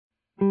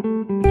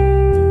Welcome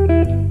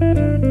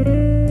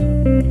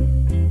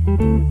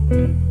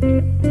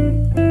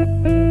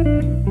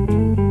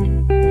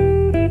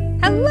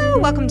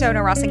to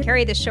Ona, Ross, and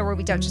Carrie, the show where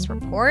we don't just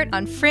report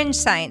on fringe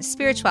science,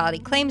 spirituality,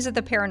 claims of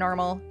the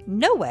paranormal.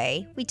 No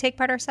way. We take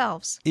part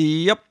ourselves.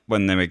 Yep.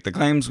 When they make the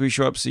claims, we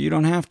show up so you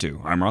don't have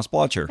to. I'm Ross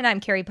Blotcher. And I'm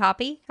Carrie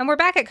Poppy. And we're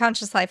back at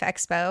Conscious Life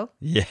Expo.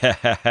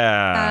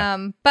 Yeah.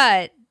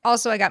 But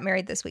also I got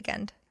married this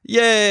weekend.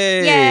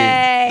 Yay!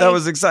 Yay! That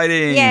was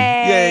exciting.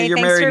 Yay! You're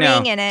Thanks married for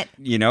now. being in it.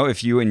 You know,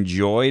 if you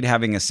enjoyed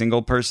having a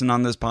single person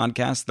on this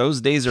podcast, those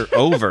days are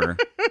over.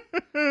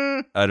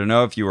 I don't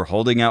know if you were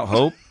holding out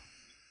hope.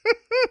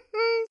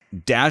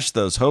 Dash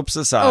those hopes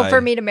aside. Oh,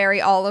 for me to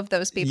marry all of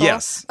those people?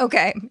 Yes.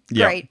 Okay,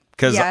 Yeah, great.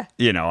 because,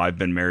 you know, I've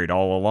been married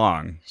all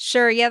along.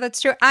 Sure, yeah,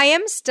 that's true. I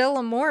am still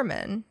a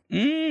Mormon.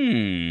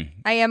 I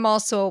am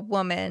also a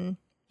woman,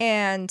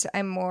 and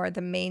I'm more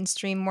the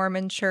mainstream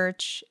Mormon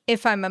church.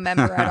 If I'm a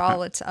member at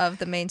all, it's of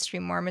the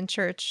mainstream Mormon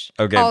church.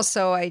 Okay.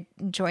 Also, I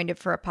joined it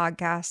for a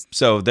podcast.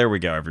 So there we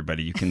go,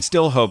 everybody. You can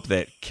still hope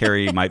that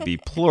Carrie might be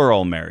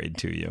plural married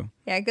to you.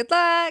 Yeah, good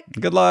luck.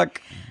 Good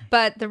luck.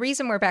 But the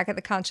reason we're back at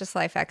the Conscious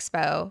Life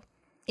Expo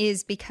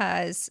is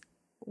because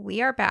we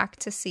are back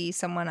to see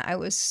someone I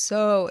was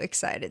so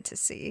excited to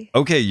see.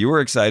 Okay, you were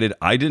excited.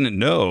 I didn't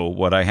know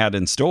what I had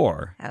in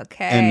store.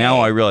 Okay. And now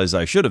I realize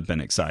I should have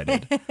been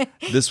excited.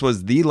 This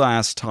was the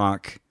last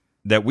talk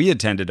that we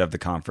attended of the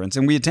conference,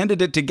 and we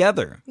attended it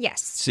together.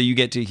 Yes. So you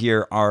get to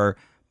hear our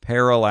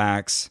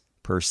parallax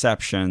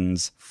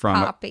perceptions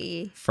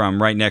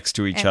from right next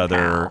to each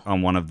other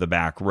on one of the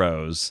back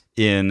rows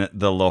in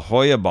the La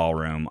Jolla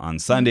Ballroom on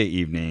Sunday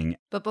evening.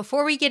 But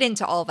before we get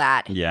into all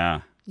that,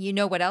 yeah, you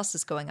know what else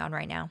is going on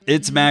right now?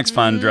 It's Max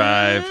Fun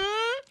Drive.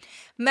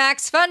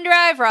 Max Fun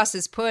Drive. Ross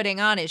is putting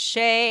on his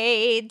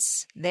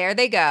shades. There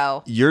they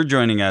go. You're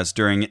joining us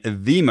during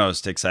the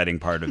most exciting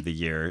part of the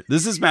year.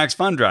 This is Max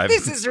Fun Drive.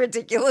 This is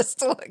ridiculous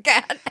to look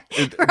at.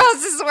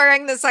 Ross is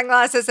wearing the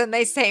sunglasses and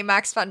they say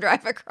Max Fun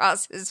Drive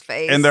across his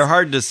face. And they're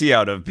hard to see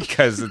out of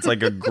because it's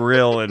like a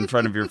grill in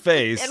front of your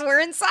face. And we're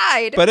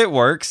inside. But it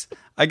works.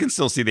 I can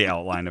still see the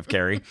outline of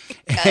Carrie.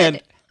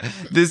 And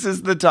this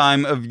is the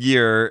time of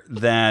year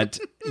that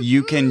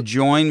you can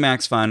join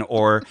Max Fun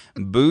or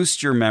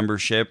boost your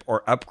membership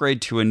or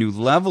upgrade to a new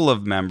level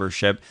of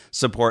membership,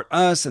 support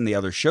us and the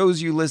other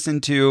shows you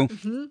listen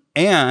to,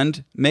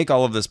 and make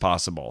all of this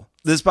possible.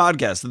 This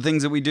podcast, the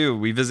things that we do,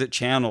 we visit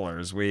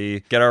channelers,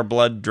 we get our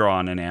blood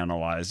drawn and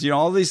analyzed, you know,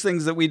 all these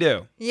things that we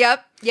do.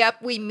 Yep,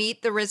 we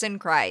meet the risen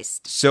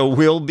Christ. So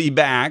we'll be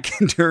back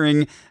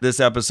during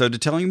this episode to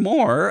tell you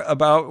more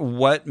about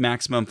what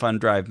Maximum Fun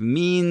Drive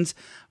means,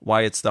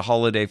 why it's the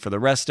holiday for the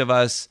rest of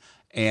us,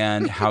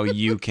 and how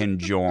you can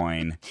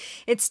join.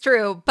 It's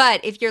true.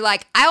 But if you're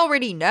like, I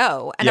already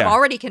know, and I'm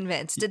already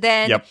convinced,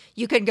 then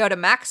you can go to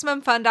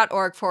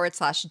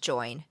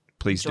MaximumFun.org/join.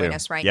 Please join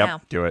us right now.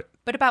 Do it.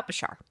 But about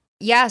Bashar.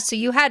 Yeah, so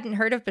you hadn't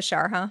heard of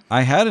Bashar, huh?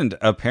 I hadn't.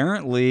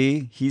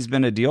 Apparently, he's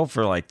been a deal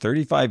for like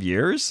 35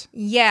 years.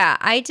 Yeah,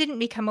 I didn't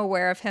become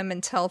aware of him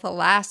until the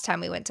last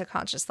time we went to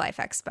Conscious Life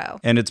Expo.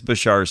 And it's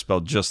Bashar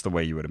spelled just the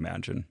way you would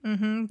imagine.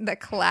 Mm-hmm, the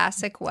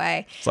classic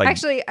way. Like,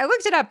 actually, I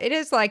looked it up. It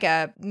is like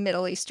a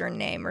Middle Eastern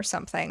name or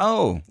something.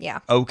 Oh.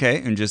 Yeah.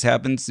 Okay, and just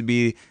happens to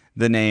be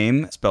the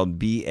name, spelled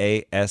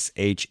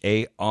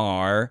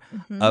Bashar,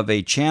 of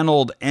a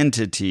channeled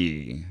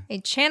entity. A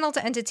channeled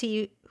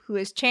entity who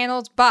is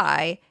channeled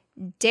by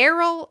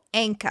Daryl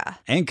Anka.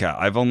 Anka.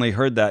 I've only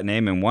heard that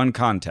name in one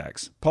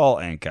context. Paul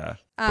Anka.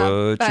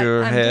 Put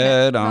your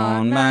head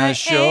on my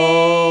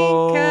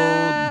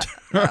shoulder.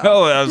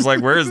 Oh, I was like,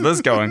 where is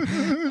this going?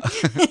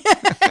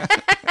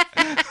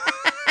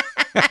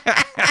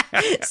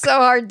 So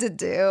hard to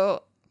do.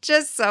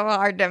 Just so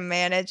hard to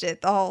manage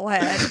it, the whole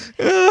head.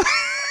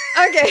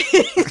 Okay,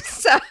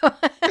 so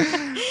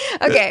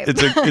okay,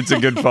 it's a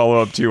good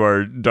follow up to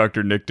our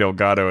Dr. Nick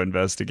Delgado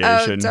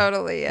investigation. Oh,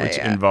 totally, which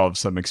involves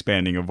some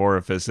expanding of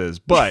orifices.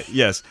 But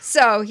yes,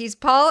 so he's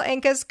Paul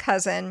Anka's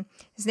cousin.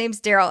 His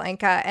name's Daryl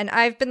Anka, and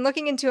I've been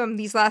looking into him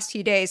these last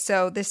few days.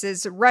 So this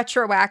is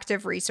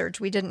retroactive research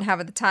we didn't have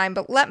at the time.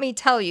 But let me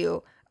tell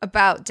you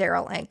about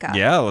Daryl Anka.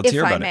 Yeah, let's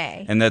hear about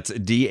it. And that's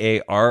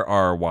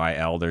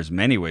Darryl. There's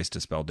many ways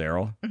to spell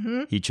Daryl.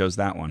 Mm-hmm. He chose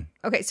that one.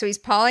 Okay, so he's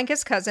Paul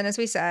Anka's cousin, as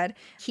we said.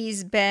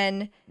 He's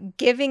been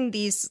giving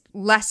these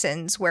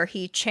lessons where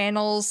he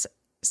channels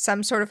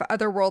some sort of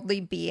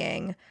otherworldly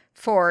being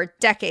for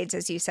decades,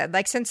 as you said,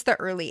 like since the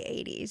early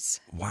 80s.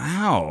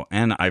 Wow.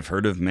 And I've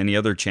heard of many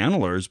other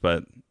channelers,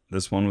 but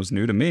this one was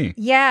new to me.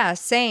 Yeah,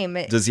 same.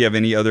 Does he have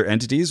any other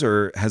entities,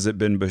 or has it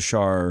been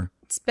Bashar?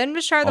 It's been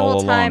Bashar the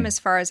whole time, as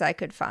far as I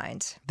could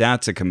find.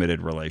 That's a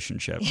committed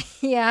relationship.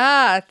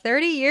 Yeah,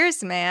 30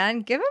 years, man.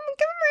 Give him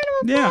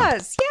a round of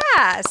applause.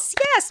 Yeah.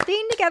 Yes,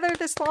 being together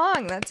this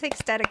long, that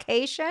takes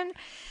dedication.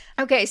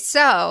 Okay,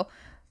 so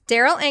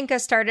Daryl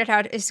Anka started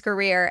out his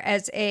career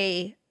as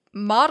a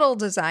model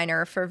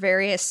designer for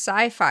various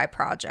sci-fi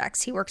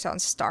projects. He works on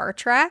Star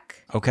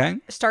Trek. Okay.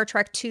 Star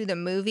Trek 2, the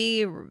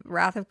movie,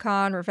 Wrath of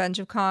Khan, Revenge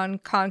of Khan.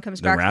 Khan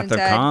comes The back Wrath from the of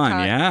dead. Khan,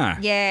 yeah.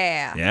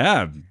 Yeah.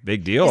 Yeah,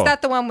 big deal. Is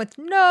that the one with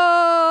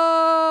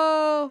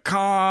no?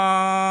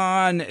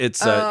 Khan? It's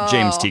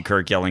James T.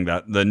 Kirk yelling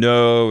that. The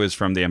no is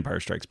from The Empire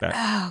Strikes Back.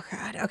 Oh,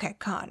 God. Okay,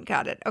 Khan.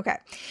 Got it. Okay.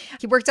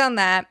 He worked on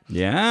that.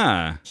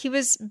 Yeah. He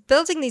was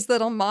building these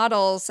little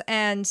models,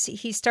 and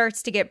he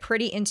starts to get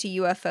pretty into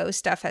UFO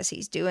stuff as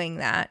he's doing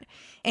that.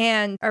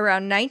 And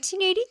around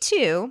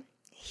 1982,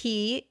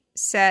 he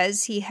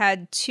says he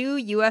had 2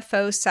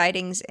 UFO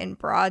sightings in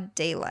broad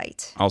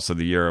daylight. Also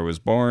the year I was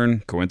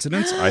born.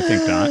 Coincidence? I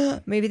think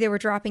not. Maybe they were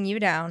dropping you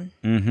down.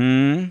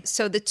 Mm-hmm.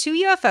 So the 2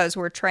 UFOs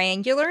were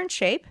triangular in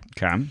shape.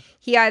 Okay.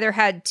 He either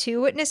had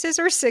 2 witnesses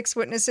or 6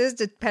 witnesses,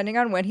 depending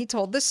on when he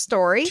told the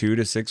story. 2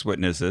 to 6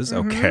 witnesses.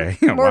 Okay.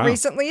 More Wow.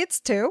 recently, it's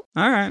 2.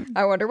 All right.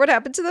 I wonder what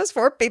happened to those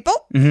 4 people.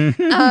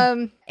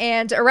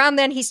 And around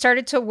then, he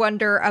started to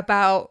wonder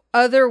about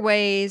other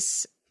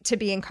ways to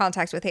be in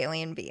contact with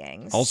alien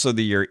beings. Also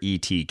the year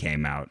E.T.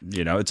 came out.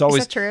 You know, it's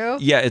always... Is that true?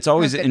 Yeah, it's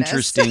always Oh, goodness.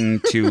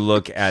 interesting to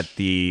look at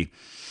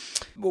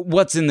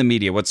what's in the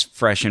media, what's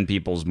fresh in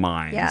people's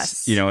minds.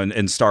 Yes. You know,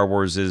 and Star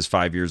Wars is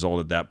 5 years old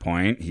at that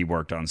point. He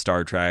worked on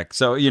Star Trek.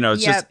 So, you know,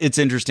 it's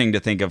interesting to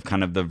think of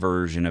kind of the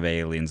version of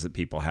aliens that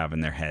people have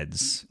in their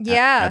heads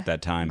at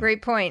that time.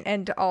 Great point.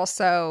 And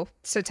also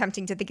so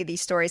tempting to think of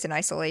these stories in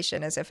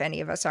isolation as if any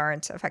of us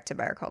aren't affected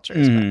by our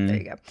cultures. But there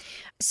you go.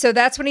 So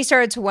that's when he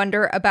started to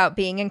wonder about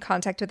being in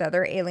contact with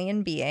other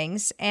alien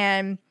beings.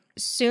 And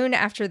soon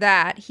after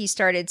that, he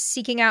started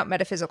seeking out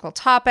metaphysical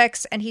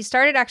topics, and he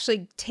started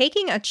actually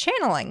taking a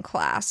channeling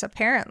class,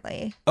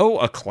 apparently. Oh,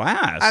 a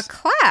class. A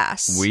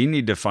class. We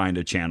need to find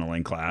a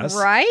channeling class.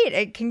 Right?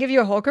 It can give you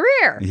a whole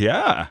career.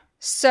 Yeah.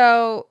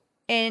 So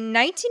in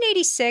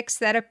 1986,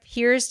 that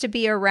appears to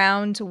be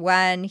around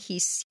when he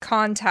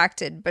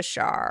contacted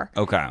Bashar.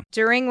 Okay.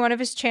 During one of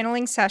his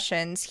channeling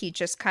sessions, he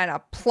just kind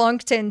of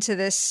plunked into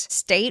this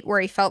state where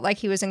he felt like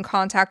he was in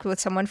contact with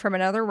someone from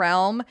another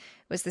realm. It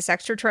was this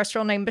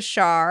extraterrestrial named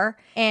Bashar,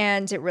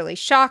 and it really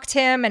shocked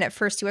him. And at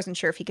first, he wasn't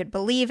sure if he could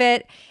believe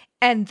it.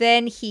 And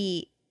then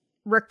he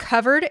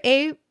recovered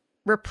a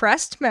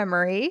repressed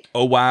memory.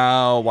 Oh,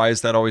 wow. Why is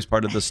that always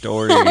part of the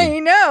story? I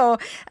know,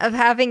 of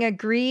having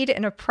agreed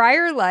in a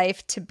prior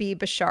life to be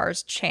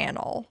Bashar's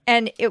channel.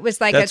 And it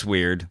was like That's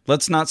weird.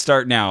 Let's not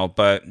start now,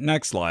 but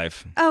next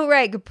life. Oh,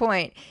 right. Good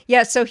point.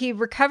 Yeah. So he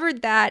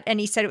recovered that,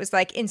 and he said it was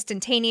like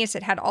instantaneous.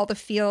 It had all the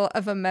feel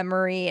of a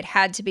memory. It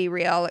had to be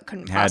real. It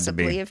couldn't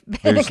possibly have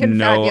been There's a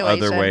no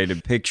confabulation. other way to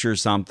picture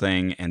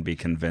something and be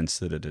convinced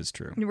that it is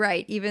true.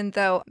 Right. Even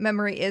though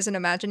memory is an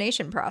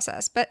imagination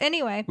process. But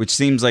anyway. Which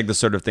seems like the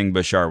sort of thing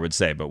Bashar would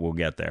say, but we'll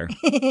get there.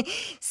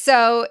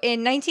 So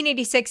in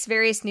 1986,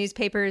 various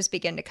newspapers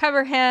begin to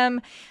cover him.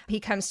 He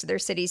comes to their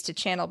cities to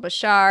channel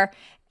Bashar.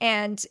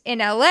 And in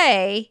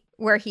LA,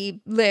 where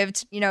he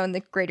lived, you know, in the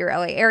greater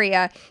LA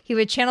area, he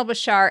would channel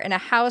Bashar in a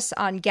house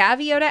on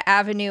Gaviota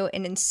Avenue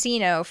in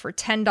Encino for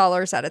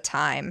 $10 at a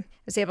time. I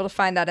was able to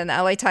find that in the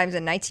LA Times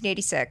in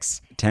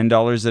 1986.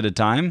 $10 at a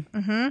time?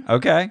 Mm-hmm.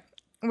 Okay.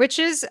 Which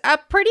is a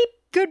pretty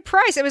good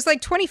price. It was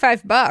like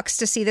 $25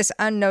 to see this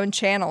unknown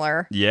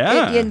channeler.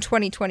 Yeah. In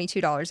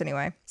 $22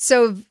 anyway.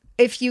 So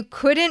if you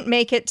couldn't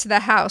make it to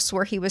the house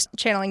where he was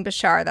channeling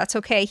Bashar, that's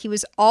okay. He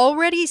was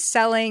already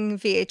selling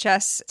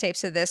VHS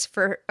tapes of this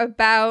for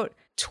about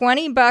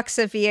 $20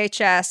 a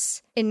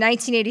VHS in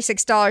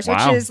 1986 dollars,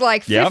 Wow. which is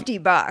like Yep.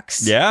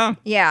 $50. Yeah.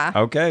 Yeah.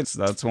 Okay,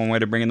 so that's one way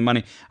to bring in the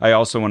money. I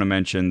also want to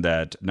mention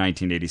that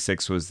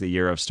 1986 was the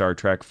year of Star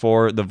Trek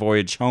 4, The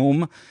Voyage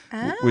Home,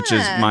 which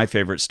is my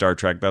favorite Star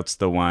Trek. That's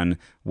the one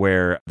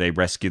where they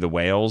rescue the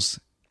whales.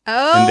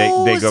 Oh,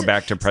 And they go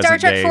back to present Star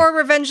Trek day. 4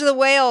 Revenge of the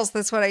Whales.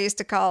 That's what I used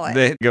to call it.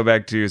 They go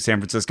back to San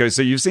Francisco.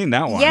 So you've seen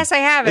that one. Yes, I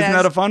have. Isn't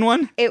that a fun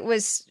one? It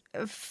was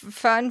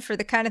fun for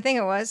the kind of thing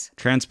it was.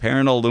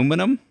 Transparent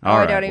aluminum? Oh,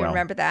 I don't even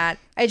remember that.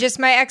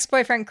 My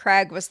ex-boyfriend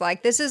Craig was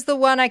like, this is the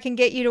one I can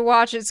get you to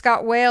watch. It's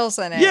got whales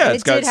in it. Yeah, And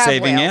it's got did have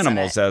saving whales in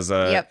animals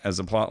it. as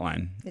a plot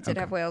line. It did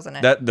have whales in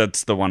it.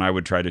 That's the one I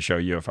would try to show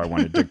you if I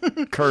wanted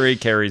to curry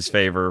Carrie's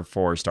favor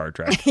for Star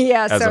Trek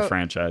Yeah, as so a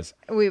franchise.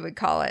 we would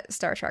call it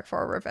Star Trek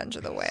 4 Revenge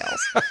of the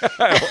Whales.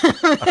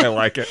 I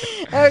like it.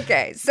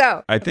 Okay,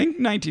 so I think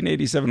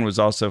 1987 was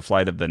also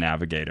Flight of the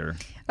Navigator.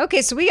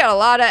 so we got a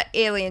lot of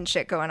alien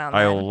shit going on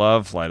I then.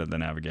 love Flight of the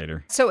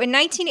Navigator. So in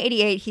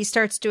 1988, he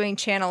starts doing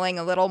channeling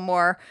a little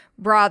more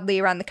broadly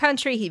around the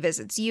country. He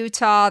visits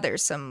Utah.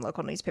 There's some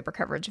local newspaper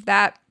coverage of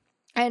that.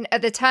 And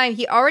at the time,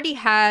 he already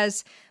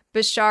has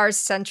Bashar's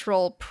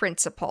central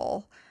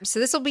principle. So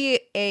this will be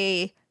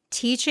a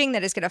teaching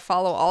that is going to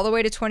follow all the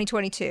way to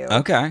 2022.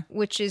 Okay.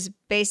 Which is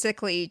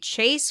basically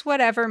chase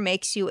whatever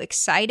makes you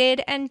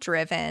excited and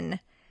driven.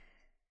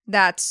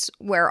 That's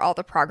where all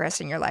the progress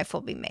in your life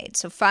will be made.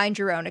 So find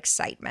your own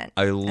excitement.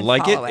 I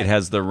like it. follow It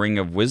has the ring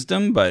of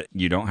wisdom, but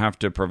you don't have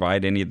to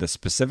provide any of the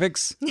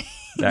specifics.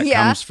 That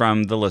Yeah. comes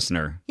from the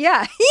listener.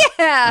 Yeah,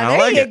 I there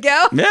like you it.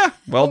 go. Yeah,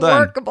 well done.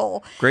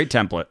 Workable. Great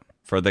template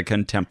for the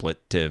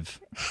contemplative.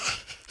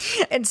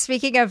 And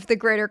speaking of the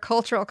greater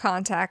cultural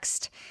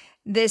context,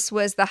 this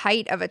was the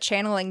height of a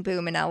channeling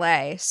boom in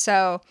LA.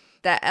 So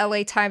the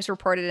LA Times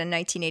reported in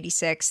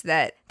 1986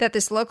 that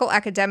this local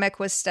academic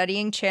was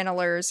studying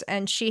channelers,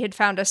 and she had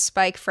found a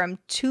spike from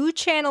 2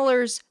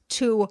 channelers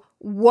to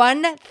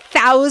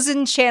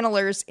 1,000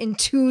 channelers in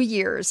 2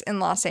 years in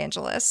Los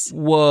Angeles.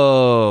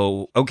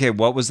 Whoa. Okay,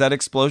 what was that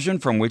explosion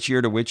from which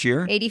year to which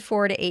year?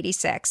 84 to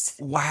 86.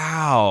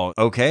 Wow.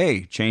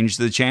 Okay, change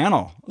the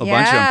channel. A Yeah.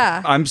 bunch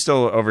of. I'm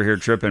still over here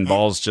tripping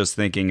balls just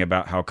thinking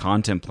about how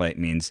contemplate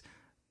means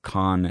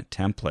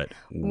contemplate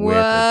with a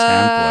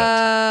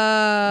template.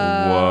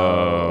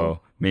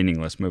 Whoa.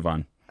 Meaningless. Move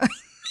on.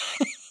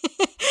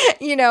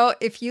 You know,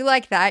 if you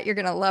like that, you're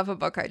going to love a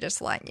book I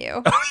just lent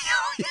you.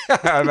 Yeah,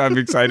 I'm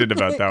excited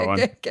about that one.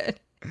 Good.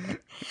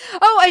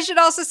 Oh, I should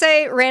also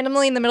say,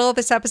 randomly in the middle of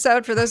this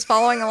episode, for those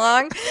following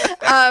along,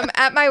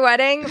 at my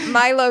wedding,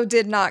 Milo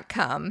did not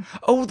come.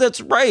 Oh, that's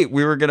right.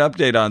 We were going to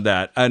update on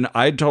that. And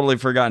I'd totally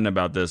forgotten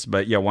about this.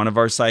 But yeah, one of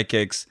our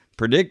psychics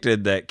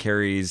predicted that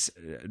Carrie's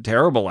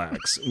terrible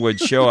ex would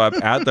show up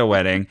at the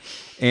wedding.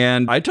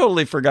 And I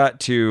totally forgot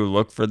to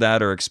look for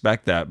that or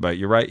expect that. But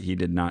you're right. He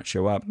did not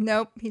show up.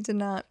 Nope, he did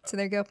not. So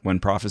there you go. When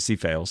prophecy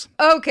fails.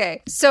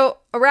 Okay. So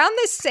around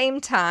this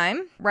same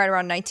time, right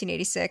around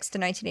 1986 to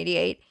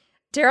 1988,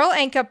 Daryl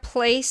Anka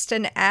placed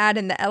an ad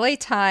in the LA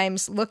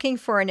Times looking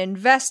for an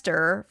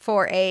investor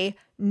for a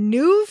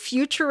new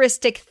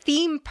futuristic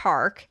theme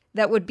park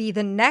that would be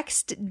the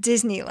next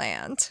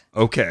Disneyland.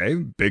 Okay,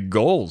 big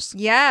goals.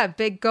 Yeah,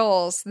 big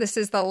goals. This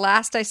is the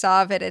last I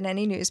saw of it in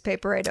any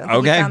newspaper. I don't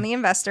think he found the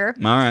investor.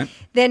 All right.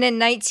 Then in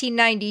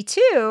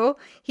 1992,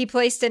 he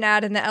placed an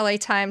ad in the LA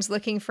Times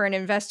looking for an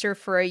investor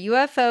for a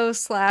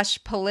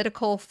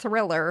UFO/political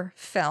thriller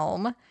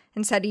film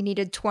and said he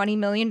needed $20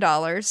 million.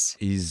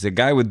 He's a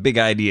guy with big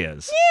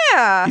ideas.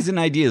 Yeah. He's an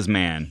ideas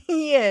man.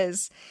 He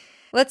is.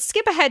 Let's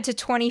skip ahead to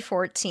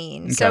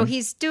 2014. Okay. So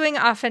he's doing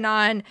off and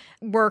on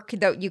work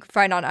that you can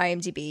find on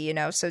IMDb, you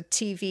know, so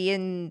TV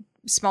and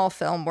small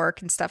film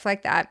work and stuff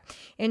like that.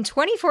 In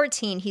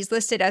 2014, he's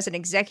listed as an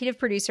executive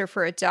producer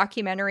for a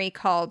documentary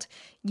called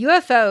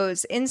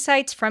UFOs: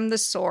 Insights from the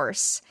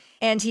Source.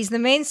 And he's the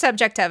main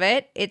subject of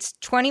it. It's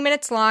 20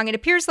 minutes long. It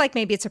appears like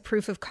maybe it's a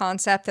proof of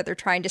concept that they're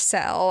trying to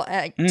sell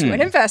to an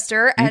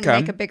investor and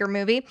make a bigger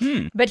movie.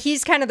 But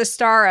he's kind of the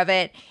star of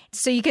it.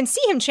 So you can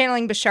see him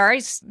channeling Bashar.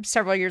 He's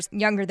several years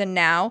younger than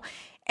now.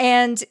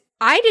 And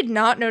I did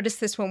not notice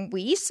this when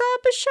we saw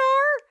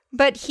Bashar,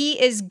 but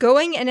he is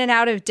going in and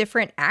out of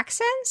different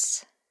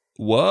accents.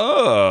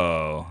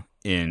 Whoa.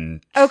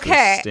 Interesting.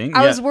 Okay.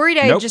 I was worried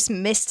I had just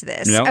missed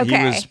this. No, okay.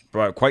 he was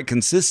quite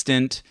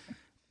consistent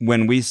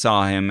when we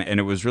saw him, and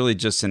it was really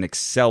just an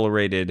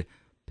accelerated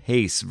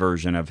pace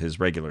version of his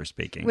regular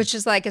speaking. Which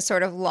is like a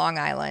sort of Long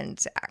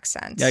Island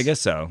accent. Yeah, I guess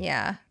so.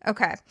 Yeah.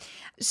 Okay.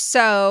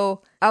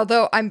 So,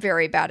 although I'm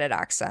very bad at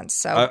accents,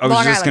 so I was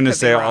Long just going to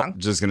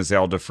Island say,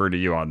 I'll defer to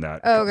you on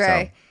that.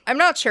 Okay. So I'm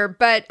not sure,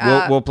 but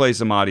we'll play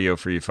some audio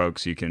for you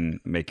folks. You can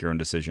make your own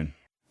decision.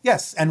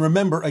 Yes, and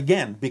remember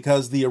again,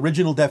 because the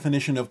original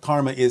definition of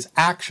karma is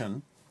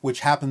action, which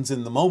happens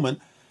in the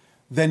moment,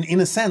 then in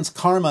a sense,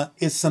 karma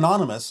is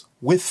synonymous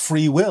with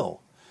free will.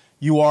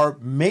 You are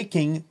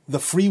making the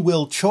free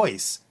will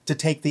choice to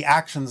take the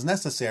actions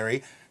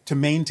necessary to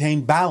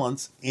maintain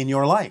balance in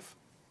your life.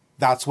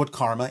 That's what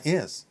karma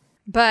is.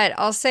 But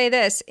I'll say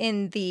this,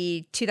 in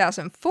the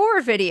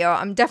 2004 video,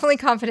 I'm definitely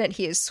confident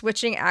he is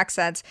switching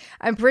accents.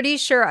 I'm pretty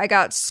sure I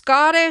got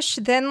Scottish,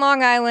 then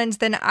Long Island,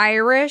 then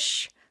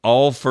Irish.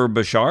 All for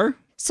Bashar?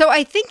 So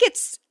I think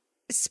it's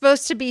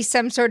supposed to be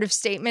some sort of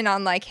statement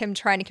on like him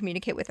trying to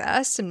communicate with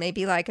us and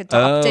maybe like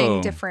adopting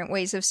different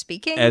ways of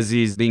speaking. As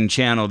he's being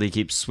channeled, he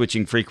keeps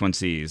switching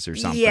frequencies or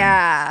something.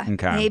 Yeah.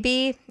 Okay.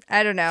 Maybe.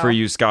 I don't know. For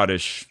you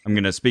Scottish, I'm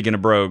going to speak in a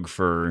brogue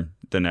for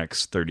the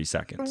next 30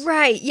 seconds.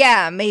 Right.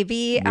 Yeah.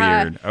 Maybe.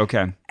 Weird.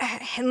 Okay.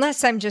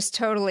 Unless I'm just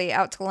totally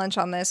out to lunch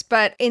on this.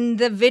 But in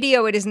the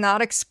video, it is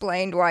not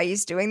explained why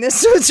he's doing this.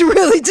 So it's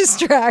really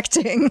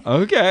distracting.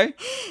 Okay.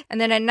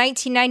 And then in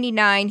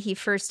 1999, he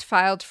first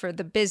filed for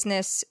the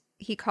business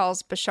he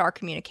calls Bashar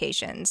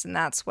Communications. And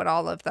that's what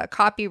all of the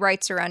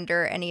copyrights are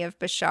under. Any of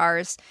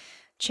Bashar's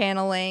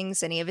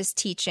channelings, any of his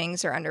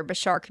teachings are under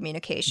Bashar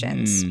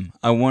Communications.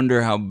 I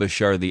wonder how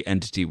Bashar, the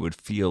entity, would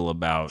feel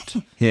about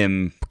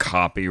him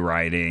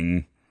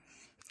copywriting.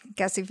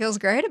 Guess he feels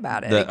great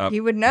about it. He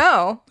would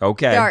know.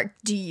 Okay.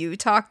 Do you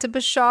talk to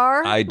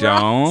Bashar? I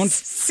don't.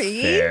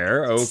 See?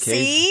 Fair. Okay.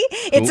 See?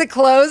 It's a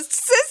closed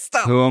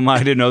system. Who am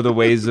I to know the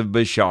ways of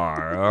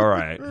Bashar? All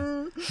right.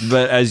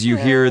 But as you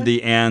hear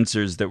the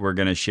answers that we're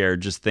going to share,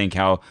 just think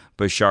how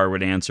Bashar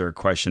would answer a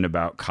question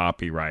about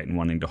copyright and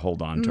wanting to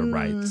hold on to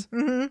rights.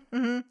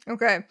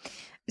 Okay.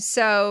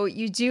 So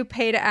you do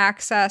pay to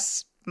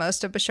access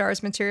most of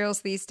Bashar's materials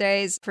these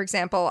days. For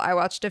example, I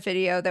watched a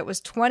video that was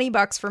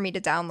 $20 for me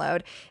to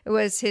download. It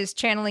was his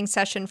channeling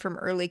session from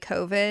early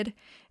COVID. It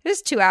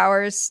was 2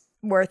 hours.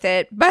 worth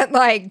it. But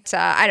like,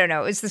 I don't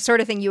know. It's the sort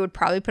of thing you would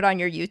probably put on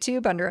your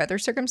YouTube under other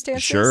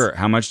circumstances. Sure.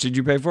 How much did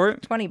you pay for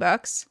it?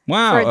 $20.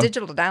 Wow. For a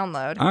digital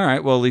download. All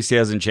right. Well, at least he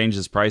hasn't changed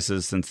his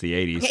prices since the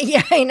 80s.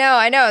 Yeah, I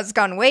know. It's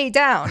gone way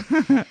down.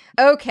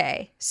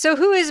 Okay. So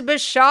who is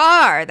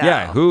Bashar, though?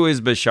 Yeah, who is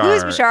Bashar? Who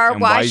is Bashar?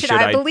 And Why should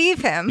I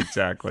believe him?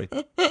 Exactly.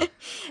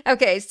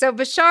 Okay, so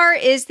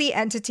Bashar is the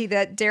entity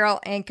that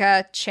Daryl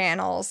Anka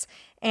channels,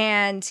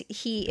 and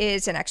he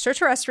is an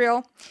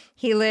extraterrestrial.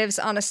 He lives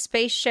on a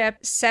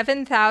spaceship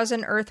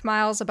 7,000 Earth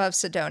miles above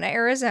Sedona,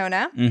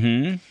 Arizona.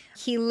 Mm-hmm.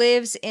 He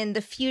lives in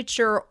the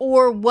future,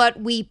 or what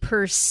we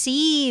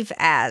perceive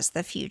as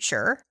the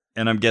future.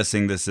 And I'm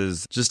guessing this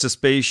is just a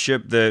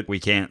spaceship that we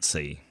can't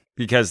see,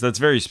 because that's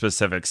very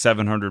specific.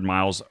 700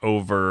 miles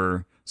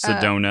over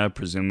Sedona,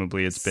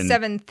 presumably it's been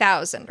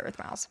 7,000 Earth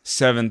miles.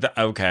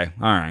 Okay,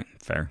 all right,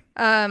 fair.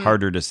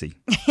 Harder to see.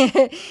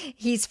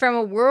 He's from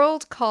a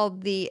world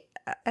called the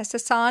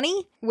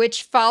Essassani,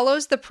 which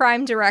follows the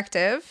Prime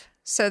Directive,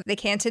 so they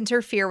can't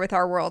interfere with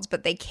our worlds,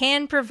 but they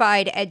can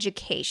provide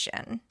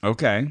education.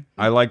 Okay,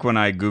 I like when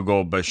I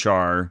Google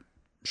Bashar.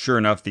 Sure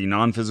enough, the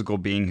non-physical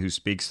being who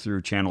speaks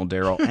through channel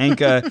Daryl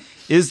Anka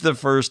is the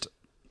first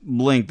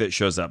link that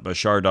shows up,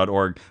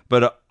 bashar.org.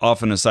 But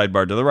off in a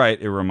sidebar to the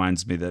right, it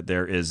reminds me that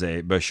there is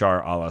a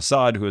Bashar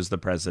al-Assad, who is the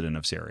president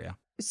of Syria.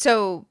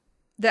 So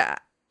the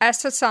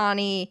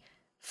Essassani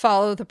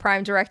follow the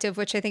Prime Directive,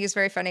 which I think is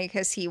very funny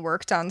because he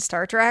worked on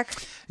Star Trek.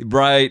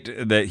 Right,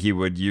 that he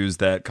would use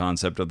that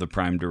concept of the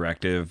Prime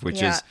Directive,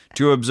 which is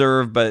to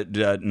observe but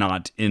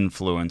not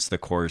influence the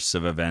course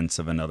of events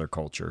of another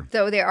culture.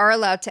 Though they are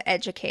allowed to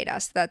educate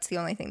us. That's the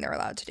only thing they're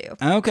allowed to do.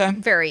 Okay.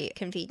 Very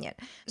convenient.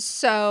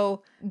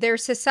 So their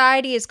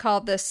society is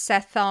called the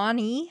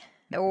Sethani,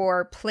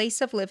 or Place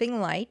of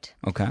Living Light.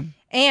 Okay.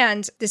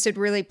 And this would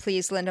really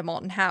please Linda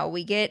Moulton Howe.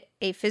 We get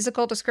a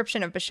physical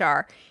description of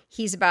Bashar.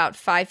 He's about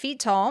 5 feet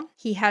tall.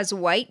 He has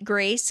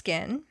white-gray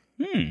skin.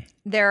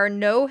 There are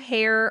no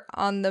hair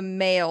on the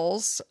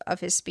males of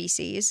his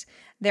species.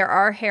 There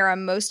are hair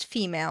on most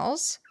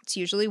females. It's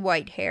usually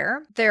white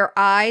hair. Their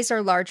eyes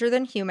are larger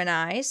than human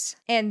eyes.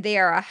 And they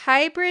are a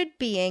hybrid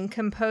being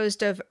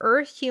composed of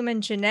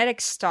Earth-human genetic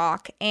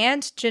stock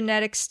and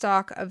genetic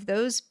stock of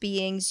those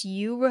beings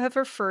you have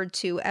referred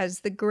to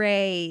as the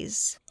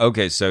Greys.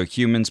 Okay, so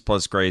humans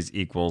plus Greys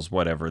equals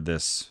whatever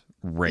this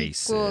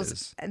race Equals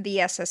is. the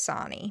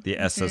Essassani. The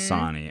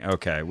Essassani.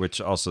 Okay,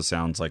 which also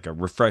sounds like a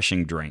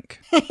refreshing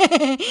drink.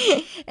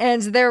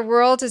 And their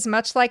world is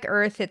much like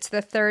Earth. It's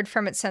the third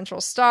from its central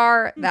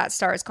star. That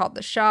star is called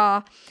the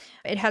Shah.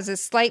 It has a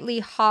slightly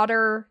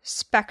hotter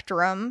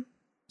spectrum,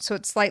 so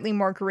it's slightly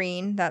more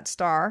green, that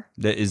star.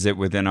 Is it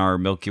within our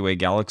Milky Way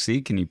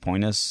galaxy? Can you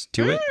point us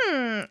to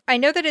it? I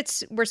know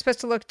that we're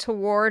supposed to look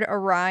toward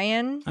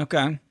Orion,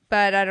 Okay.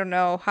 but I don't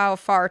know how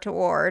far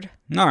toward.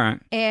 All right.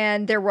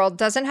 And their world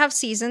doesn't have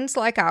seasons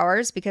like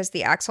ours because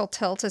the axial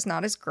tilt is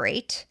not as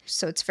great.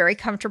 So it's very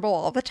comfortable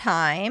all the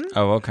time.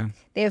 Oh, okay.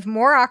 They have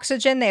more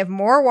oxygen. They have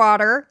more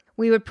water.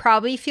 We would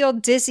probably feel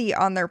dizzy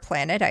on their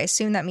planet. I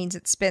assume that means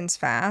it spins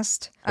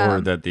fast. Or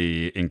that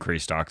the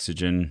increased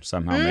oxygen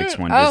somehow makes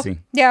one dizzy.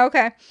 Yeah,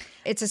 okay.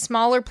 It's a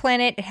smaller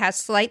planet. It has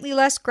slightly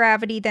less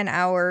gravity than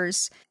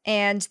ours.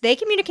 And they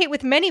communicate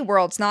with many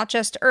worlds, not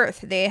just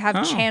Earth. They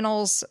have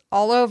channels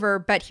all over,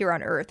 but here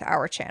on Earth,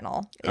 our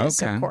channel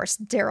is, of course,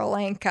 Daryl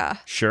Anka.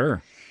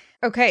 Sure.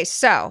 Okay,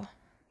 so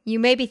you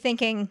may be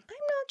thinking, I'm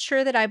not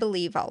sure that I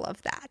believe all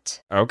of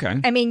that. Okay.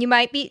 I mean, you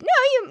might be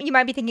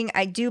thinking,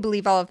 I do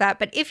believe all of that.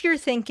 But if you're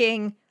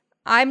thinking,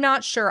 I'm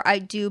not sure I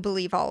do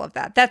believe all of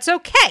that, that's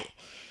okay.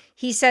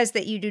 He says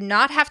that you do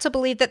not have to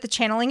believe that the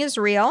channeling is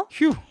real.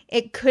 Phew.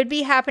 It could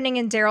be happening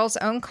in Daryl's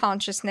own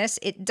consciousness.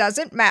 It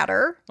doesn't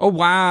matter. Oh,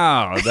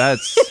 wow.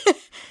 That's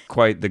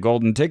quite the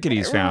golden ticket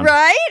he's found.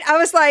 Right? I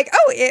was like,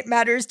 oh, it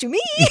matters to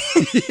me.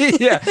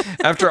 Yeah.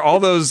 After all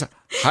those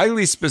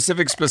highly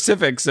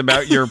specifics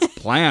about your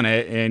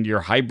planet and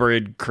your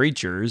hybrid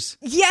creatures.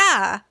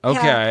 Yeah.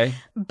 Okay. Yeah.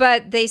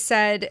 But they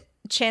said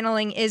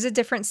channeling is a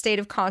different state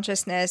of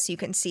consciousness. You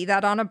can see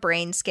that on a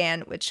brain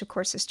scan, which of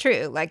course is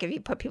true. Like if you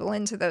put people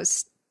into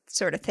those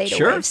sort of theta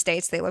wave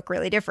states, they look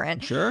really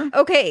different. Sure.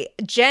 Okay,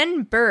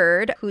 Jen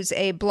Bird, who's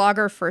a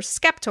blogger for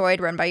Skeptoid,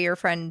 run by your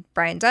friend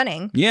Brian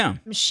Dunning. Yeah.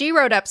 She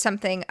wrote up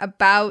something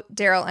about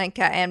Daryl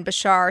Anka and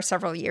Bashar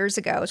several years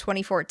ago,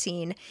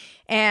 2014,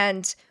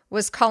 and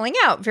was calling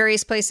out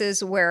various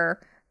places where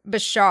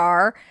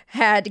Bashar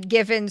had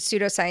given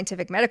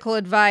pseudoscientific medical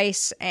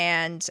advice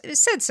and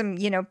said some,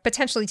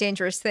 potentially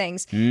dangerous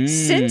things.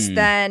 Since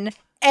then,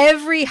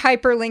 every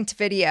hyperlinked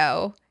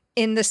video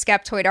in the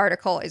Skeptoid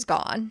article is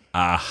gone.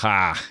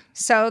 Aha.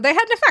 So they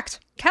had an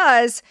effect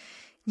because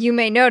you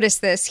may notice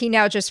this. He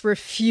now just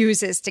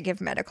refuses to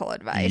give medical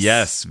advice.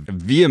 Yes,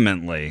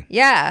 vehemently.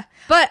 Yeah.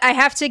 But I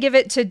have to give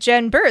it to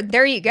Jen Bird.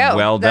 There you go.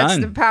 Well done.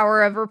 That's the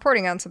power of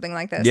reporting on something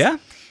like this. Yeah.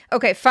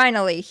 Okay,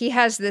 finally, he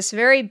has this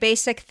very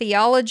basic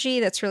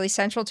theology that's really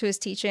central to his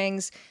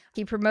teachings.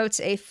 He promotes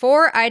a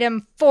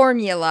 4-item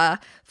formula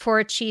for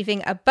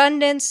achieving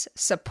abundance,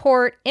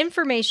 support,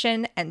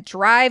 information, and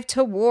drive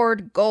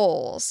toward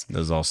goals.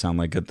 Those all sound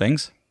like good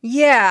things.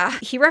 Yeah,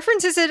 he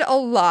references it a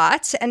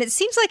lot, and it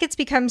seems like it's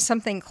become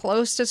something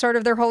close to sort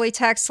of their holy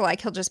text.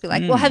 Like, he'll just be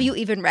like, well, have you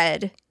even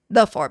read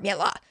the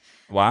formula?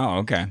 Wow,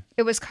 okay.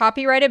 It was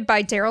copyrighted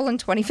by Daryl in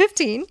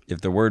 2015.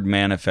 If the word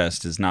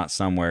manifest is not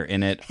somewhere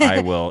in it,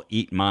 I will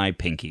eat my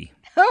pinky.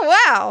 Oh,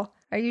 wow.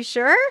 Are you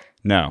sure?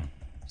 No.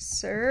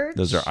 Search.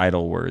 Those are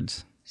idle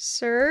words.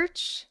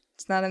 Search.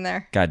 It's not in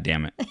there. God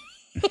damn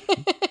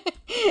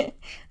it.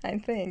 I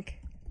think.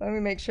 Let me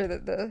make sure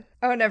that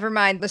Oh, never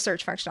mind. The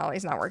search functionality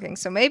is not working.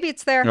 So maybe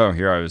it's there. Oh,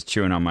 here I was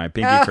chewing on my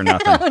pinky for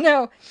nothing. Oh,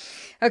 no.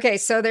 Okay,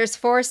 so there's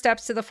 4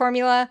 steps to the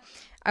formula.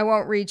 I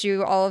won't read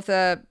you all of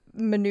the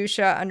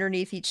minutia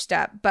underneath each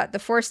step, but the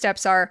 4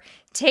 steps are: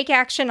 take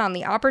action on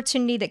the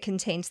opportunity that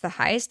contains the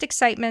highest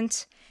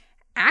excitement.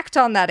 Act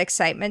on that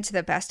excitement to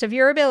the best of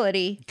your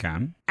ability.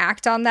 Okay.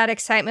 Act on that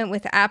excitement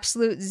with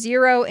absolute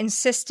zero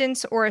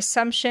insistence or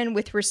assumption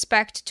with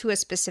respect to a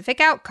specific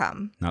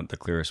outcome. Not the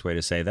clearest way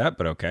to say that,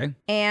 but okay.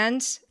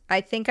 And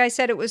I think I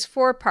said it was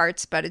 4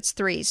 parts, but it's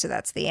 3, so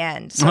that's the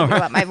end. So I'm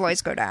going to let my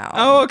voice go down.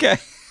 Oh, okay.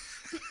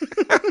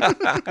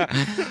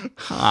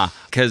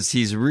 Because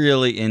he's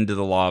really into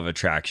the law of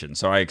attraction.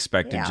 So I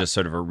expected just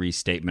sort of a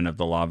restatement of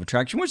the law of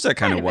attraction, which that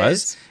kind of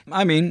was. Is.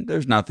 I mean,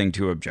 there's nothing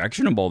too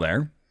objectionable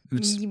there.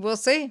 We'll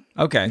see.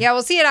 Okay. Yeah,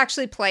 we'll see it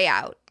actually play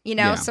out. You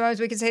know, sometimes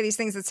we can say these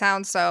things that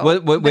sound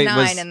so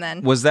benign, and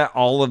then... Was that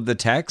all of the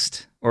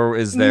text? Or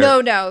is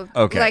there... No.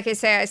 Okay. Like I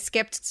say, I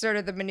skipped sort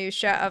of the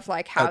minutia of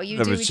like how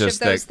you do each of those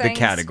things. The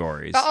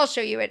categories. But I'll show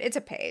you it. It's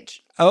a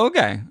page. Oh,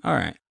 okay. All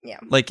right. Yeah.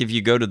 Like if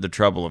you go to the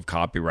trouble of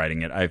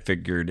copywriting it, I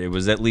figured it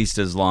was at least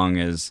as long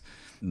as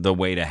The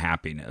Way to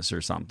Happiness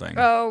or something.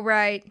 Oh,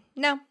 right.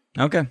 No.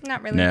 Okay.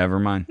 Not really. Never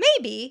mind.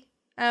 Maybe.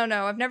 I don't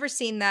know. I've never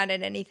seen that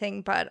in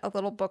anything but a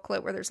little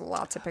booklet where there's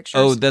lots of pictures.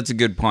 Oh, that's a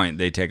good point.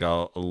 They take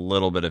a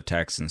little bit of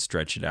text and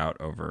stretch it out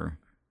over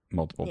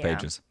multiple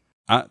pages.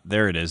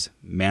 There it is.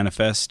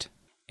 Manifest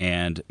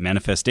and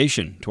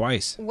manifestation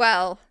twice.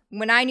 Well,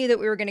 when I knew that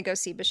we were going to go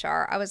see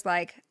Bashar, I was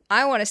like,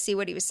 I want to see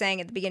what he was saying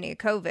at the beginning of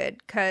COVID,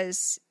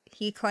 because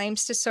he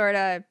claims to sort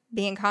of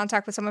be in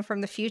contact with someone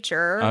from the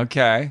future.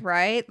 Okay.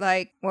 Right?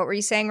 Like, what were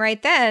you saying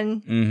right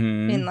then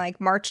in like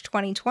March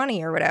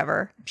 2020 or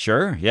whatever?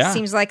 Sure, yeah.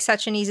 Seems like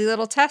such an easy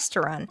little test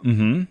to run.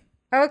 Mm-hmm.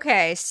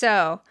 Okay,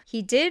 so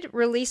he did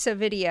release a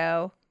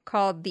video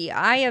called The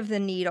Eye of the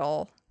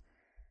Needle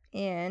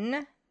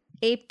in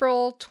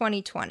April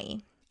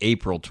 2020.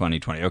 April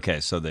 2020. Okay,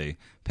 so the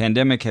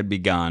pandemic had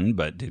begun,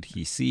 but did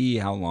he see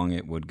how long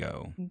it would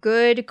go?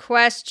 Good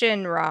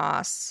question,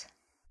 Ross.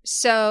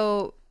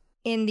 So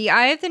in The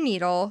Eye of the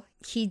Needle,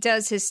 he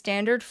does his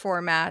standard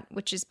format,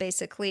 which is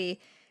basically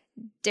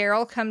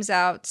Daryl comes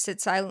out,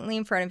 sits silently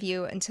in front of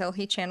you until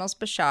he channels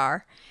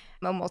Bashar.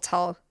 And we'll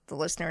tell the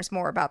listeners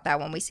more about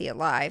that when we see it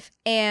live.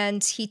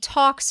 And he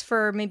talks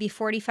for maybe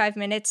 45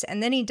 minutes,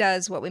 and then he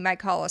does what we might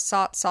call a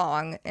sot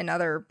song in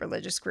other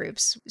religious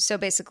groups. So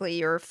basically,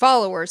 your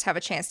followers have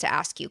a chance to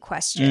ask you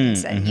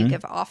questions, and you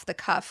give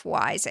off-the-cuff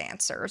wise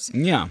answers.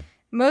 Yeah.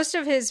 Most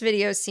of his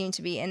videos seem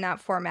to be in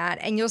that format,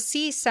 and you'll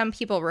see some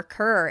people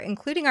recur,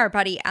 including our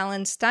buddy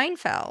Alan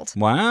Steinfeld.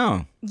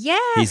 Wow. Yeah.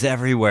 He's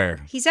everywhere.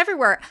 He's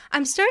everywhere.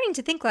 I'm starting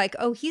to think like,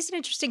 oh, he's an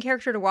interesting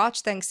character to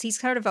watch then, because he's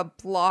kind of a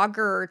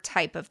blogger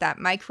type of that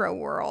micro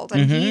world.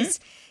 And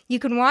you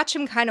can watch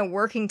him kind of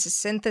working to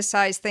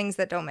synthesize things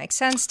that don't make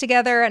sense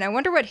together, and I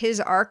wonder what his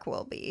arc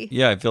will be.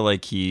 Yeah, I feel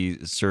like he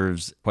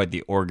serves quite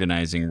the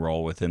organizing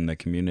role within the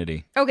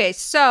community. Okay,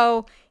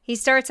 so he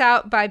starts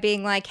out by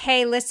being like,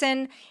 hey,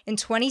 listen, in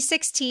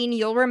 2016,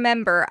 you'll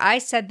remember I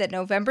said that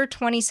November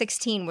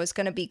 2016 was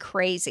going to be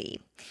crazy.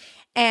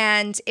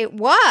 And it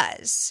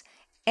was.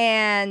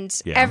 And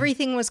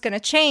everything was going to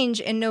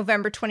change in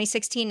November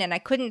 2016. And I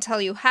couldn't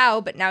tell you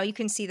how, but now you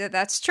can see that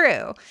that's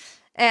true.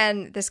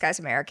 And this guy's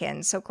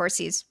American, so of course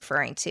he's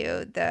referring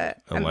to the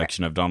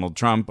election of Donald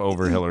Trump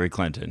over Hillary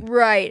Clinton.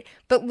 Right.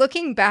 But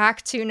looking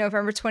back to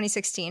November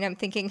 2016, I'm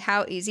thinking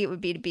how easy it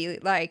would be to be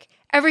like,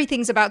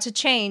 everything's about to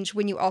change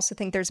when you also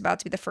think there's about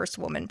to be the first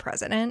woman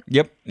president.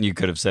 Yep. You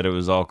could have said it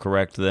was all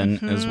correct then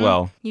as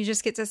well. You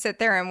just get to sit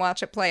there and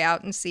watch it play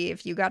out and see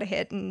if you got a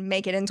hit and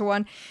make it into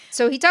one.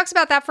 So he talks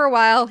about that for a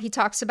while. He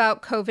talks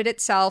about COVID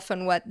itself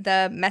and what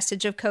the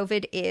message of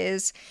COVID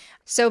is.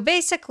 So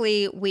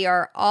basically, we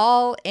are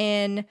all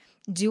in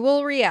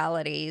dual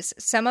realities.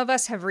 Some of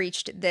us have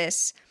reached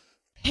this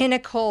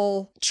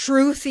pinnacle,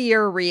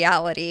 truthier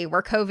reality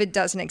where COVID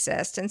doesn't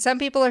exist. And some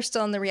people are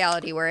still in the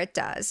reality where it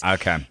does.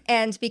 Okay.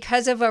 And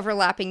because of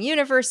overlapping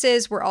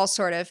universes, we're all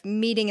sort of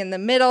meeting in the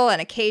middle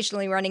and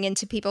occasionally running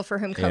into people for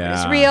whom COVID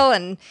is real,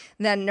 and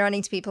then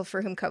running to people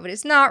for whom COVID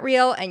is not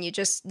real. And you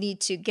just need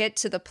to get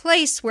to the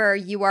place where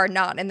you are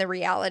not in the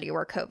reality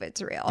where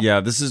COVID's real. Yeah,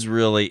 this is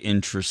really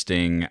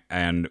interesting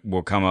and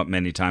will come up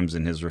many times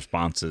in his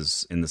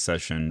responses in the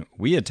session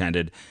we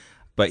attended.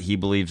 But he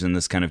believes in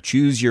this kind of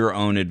choose your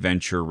own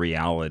adventure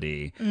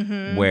reality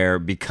where,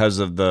 because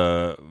of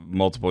the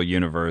multiple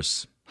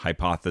universe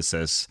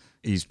hypothesis.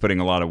 He's putting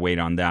a lot of weight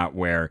on that,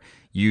 where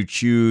you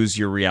choose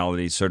your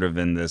reality sort of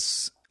in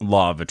this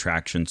law of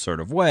attraction sort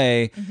of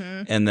way.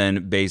 And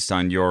then based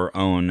on your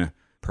own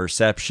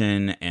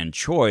perception and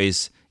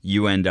choice,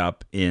 you end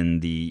up in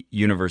the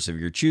universe of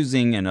your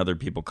choosing, and other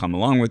people come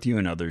along with you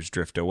and others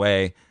drift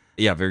away.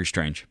 Yeah, very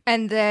strange.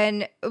 And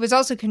then it was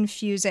also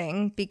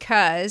confusing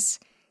because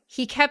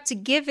he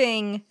kept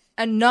giving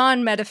a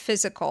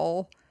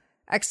non-metaphysical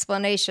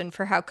explanation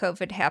for how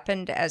COVID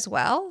happened as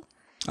well.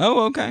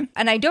 Oh, okay.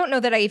 And I don't know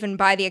that I even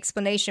buy the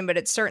explanation, but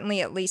it's certainly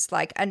at least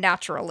like a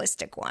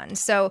naturalistic one.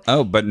 So,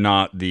 Oh, but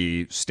not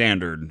the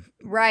standard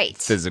right.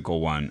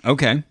 physical one.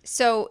 Okay.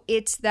 So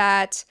it's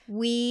that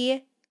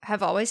we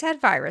have always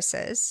had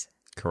viruses.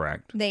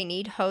 Correct. They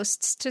need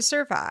hosts to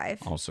survive.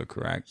 Also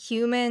correct.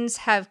 Humans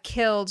have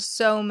killed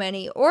so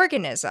many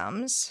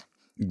organisms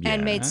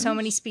and made so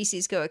many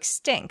species go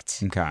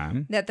extinct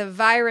Okay. that the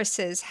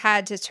viruses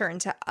had to turn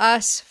to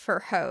us for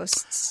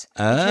hosts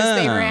because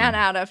they ran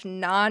out of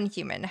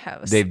non-human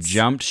hosts. They've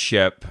jumped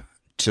ship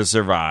to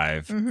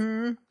survive.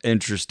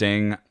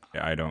 Interesting.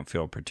 I don't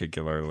feel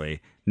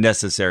particularly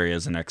necessary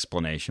as an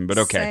explanation, but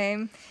okay.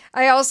 Same.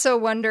 I also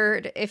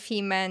wondered if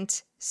he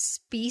meant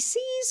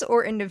species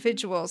or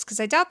individuals, because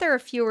I doubt there are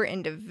fewer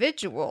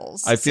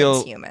individuals I feel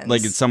since humans.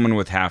 like it's someone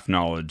with half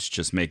knowledge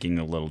just making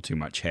a little too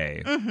much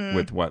hay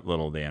with what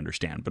little they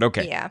understand. But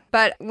okay. Yeah,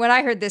 but when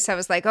I heard this, I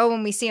was like, oh,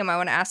 when we see him, I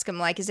want to ask him,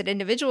 like, is it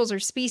individuals or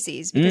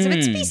species? Because if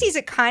it's species,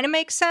 it kind of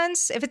makes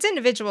sense. If it's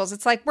individuals,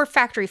 it's like we're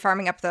factory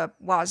farming up the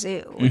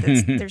wazoo.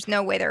 There's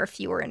no way there are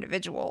fewer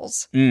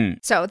individuals.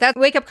 So that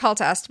wake-up call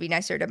to us to be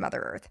nicer to Mother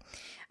Earth.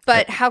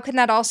 But how can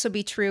that also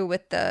be true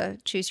with the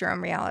choose your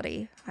own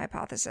reality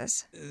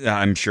hypothesis?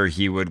 I'm sure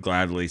he would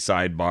gladly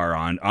sidebar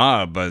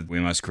on, but we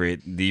must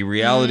create the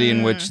reality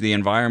in which the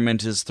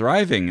environment is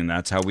thriving, and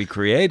that's how we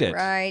create it.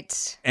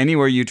 Right.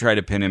 Anywhere you try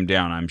to pin him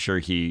down, I'm sure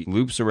he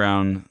loops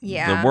around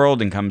the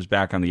world and comes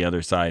back on the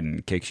other side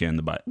and kicks you in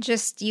the butt.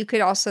 Just, you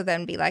could also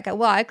then be like,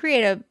 well, I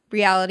create a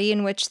reality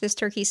in which this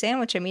turkey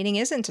sandwich I'm eating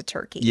isn't a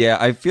turkey. Yeah,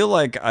 I feel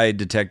like I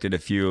detected a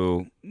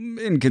few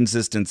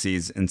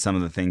inconsistencies in some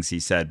of the things he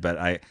said, but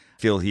I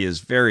feel he is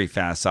very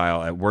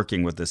facile at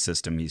working with the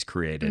system he's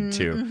created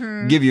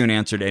to give you an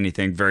answer to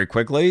anything very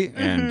quickly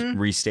and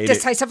restate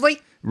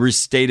Decisively.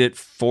 restate it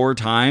 4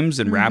 times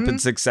in rapid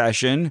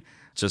succession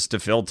just to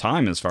fill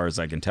time as far as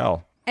I can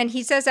tell. And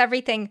he says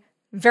everything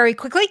very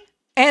quickly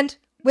and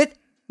with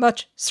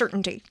much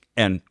certainty.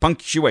 And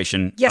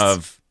punctuation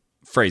of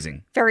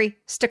phrasing. Very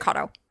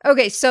staccato.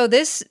 Okay, so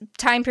this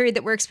time period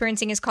that we're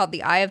experiencing is called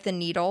the Eye of the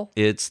Needle.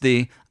 It's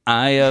the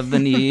eye of the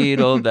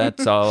needle,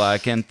 that's all I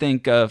can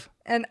think of.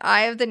 And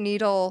Eye of the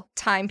Needle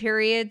time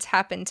periods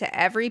happen to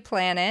every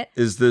planet.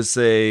 Is this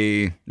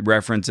a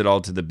reference at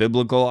all to the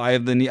biblical Eye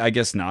of the Needle? I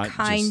guess not.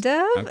 Kind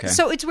of. Okay.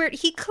 So it's weird.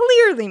 He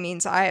clearly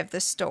means Eye of the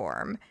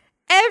Storm.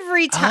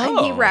 Every time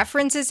he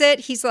references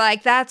it, he's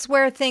like, that's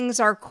where things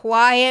are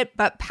quiet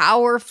but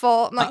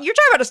powerful. I'm like, you're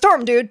talking about a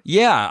storm, dude.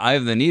 Yeah, Eye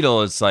of the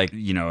Needle, it's like,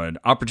 an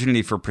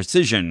opportunity for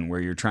precision where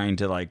you're trying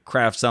to like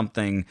craft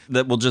something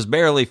that will just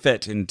barely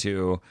fit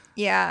into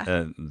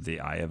the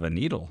eye of a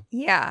needle.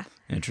 Yeah.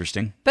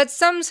 Interesting. But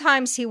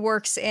sometimes he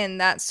works in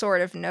that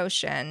sort of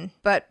notion,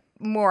 but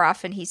more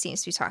often he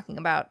seems to be talking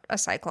about a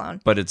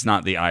cyclone. But it's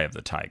not the eye of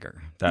the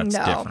tiger. That's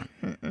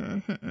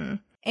different.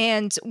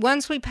 And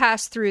once we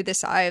pass through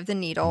this Eye of the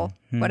Needle,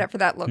 whatever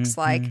that looks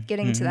like,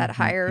 getting to that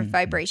higher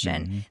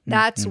vibration,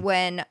 that's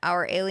when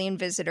our alien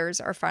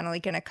visitors are finally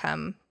going to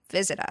come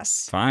visit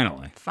us.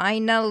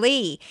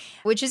 Finally.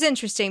 Which is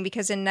interesting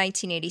because in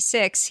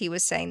 1986, he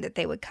was saying that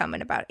they would come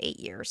in about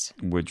 8 years.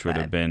 Which would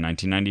have been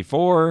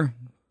 1994.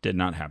 Did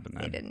not happen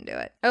then. They didn't do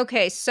it.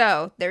 Okay,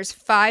 so there's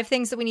 5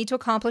 things that we need to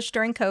accomplish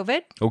during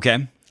COVID.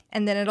 Okay.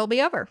 And then it'll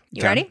be over.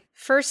 You ready?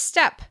 First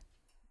step.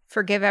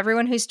 Forgive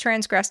everyone who's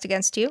transgressed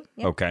against you.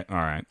 Yep. Okay, all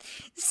right.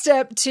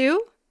 Step 2. Do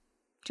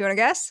you want to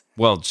guess?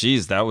 Well,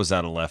 geez, that was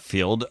out of left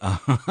field.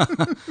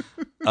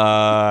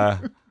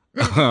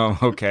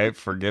 Okay,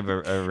 forgive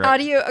everyone.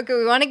 Okay,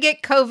 we want to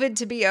get COVID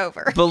to be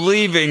over.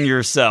 Believing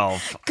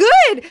yourself.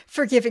 Good!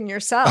 Forgiving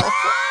yourself.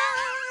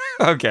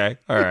 Okay,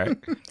 all right.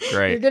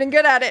 Great. You're getting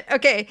good at it.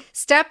 Okay,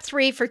 step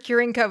 3 for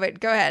curing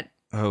COVID. Go ahead.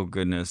 Oh,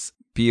 goodness.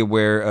 Be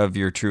aware of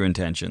your true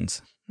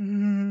intentions.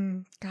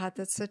 God,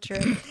 that's so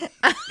true.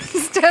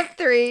 Step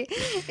 3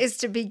 is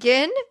to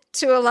begin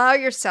to allow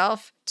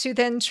yourself to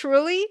then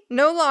truly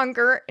no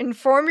longer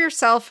inform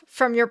yourself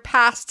from your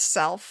past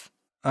self.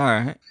 All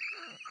right.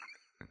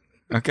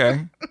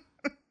 Okay.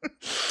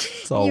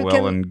 It's all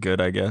and good,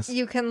 I guess.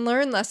 You can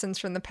learn lessons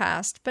from the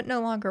past, but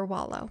no longer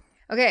wallow.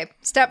 Okay,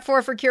 step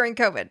 4 for curing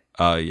COVID.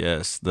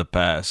 Yes, the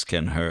past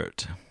can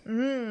hurt.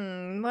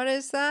 What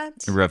is that?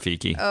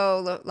 Rafiki.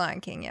 Oh,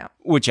 Lion King, yeah.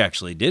 Which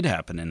actually did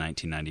happen in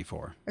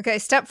 1994. Okay,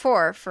 step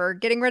 4 for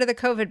getting rid of the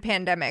COVID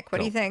pandemic. What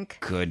do you think?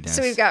 Goodness.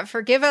 So we've got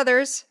forgive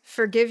others,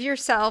 forgive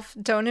yourself,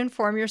 don't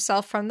inform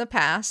yourself from the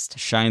past.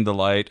 Shine the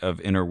light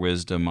of inner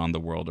wisdom on the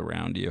world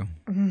around you.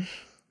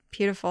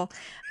 Beautiful.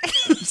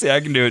 See, I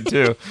can do it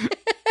too.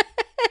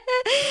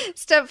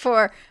 Step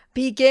 4,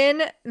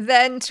 Begin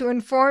then to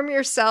inform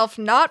yourself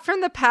not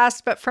from the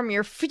past, but from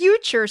your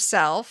future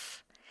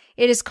self.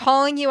 It is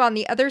calling you on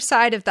the other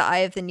side of the eye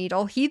of the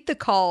needle. Heed the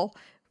call.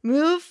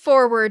 Move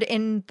forward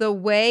in the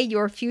way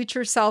your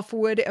future self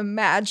would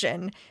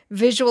imagine.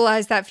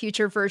 Visualize that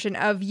future version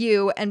of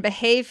you and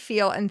behave,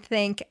 feel, and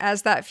think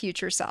as that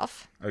future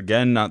self.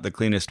 Again, not the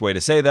cleanest way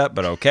to say that,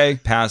 but okay.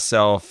 Past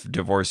self,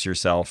 divorce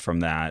yourself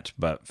from that,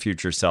 but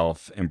future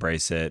self,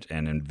 embrace it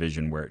and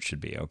envision where it should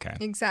be. Okay.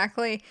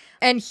 Exactly.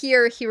 And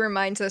here he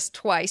reminds us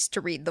twice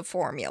to read the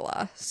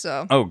formula.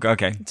 So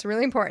okay. It's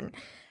really important.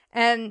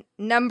 And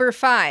number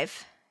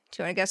 5.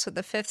 Do you want to guess what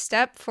the 5th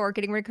step for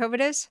getting rid of COVID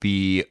is?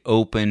 Be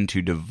open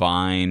to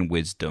divine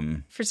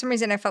wisdom. For some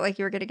reason, I felt like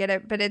you were going to get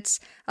it, but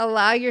it's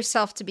allow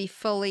yourself to be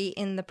fully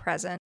in the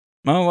present.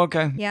 Oh,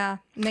 okay. Yeah,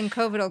 and then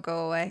COVID will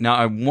go away. Now,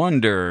 I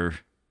wonder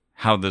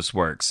how this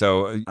works.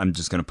 So I'm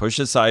just going to push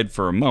aside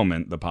for a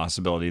moment the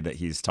possibility that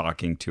he's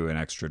talking to an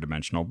extra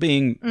dimensional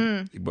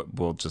being.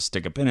 We'll just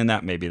stick a pin in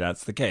that. Maybe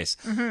that's the case.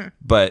 Mm-hmm.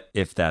 But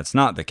if that's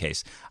not the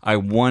case, I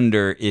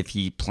wonder if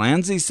he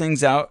plans these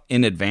things out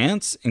in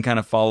advance and kind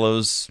of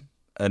follows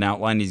an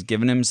outline he's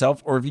given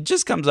himself, or if he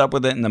just comes up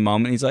with it in the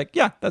moment. He's like,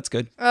 yeah, that's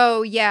good.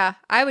 Oh, yeah.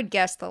 I would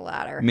guess the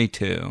latter. Me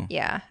too.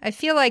 Yeah. I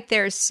feel like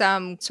there's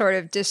some sort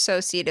of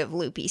dissociative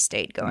loopy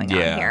state going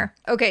on here.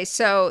 Okay,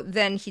 so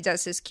then he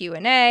does his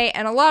Q&A,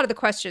 and a lot of the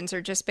questions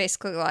are just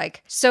basically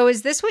like, so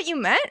is this what you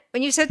meant?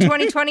 When you said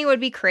 2020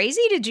 would be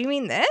crazy, did you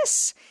mean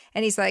this?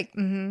 And he's like,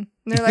 mm-hmm. And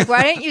they're like,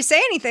 why didn't you say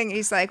anything? And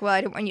he's like, well,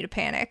 I didn't want you to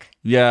panic.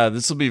 Yeah,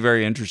 this will be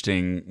very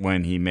interesting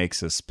when he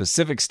makes a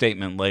specific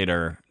statement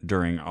later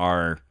during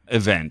our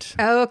event.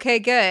 Oh, okay,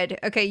 good.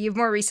 Okay, you've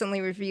more recently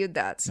reviewed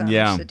that, so I'm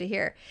interested to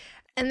hear.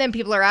 And then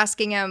people are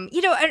asking him,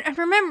 and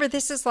remember,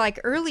 this is like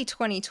early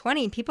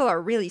 2020. People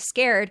are really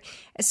scared.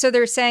 So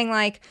they're saying,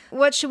 like,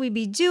 what should we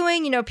be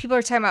doing? People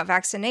are talking about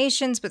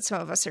vaccinations, but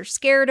some of us are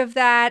scared of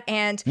that.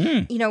 And,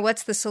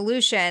 what's the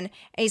solution? And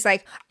he's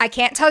like, I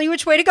can't tell you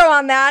which way to go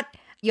on that.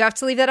 You have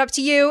to leave that up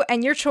to you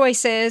and your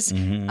choices.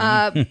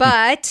 Mm-hmm.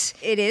 But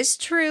it is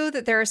true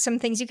that there are some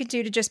things you could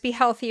do to just be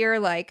healthier,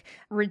 like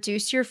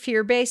reduce your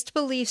fear-based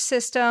belief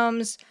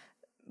systems,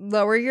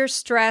 lower your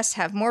stress,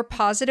 have more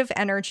positive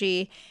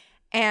energy.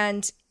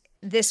 And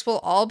this will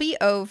all be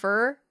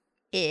over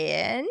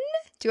in...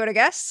 Do you want to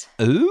guess?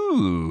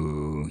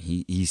 Ooh,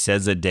 he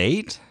says a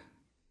date?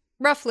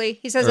 Roughly.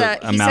 He says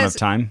of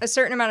time? A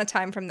certain amount of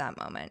time from that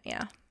moment,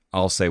 yeah.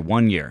 I'll say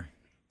 1 year.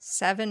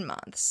 7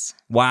 months.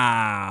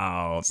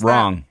 Wow. So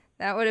wrong.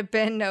 That would have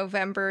been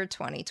November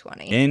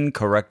 2020.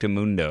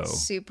 Incorrectamundo.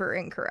 Super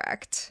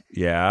incorrect.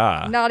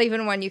 Yeah. Not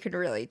even one you could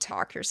really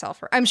talk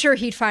yourself around. I'm sure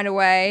he'd find a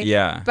way.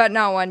 Yeah. But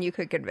not one you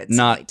could convince.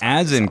 Not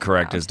as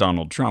incorrect as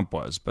Donald Trump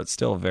was, but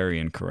still very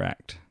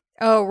incorrect.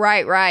 Oh,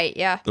 right.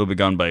 Yeah. It'll be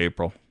gone by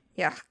April.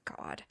 Yeah,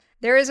 God.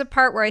 There is a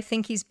part where I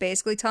think he's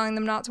basically telling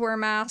them not to wear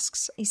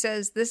masks. He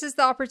says, this is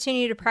the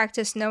opportunity to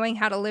practice knowing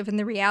how to live in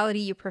the reality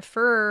you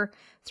prefer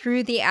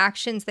through the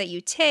actions that you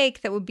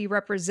take that would be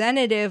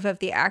representative of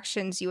the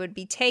actions you would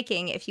be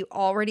taking if you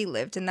already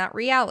lived in that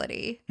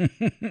reality.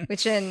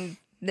 Which in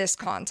this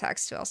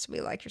context feels to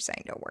be like you're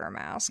saying don't wear a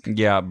mask.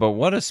 Yeah, but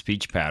what a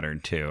speech pattern,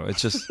 too.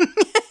 It's just...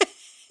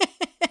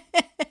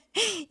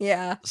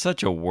 Yeah.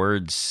 Such a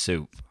word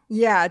soup.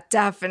 Yeah,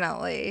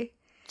 definitely.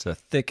 It's a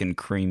thick and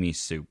creamy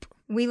soup.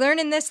 We learn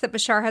in this that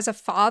Bashar has a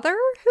father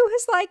who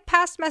has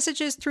passed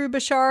messages through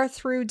Bashar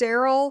through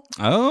Daryl.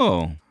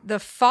 Oh. The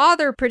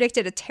father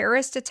predicted a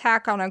terrorist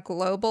attack on a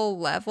global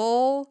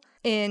level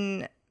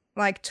in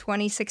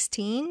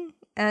 2016.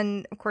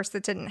 And of course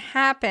that didn't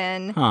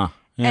happen. Huh.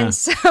 Yeah. And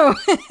so,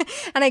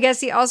 and I guess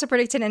he also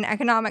predicted an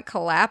economic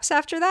collapse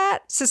after that.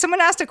 So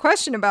someone asked a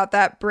question about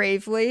that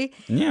bravely.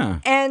 Yeah.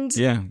 And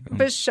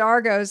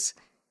Bashar goes,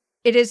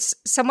 it is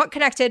somewhat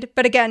connected,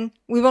 but again,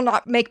 we will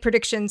not make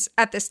predictions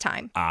at this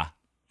time. Ah.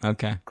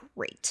 Okay.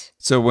 Great.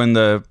 So when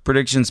the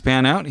predictions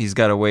pan out, he's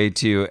got a way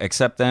to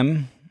accept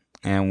them.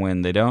 And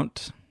when they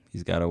don't,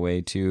 he's got a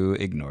way to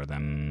ignore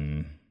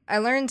them. I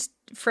learned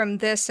from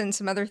this and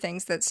some other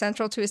things that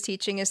central to his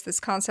teaching is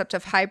this concept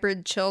of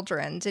hybrid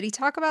children. Did he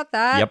talk about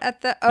that?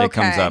 Yep. It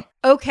comes up.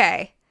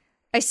 Okay.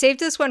 I saved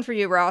this one for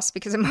you, Ross,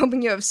 because I'm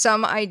hoping you have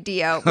some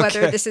idea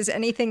whether this is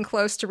anything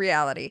close to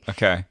reality.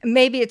 Okay.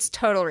 Maybe it's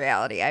total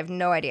reality. I have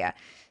no idea.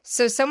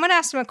 So someone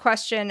asked him a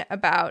question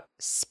about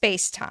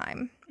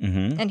space-time,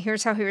 and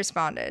here's how he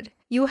responded.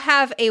 You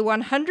have a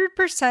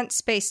 100%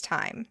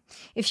 space-time.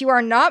 If you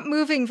are not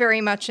moving very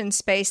much in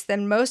space,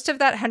 then most of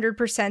that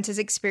 100% is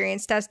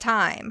experienced as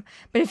time.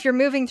 But if you're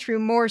moving through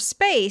more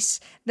space,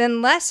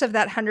 then less of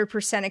that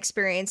 100%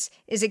 experience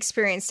is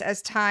experienced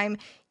as time.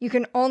 You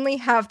can only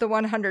have the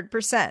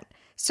 100%.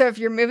 So if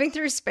you're moving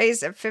through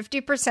space at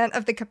 50%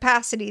 of the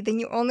capacity, then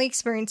you only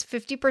experience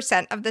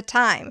 50% of the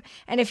time.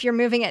 And if you're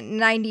moving at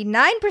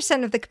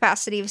 99% of the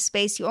capacity of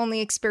space, you only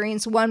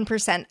experience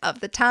 1% of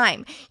the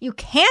time. You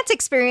can't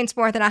experience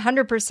more than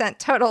 100%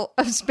 total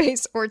of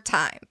space or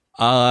time.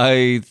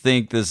 I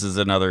think this is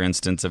another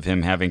instance of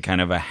him having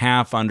kind of a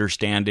half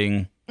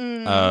understanding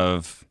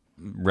of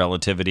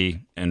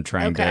relativity and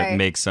trying to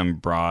make some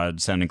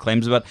broad sounding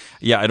claims about.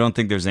 Yeah, I don't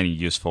think there's any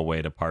useful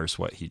way to parse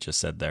what he just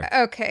said there.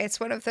 Okay, it's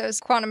one of those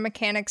quantum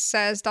mechanics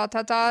says ...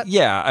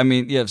 Yeah, I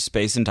mean,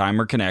 space and time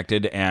are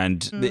connected,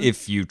 and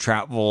if you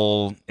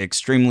travel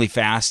extremely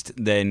fast,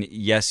 then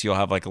yes, you'll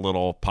have like a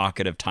little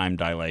pocket of time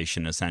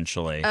dilation,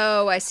 essentially.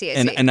 Oh, I see.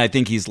 And I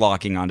think he's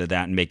locking onto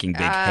that and making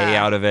big hay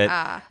out of it,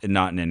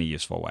 not in any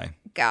useful way.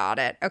 Got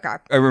it. Okay.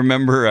 I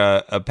remember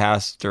a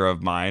pastor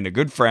of mine, a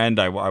good friend,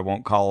 I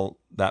won't call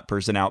that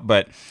person out,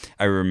 but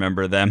I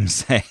remember them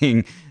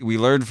saying, we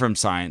learned from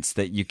science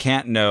that you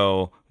can't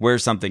know where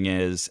something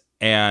is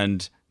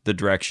and the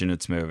direction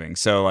it's moving.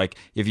 So like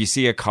if you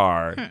see a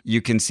car,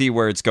 you can see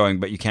where it's going,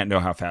 but you can't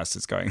know how fast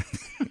it's going.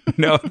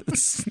 No,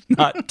 it's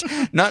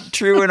not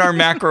true in our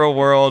macro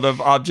world of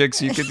objects.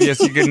 You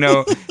can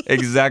know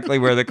exactly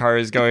where the car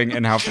is going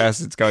and how fast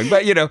it's going.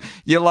 But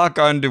you lock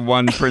on to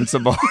one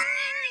principle.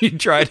 You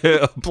try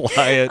to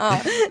apply it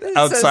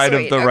outside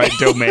of the right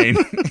domain.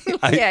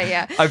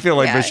 I feel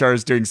like Bashar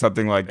is doing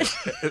something like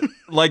that.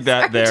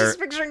 I'm just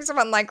picturing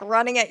someone like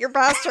running at your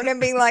pastor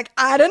and being like,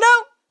 I don't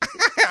know.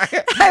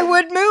 I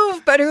would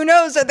move, but who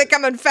knows? Are they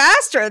coming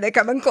fast or are they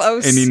coming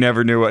close? And he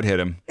never knew what hit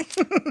him.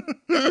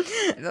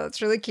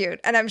 That's really cute.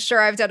 And I'm sure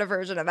I've done a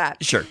version of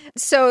that. Sure.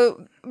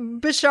 So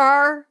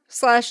Bashar /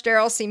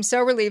 Daryl seems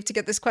so relieved to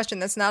get this question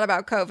that's not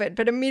about COVID.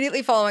 But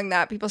immediately following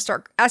that, people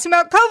start asking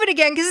about COVID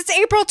again because it's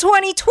April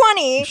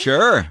 2020.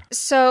 Sure.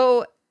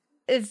 So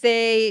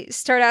they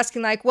start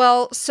asking like,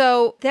 well,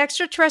 so the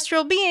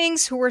extraterrestrial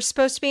beings who were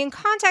supposed to be in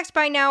contact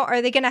by now,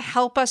 are they going to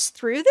help us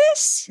through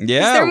this? Yeah.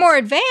 Because they're more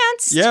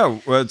advanced. Yeah,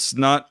 well, it's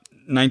not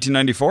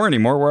 1994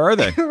 anymore. Where are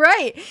they?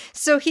 Right.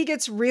 So he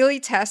gets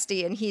really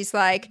testy and he's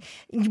like,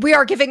 we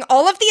are giving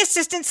all of the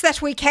assistance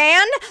that we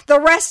can. The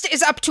rest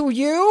is up to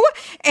you.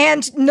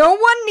 And no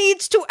one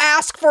needs to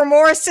ask for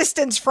more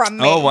assistance from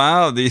me. Oh,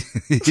 wow.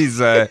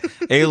 These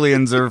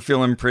aliens are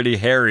feeling pretty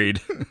harried.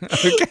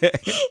 Okay.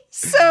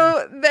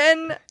 So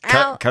then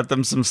cut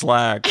them some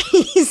slack.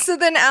 So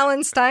then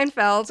Alan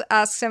Steinfeld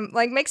asks him,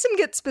 like, makes him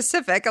get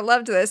specific. I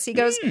loved this. He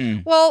goes,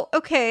 well,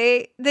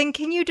 okay, then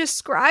can you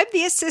describe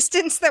the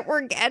assistance that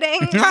we're getting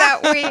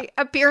that we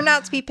appear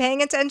not to be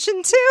paying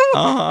attention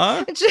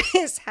to? Which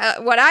is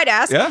what I'd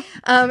ask. Yeah,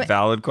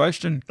 valid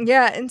question.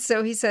 Yeah, and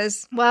so he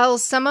says, well,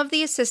 some of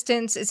the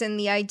assistance is in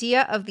the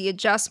idea of the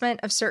adjustment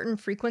of certain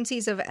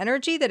frequencies of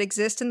energy that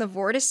exist in the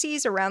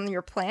vortices around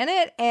your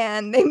planet,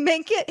 and they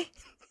make your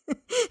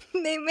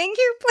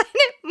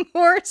planet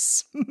more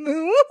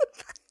smooth.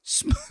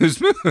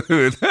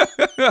 Smooth.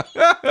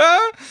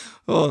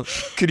 Well,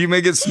 could you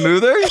make it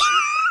smoother?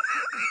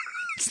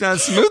 It's not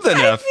smooth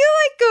enough. I feel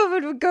like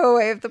COVID would go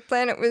away if the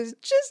planet was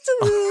just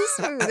a little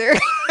smoother.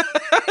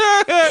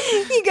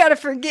 You gotta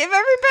forgive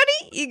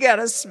everybody. You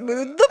gotta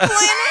smooth the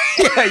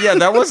planet. Yeah,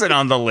 that wasn't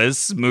on the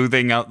list,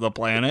 smoothing out the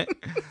planet.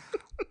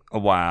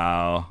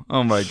 Wow.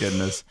 Oh my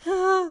goodness.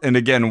 And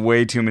again,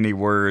 way too many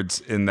words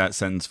in that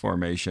sentence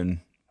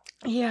formation.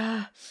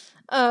 Yeah.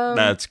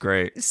 That's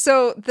great.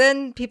 So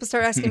then people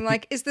start asking,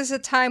 like, is this a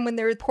time when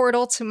their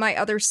portal to my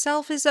other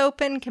self is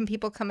open? Can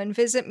people come and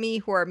visit me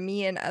who are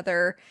me in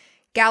other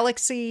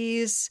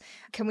galaxies?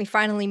 Can we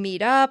finally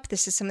meet up?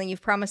 This is something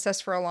you've promised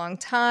us for a long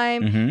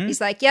time.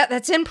 He's like, yeah,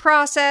 that's in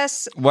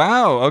process.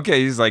 Wow.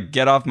 Okay. He's like,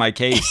 get off my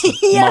case,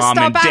 Mom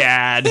and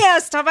Dad. Yeah,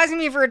 stop asking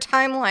me for a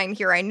timeline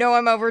here. I know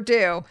I'm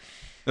overdue.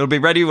 It'll be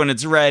ready when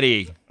it's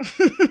ready.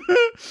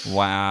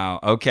 Wow.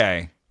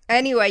 Okay.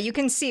 Anyway, you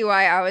can see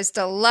why I was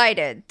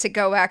delighted to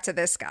go back to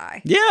this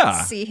guy.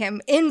 Yeah. See him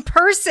in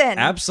person.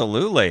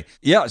 Absolutely.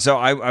 Yeah. So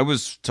I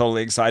was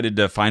totally excited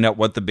to find out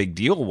what the big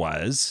deal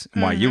was,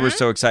 why you were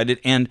so excited.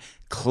 And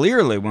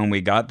clearly when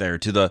we got there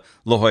to the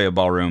La Jolla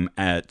Ballroom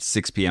at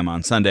 6 p.m.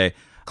 on Sunday,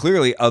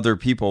 clearly other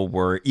people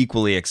were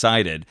equally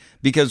excited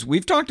because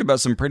we've talked about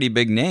some pretty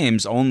big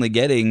names only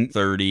getting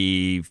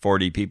 30,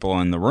 40 people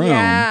in the room.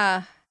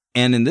 Yeah.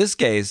 And in this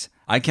case,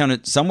 I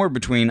counted somewhere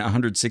between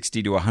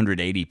 160 to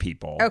 180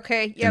 people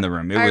in the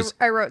room.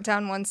 I wrote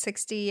down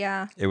 160,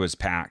 yeah. It was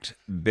packed.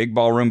 Big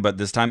ballroom, but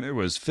this time it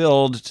was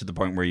filled to the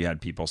point where you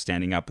had people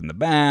standing up in the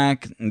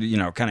back,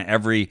 kind of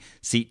every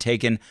seat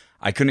taken.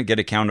 I couldn't get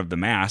a count of the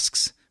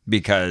masks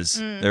because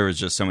there was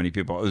just so many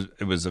people.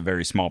 It was a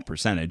very small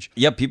percentage.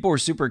 Yeah, people were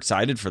super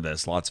excited for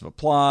this. Lots of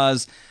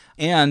applause.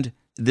 And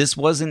this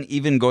wasn't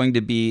even going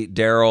to be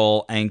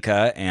Daryl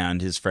Anka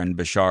and his friend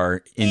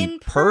Bashar in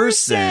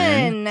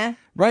person.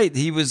 Right.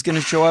 He was going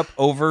to show up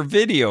over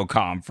video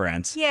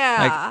conference.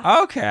 Yeah. Like,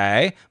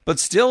 okay. But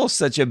still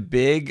such a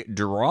big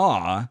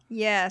draw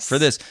for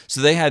this.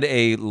 So they had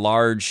a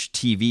large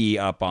TV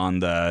up on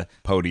the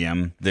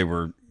podium. They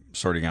were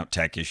sorting out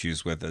tech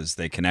issues with as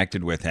they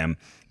connected with him.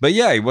 But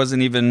yeah, he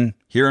wasn't even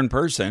here in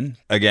person.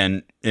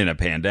 Again, in a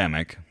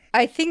pandemic.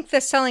 I think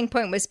the selling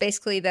point was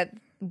basically that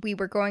we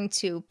were going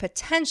to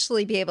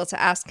potentially be able to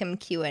ask him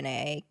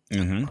Q&A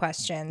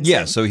questions.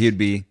 Yeah, so he'd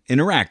be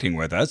interacting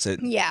with us at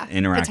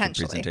interactive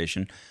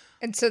presentation.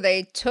 And so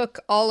they took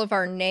all of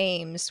our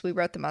names, we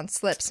wrote them on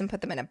slips and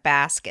put them in a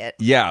basket.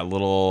 Yeah,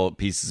 little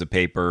pieces of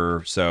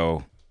paper.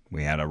 So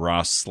We had a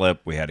Ross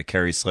slip. We had a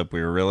Carrie slip. We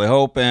were really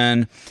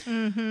hoping.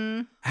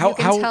 Mm-hmm. You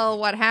can tell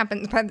what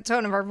happens by the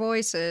tone of our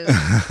voices.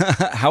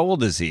 How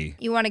old is he?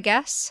 You want to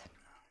guess?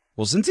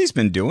 Well, since he's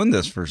been doing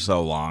this for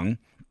so long,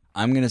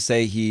 I'm going to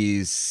say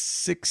he's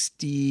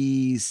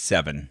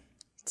 67.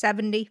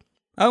 70.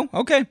 Oh,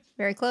 okay.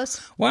 Very close.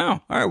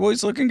 Wow. All right. Well,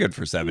 he's looking good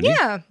for 70.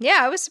 Yeah,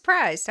 I was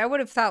surprised. I would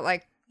have thought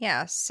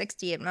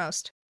 60 at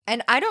most.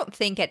 And I don't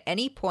think at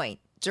any point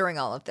during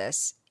all of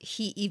this,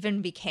 he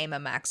even became a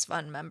Max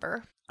Fun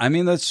member. I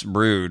mean, that's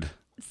rude.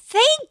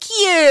 Thank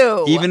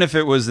you! Even if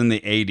it was in the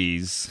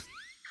 80s,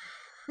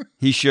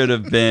 he should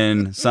have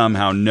been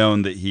somehow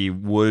known that he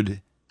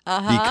would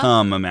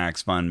become a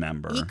Max Fun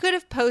member. He could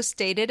have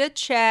post-dated a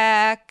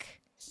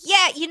check.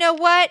 Yeah, you know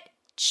what?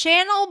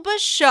 Channel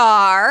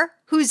Bashar,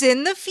 who's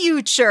in the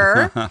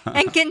future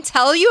and can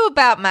tell you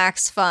about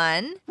Max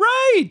Fun.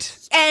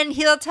 Right. And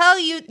he'll tell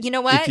you, you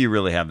know what? If you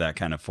really have that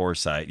kind of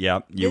foresight,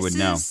 you would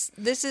know.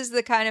 This is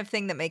the kind of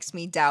thing that makes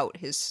me doubt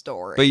his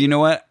story. But you know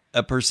what?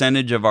 A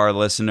percentage of our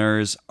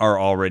listeners are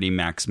already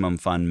Maximum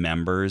Fun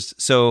members.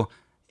 So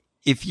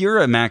if you're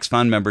a Max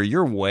Fun member,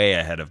 you're way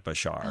ahead of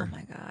Bashar. Oh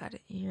my God.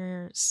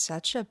 You're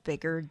such a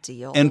bigger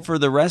deal. And for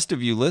the rest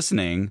of you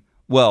listening,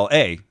 well,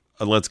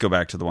 let's go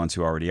back to the ones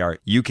who already are.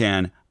 You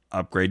can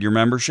upgrade your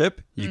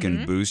membership. You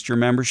can boost your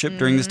membership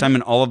during this time.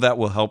 And all of that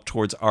will help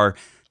towards our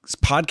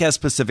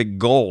podcast-specific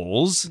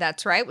goals.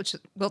 That's right, which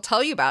we'll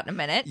tell you about in a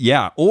minute.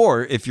 Yeah,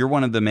 or if you're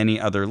one of the many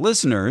other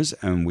listeners,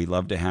 and we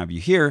love to have you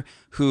here,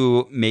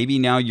 who maybe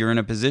now you're in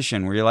a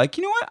position where you're like,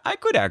 you know what, I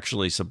could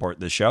actually support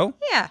this show.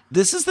 Yeah.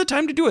 This is the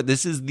time to do it.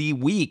 This is the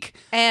week.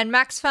 And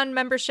Max Fun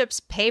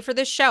memberships pay for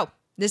this show.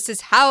 This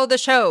is how the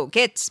show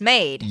gets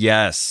made.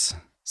 Yes.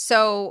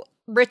 So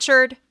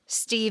Richard,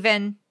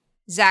 Stephen,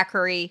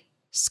 Zachary,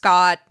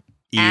 Scott,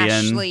 Ian,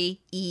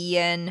 Ashley,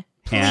 Ian,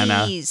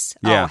 Hannah. please.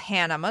 Yeah. Oh,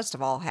 Hannah. Most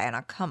of all,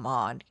 Hannah. Come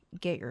on.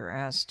 Get your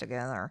ass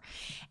together.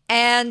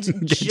 And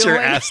Get your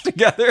ass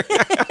together.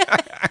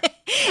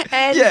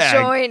 and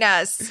join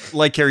us.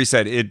 Like Carrie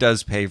said, it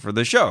does pay for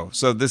the show.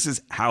 So this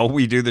is how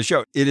we do the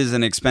show. It is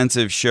an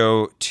expensive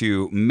show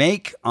to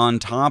make on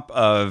top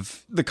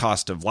of the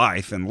cost of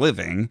life and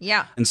living.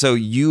 Yeah. And so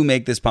you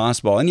make this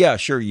possible. And yeah,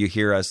 sure, you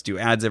hear us do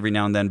ads every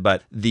now and then,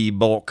 but the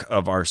bulk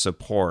of our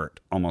support,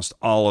 almost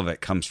all of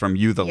it, comes from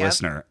you, the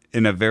listener,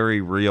 in a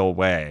very real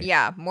way.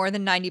 Yeah, more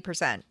than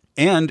 90%.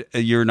 And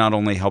you're not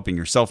only helping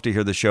yourself to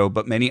hear the show,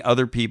 but many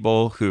other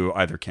people who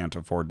either can't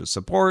afford to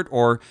support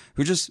or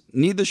who just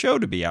need the show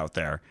to be out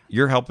there.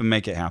 You're helping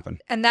make it happen.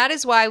 And that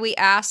is why we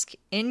ask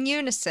in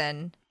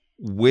unison,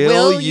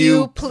 Will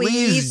you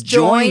please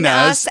join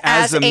us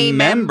as a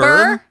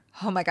member?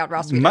 Oh my God,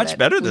 Ross, we did Much it.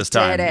 better We this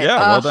time. did it. Yeah,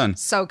 well done.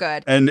 So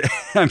good. And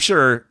I'm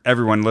sure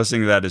everyone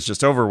listening to that is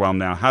just overwhelmed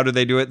now. How do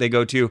they do it? They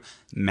go to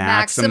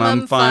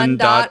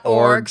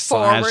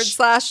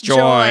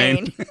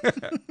MaximumFun.org/join.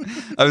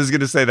 I was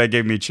going to say that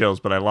gave me chills,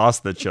 but I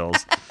lost the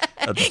chills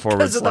at the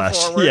forward slash.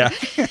 Yeah.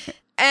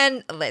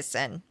 And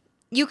listen,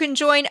 you can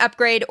join,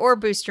 upgrade, or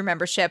boost your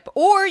membership,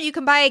 or you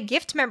can buy a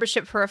gift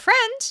membership for a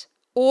friend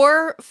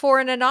or for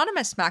an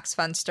anonymous Max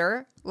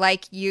Funster,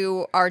 like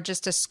you are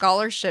just a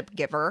scholarship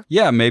giver.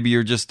 Yeah, maybe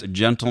you're just a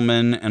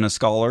gentleman and a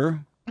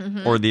scholar.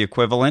 Or the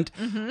equivalent.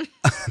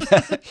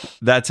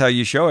 That's how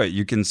you show it.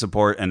 You can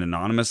support an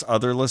anonymous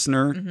other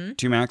listener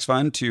to Max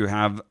Fun to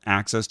have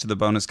access to the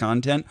bonus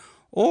content.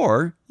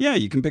 Or,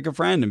 you can pick a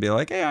friend and be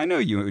like, hey, I know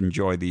you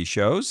enjoy these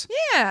shows.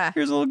 Yeah.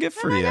 Here's a little gift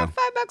for you. I got $5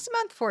 a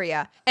month for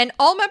you. And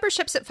all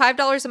memberships at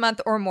 $5 a month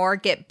or more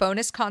get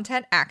bonus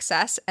content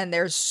access. And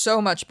there's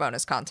so much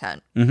bonus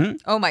content.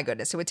 Oh my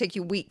goodness. It would take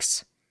you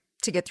weeks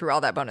to get through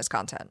all that bonus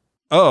content.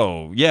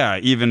 Oh, yeah,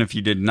 even if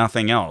you did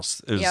nothing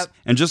else. Yep.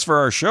 And just for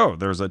our show,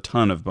 there's a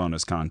ton of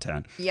bonus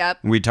content. Yep.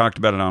 We talked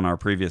about it on our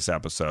previous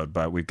episode,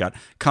 but we've got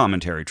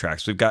commentary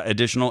tracks. We've got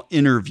additional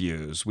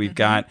interviews. We've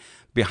got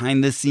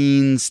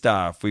behind-the-scenes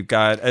stuff. We've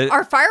got...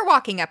 our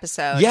firewalking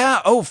episode.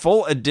 Yeah,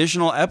 full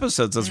additional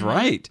episodes. That's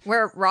right.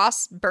 Where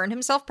Ross burned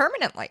himself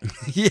permanently.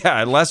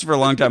 Yeah, it lasted for a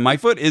long time. My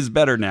foot is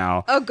better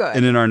now. Oh, good.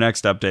 And in our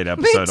next update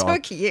episode, It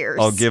took years.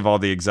 I'll give all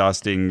the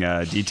exhausting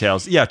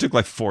details. Yeah, it took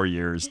like 4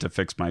 years to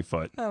fix my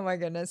foot. Oh my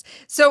goodness.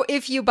 So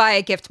if you buy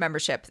a gift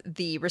membership,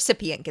 the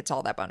recipient gets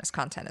all that bonus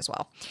content as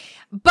well.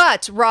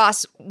 But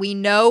Ross, we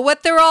know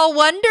what they're all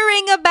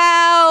wondering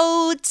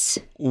about.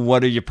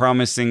 What are you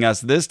promising us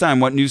this time?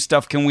 What new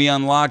stuff can we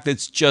unlock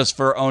that's just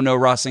for Oh No,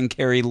 Ross and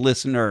Carrie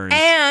listeners?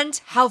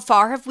 And how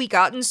far have we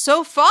gotten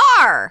so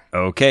far?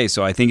 Okay,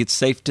 so I think it's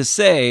safe to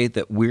say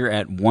that we're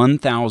at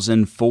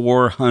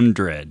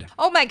 1,400.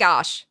 Oh my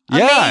gosh.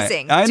 Yeah,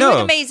 Amazing. I know.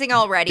 Doing amazing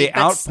already, The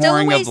but still a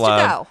outpouring ways of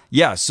love. to go.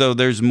 Yeah, so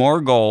there's more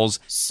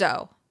goals.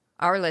 So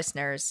our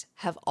listeners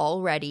have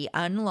already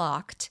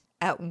unlocked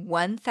at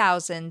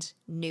 1,000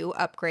 new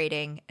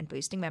upgrading and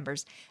boosting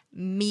members,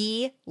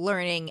 me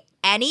learning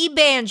any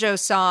banjo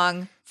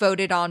song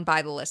voted on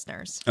by the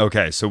listeners.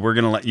 Okay, so we're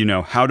going to let you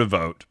know how to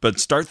vote, but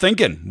start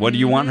thinking. What do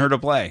you want her to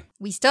play?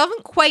 We still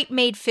haven't quite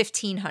made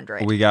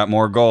 1,500. We got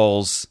more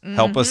goals.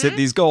 Help us hit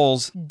these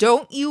goals.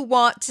 Don't you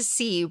want to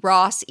see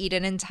Ross eat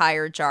an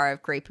entire jar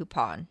of Grey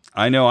Poupon?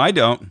 I know I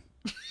don't.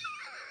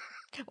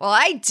 Well,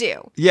 I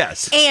do.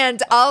 Yes.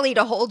 And I'll eat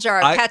a whole jar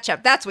of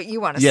ketchup. That's what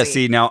you want to see. Yeah,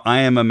 see, now I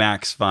am a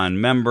Max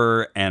Fun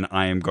member, and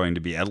I am going to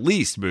be at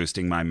least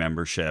boosting my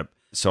membership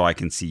so I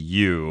can see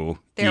you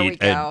eat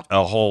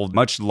a whole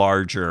much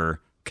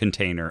larger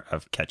container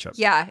of ketchup.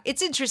 Yeah,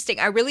 it's interesting.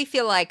 I really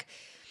feel like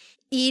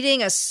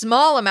eating a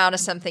small amount of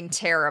something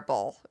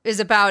terrible is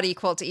about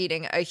equal to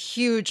eating a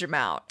huge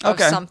amount of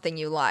something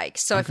you like.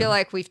 So I feel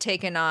like we've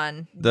taken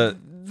on the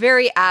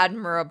very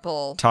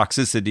admirable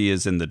toxicity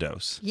is in the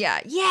dose. Yeah.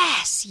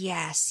 Yes.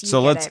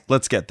 So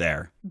let's get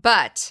there.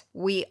 But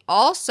we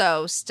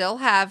also still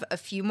have a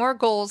few more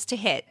goals to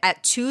hit.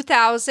 At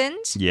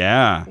 2,000,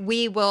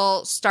 we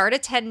will start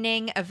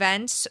attending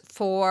events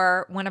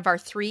for one of our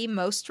 3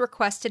 most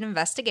requested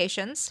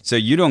investigations. So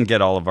you don't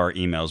get all of our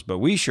emails, but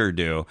we sure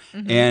do.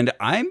 And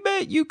I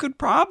bet you could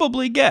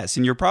probably guess,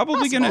 and you're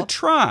probably going to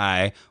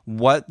try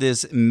what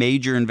this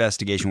major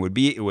investigation would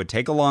be. It would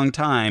take a long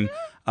time.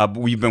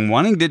 We've been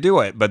wanting to do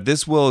it, but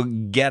this will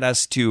get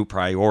us to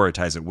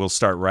prioritize it. We'll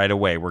start right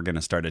away. We're going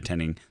to start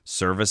attending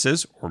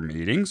services or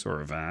meetings or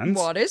events.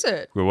 What is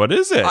it? What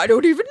is it? I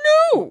don't even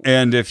know.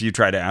 And if you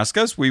try to ask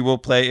us, we will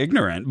play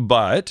ignorant,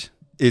 but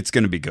it's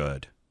going to be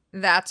good.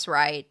 That's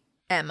right,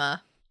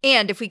 Emma.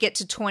 And if we get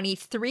to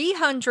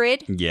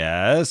 2,300,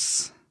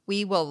 yes,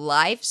 we will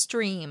live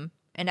stream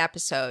an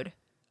episode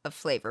of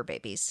Flavor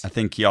Babies. I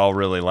think y'all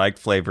really like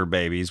Flavor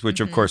Babies, which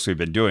of course we've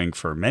been doing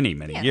for many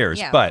years.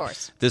 Yeah,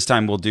 but this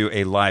time we'll do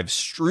a live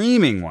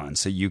streaming one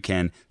so you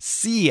can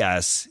see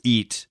us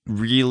eat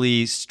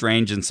really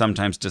strange and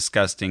sometimes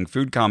disgusting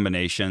food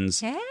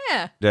combinations.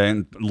 Yeah.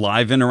 And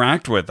live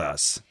interact with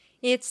us.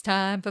 It's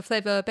time for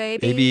Flavor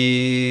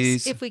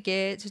Babies. If we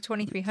get to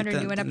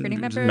 2,300 new and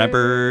upgrading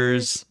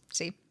members.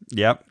 See?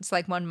 Yep. It's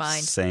like one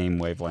mind. Same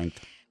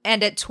wavelength.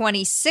 And at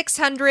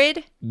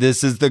 2,600...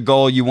 This is the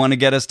goal. You want to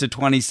get us to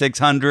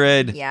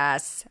 2,600.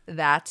 Yes,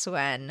 that's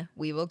when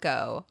we will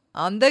go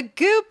on the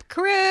Goop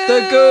Cruise.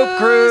 The Goop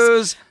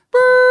Cruise.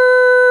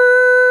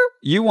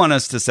 You want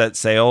us to set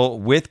sail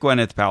with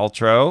Gwyneth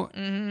Paltrow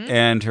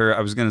and her,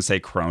 I was going to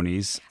say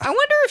cronies. I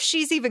wonder if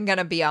she's even going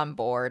to be on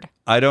board.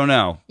 I don't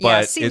know. Yeah,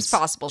 but it seems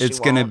possible she It's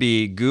going to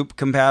be Goop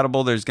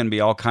compatible. There's going to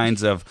be all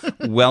kinds of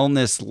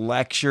wellness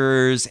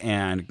lectures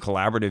and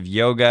collaborative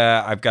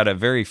yoga. I've got a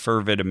very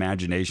fervid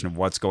imagination of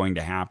what's going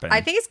to happen.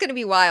 I think it's going to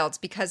be wild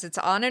because it's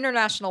on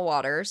international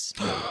waters.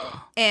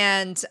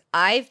 And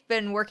I've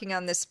been working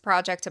on this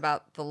project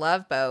about the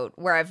Love Boat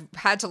where I've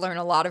had to learn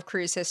a lot of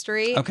cruise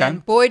history. Okay.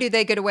 And boy, do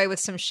they get away with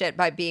some shit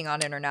by being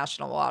on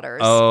international waters.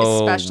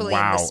 Oh, especially in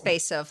the wow.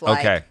 space of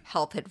like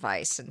health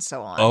advice and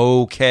so on.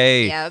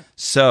 Okay. Yep.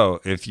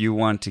 So if you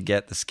want to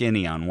get the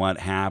skinny on what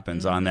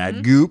happens on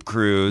that Goop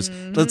Cruise,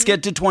 let's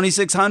get to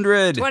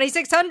 2,600.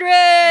 2,600!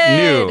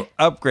 New,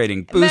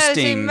 upgrading,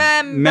 boosting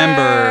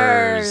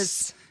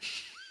members.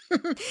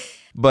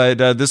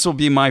 But this will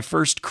be my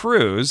first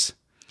cruise.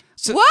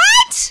 So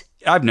What?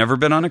 I've never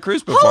been on a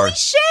cruise before. Holy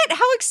shit,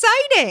 how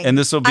exciting. And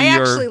this will be I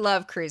actually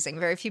love cruising.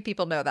 Very few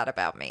people know that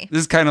about me.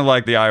 This is kind of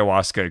like the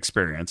ayahuasca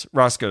experience.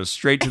 Ross goes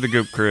straight to the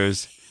Goop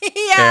Cruise.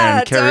 Yeah,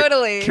 and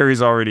totally.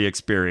 Carrie's already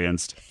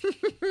experienced.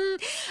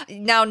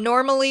 Now,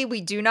 normally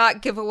we do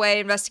not give away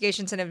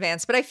investigations in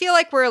advance, but I feel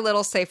like we're a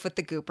little safe with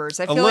the Goopers.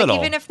 I feel like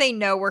even if they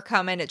know we're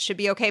coming, it should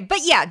be okay. But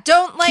yeah,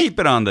 don't keep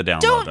it on the down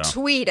low. Don't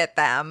tweet at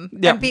them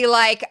and be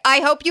like, I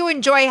hope you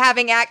enjoy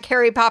having at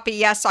Carrie Poppy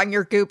Yes on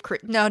your Goop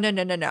Cruise. No.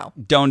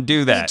 Don't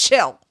do that.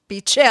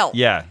 Be chill.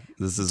 Yeah.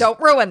 This is Don't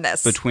ruin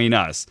this. Between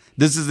us.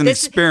 This is an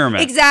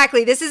experiment.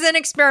 Exactly. This is an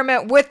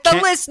experiment with the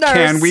listeners.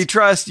 Can we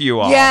trust you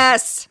all?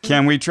 Yes.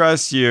 Can we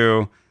trust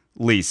you,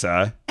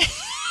 Lisa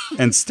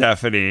and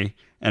Stephanie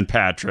and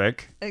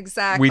Patrick?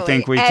 Exactly. We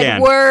think we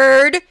can.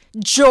 Edward,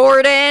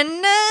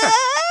 Jordan,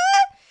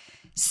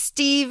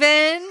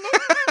 Steven.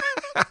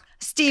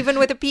 Steven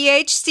with a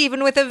PH,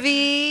 Steven with a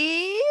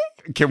V.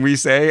 Can we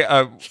say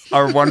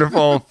our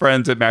wonderful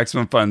friends at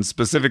Maximum Fun,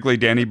 specifically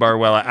Danny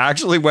Barwella,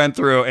 actually went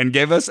through and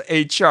gave us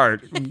a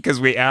chart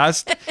because we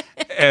asked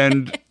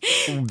and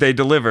they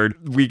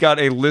delivered. We got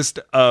a list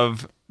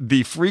of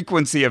the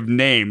frequency of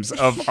names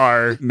of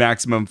our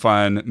Maximum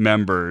Fun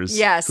members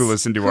who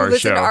listen to our show. Who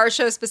listen to our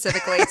show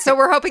specifically. So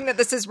we're hoping that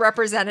this is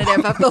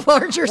representative of the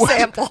larger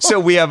sample. So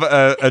we have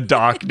a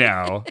doc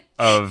now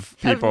of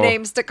people of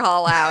names to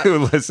call out who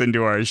listen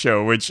to our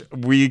show, which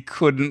we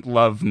couldn't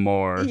love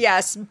more.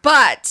 Yes,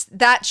 but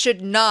that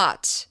should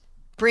not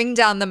bring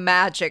down the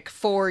magic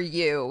for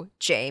you,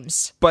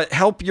 James. But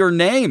help your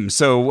name.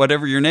 So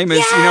whatever your name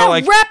is,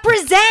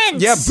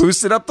 represent. Yeah,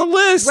 boost it up the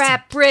list.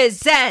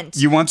 Represent.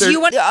 Do you want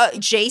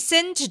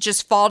Jason to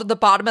just fall to the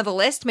bottom of the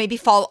list? Maybe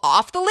fall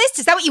off the list?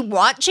 Is that what you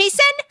want, Jason?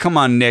 Come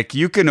on, Nick.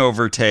 You can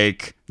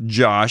overtake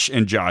Josh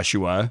and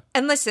Joshua.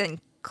 And listen,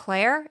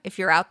 Claire, if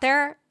you're out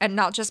there, and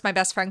not just my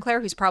best friend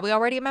Claire, who's probably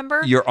already a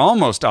member, You're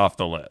almost off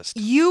the list.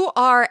 you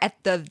are at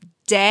the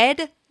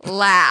dead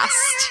last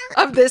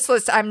of this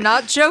list. I'm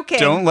not joking.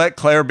 Don't let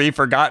Claire be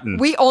forgotten.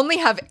 We only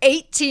have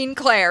 18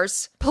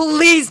 Claires.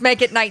 Please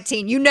make it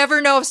 19. You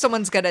never know if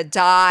someone's going to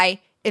die,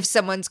 if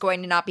someone's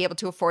going to not be able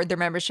to afford their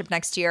membership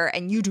next year,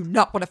 and you do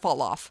not want to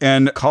fall off.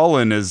 And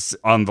Colin is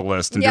on the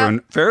list and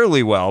doing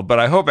fairly well, but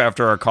I hope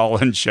after our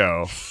Colin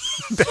show...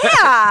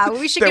 Yeah,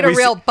 we should get a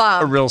real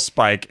bump. A real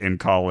spike in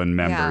Colin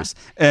members.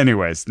 Yeah.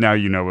 Anyways, now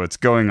you know what's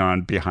going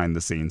on behind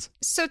the scenes.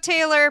 So,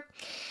 Taylor...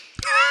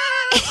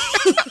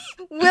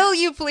 Will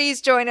you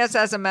please join us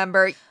as a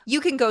member?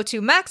 You can go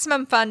to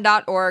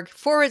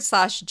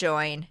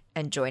MaximumFun.org/join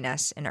and join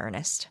us in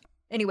earnest.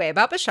 Anyway,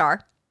 about Bashar.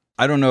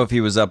 I don't know if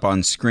he was up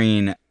on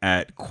screen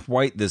at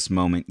quite this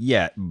moment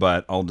yet,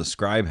 but I'll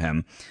describe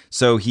him.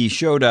 So he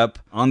showed up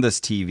on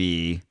this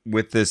TV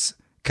with this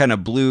kind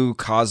of blue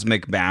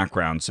cosmic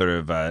background, sort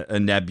of a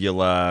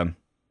nebula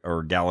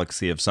or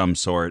galaxy of some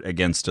sort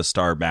against a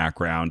star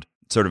background,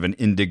 sort of an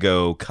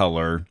indigo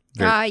color.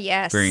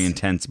 Yes. Very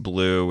intense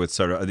blue with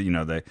sort of,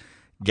 the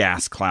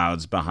gas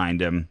clouds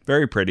behind him.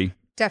 Very pretty.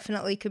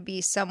 Definitely could be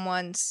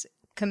someone's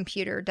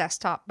computer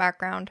desktop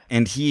background.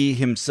 And he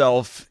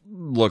himself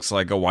looks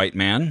like a white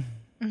man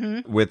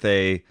with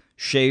a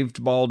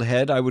shaved bald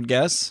head, I would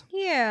guess.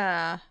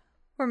 Yeah.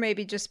 Or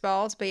maybe just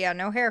balls, but yeah,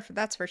 no hair,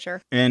 that's for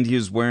sure. And he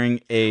was wearing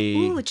a...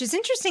 Ooh, which is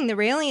interesting. The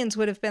Raelians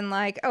would have been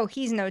like, oh,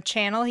 he's no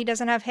channel. He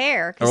doesn't have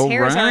hair, because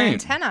hair is our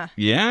antenna.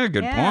 Yeah,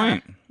 good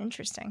point.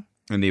 Interesting.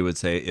 And he would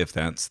say, if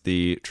that's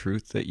the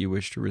truth that you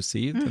wish to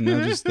receive, then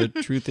that is the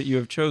truth that you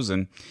have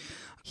chosen.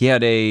 He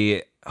had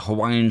a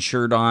Hawaiian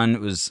shirt on.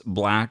 It was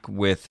black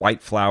with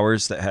white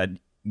flowers that had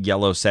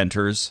yellow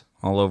centers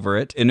all over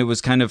it. And it was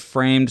kind of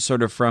framed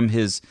sort of from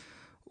his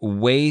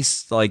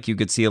waist, like you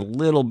could see a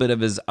little bit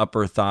of his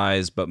upper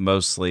thighs, but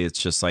mostly it's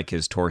just like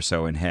his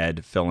torso and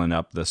head filling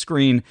up the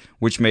screen,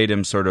 which made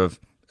him sort of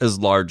as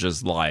large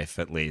as life,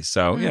 at least.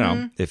 So,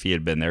 if he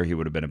had been there, he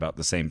would have been about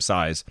the same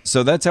size.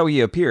 So that's how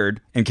he appeared.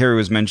 And Carrie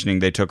was mentioning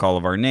they took all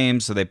of our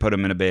names, so they put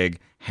him in a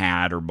big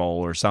hat or bowl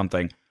or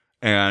something.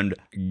 And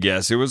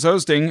guess who was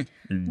hosting?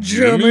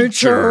 Jimmy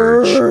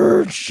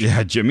Church.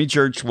 Yeah, Jimmy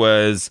Church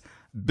was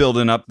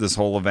building up this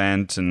whole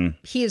event. And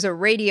he is a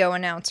radio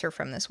announcer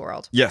from this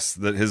world. Yes,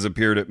 that has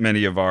appeared at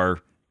many of our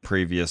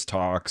previous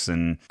talks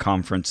and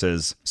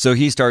conferences. So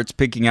he starts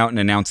picking out and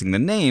announcing the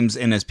names,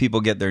 and as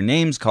people get their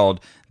names called,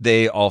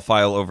 they all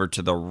file over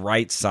to the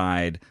right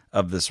side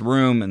of this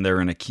room, and they're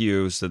in a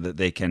queue so that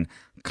they can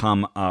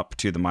come up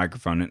to the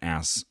microphone and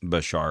ask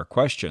Bashar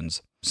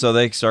questions. So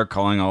they start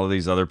calling all of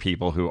these other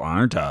people who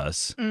aren't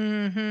us.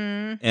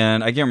 And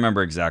I can't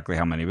remember exactly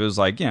how many, but it was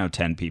like,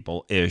 10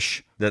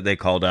 people-ish that they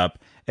called up.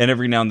 And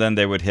every now and then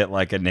they would hit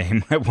like a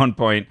name. At one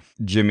point,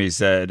 Jimmy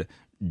said,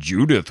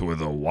 Judith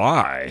with a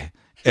Y.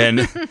 And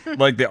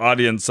like the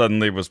audience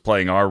suddenly was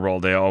playing our role.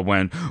 They all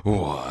went,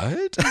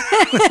 what?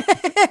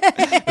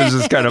 It was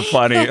just kind of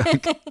funny.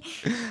 Like,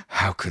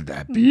 how could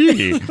that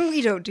be?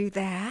 We don't do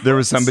that. There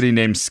was somebody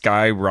named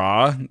Sky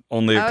Ra,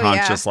 only at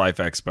Conscious Life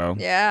Expo.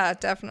 Yeah,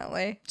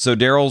 definitely. So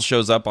Daryl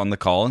shows up on the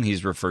call, and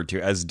he's referred to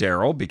as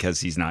Daryl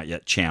because he's not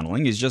yet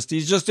channeling. He's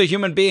just a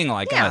human being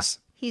like us.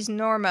 He's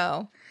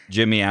Normo.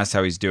 Jimmy asks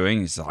how he's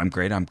doing. He says, I'm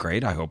great.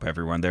 I hope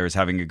everyone there is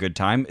having a good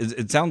time.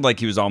 It sounded like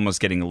he was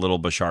almost getting a little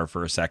Bashar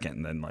for a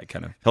second, and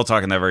then he'll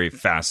talk in that very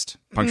fast,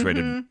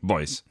 punctuated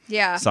voice.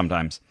 Yeah.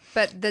 Sometimes.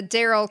 But the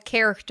Daryl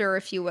character,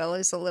 if you will,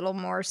 is a little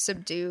more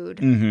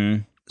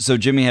subdued. So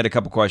Jimmy had a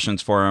couple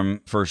questions for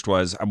him. First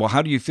was, well,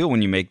 how do you feel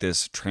when you make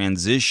this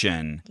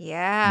transition?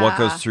 Yeah. What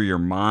goes through your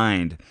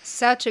mind?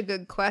 Such a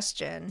good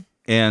question.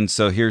 And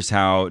so here's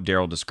how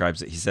Daryl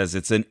describes it. He says,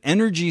 it's an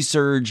energy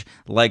surge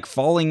like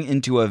falling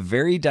into a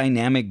very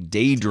dynamic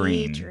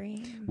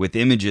daydream with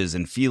images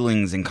and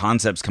feelings and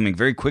concepts coming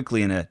very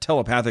quickly in a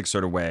telepathic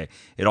sort of way.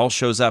 It all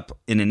shows up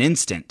in an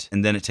instant,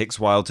 and then it takes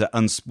a while to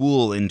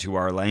unspool into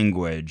our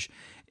language.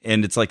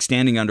 And it's like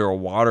standing under a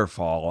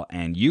waterfall,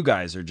 and you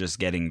guys are just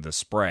getting the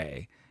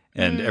spray.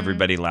 And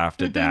everybody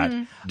laughed at that.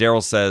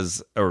 Daryl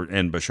says,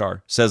 and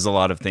Bashar says a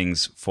lot of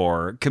things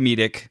for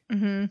comedic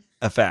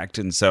effect.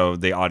 And so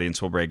the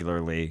audience will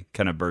regularly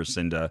kind of burst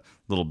into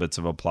little bits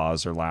of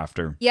applause or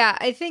laughter. Yeah,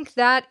 I think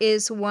that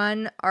is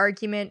one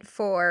argument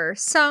for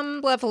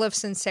some level of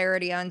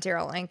sincerity on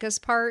Daryl Anka's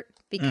part,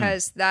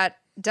 because that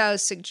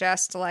does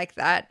suggest like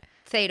that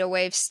theta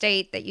wave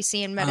state that you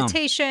see in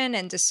meditation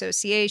and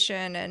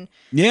dissociation, and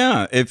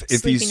if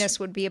sleepiness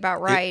would be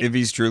about right. If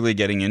he's truly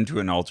getting into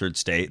an altered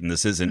state, and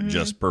this isn't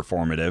just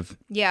performative.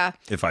 Yeah.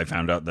 If I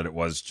found out that it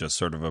was just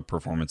sort of a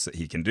performance that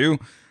he can do,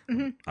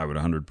 I would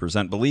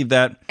 100% believe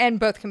that. And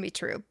both can be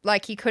true.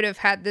 Like he could have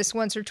had this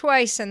once or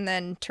twice and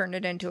then turned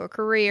it into a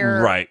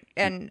career. Right.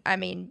 And I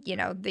mean,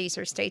 these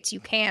are states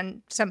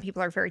some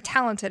people are very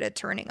talented at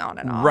turning on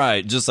and off.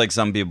 Right. Just like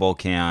some people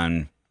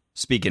can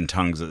speak in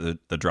tongues at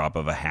the drop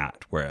of a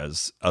hat,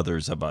 whereas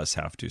others of us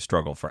have to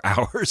struggle for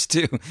hours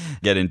to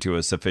get into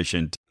a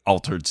sufficient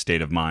altered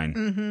state of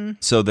mind.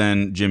 So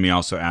then Jimmy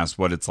also asked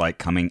what it's like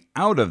coming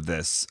out of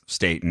this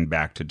state and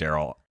back to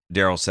Daryl.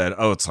 Daryl said,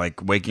 oh, it's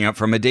like waking up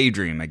from a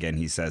daydream. Again,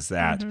 he says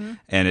that.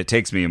 And it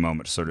takes me a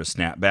moment to sort of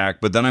snap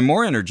back, but then I'm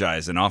more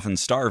energized and often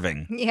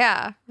starving.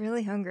 Yeah,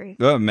 really hungry.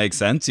 Well, it makes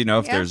sense. You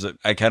know, if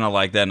I kind of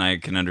like that, and I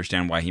can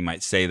understand why he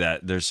might say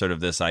that. There's sort of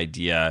this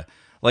idea,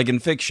 like in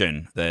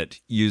fiction, that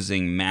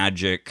using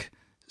magic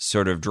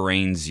sort of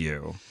drains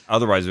you.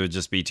 Otherwise, it would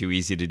just be too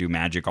easy to do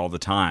magic all the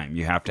time.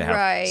 You have to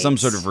have some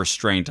sort of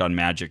restraint on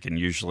magic, and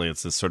usually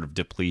it's this sort of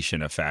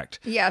depletion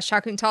effect. Yeah,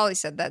 Shakuntali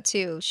said that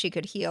too. She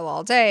could heal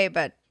all day,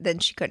 but then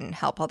she couldn't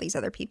help all these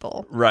other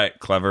people. Right.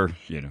 Clever,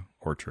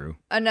 or true.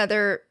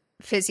 Another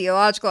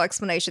physiological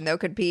explanation, though,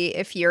 could be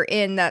if you're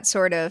in that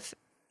sort of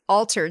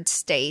altered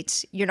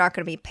state, you're not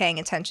going to be paying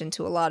attention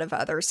to a lot of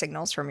other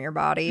signals from your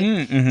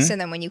body. So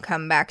then when you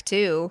come back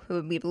to, it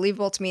would be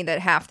believable to me that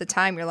half the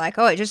time you're like,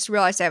 oh, I just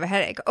realized I have a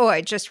headache. Oh, I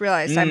just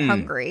realized I'm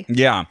hungry.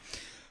 Yeah.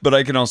 But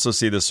I can also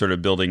see this sort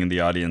of building in the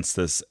audience,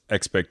 this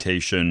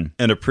expectation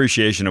and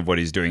appreciation of what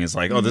he's doing is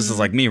like, oh, this is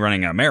like me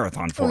running a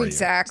marathon for you.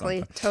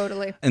 Exactly.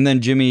 Totally. And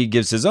then Jimmy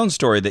gives his own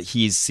story that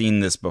he's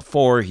seen this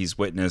before. He's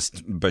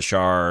witnessed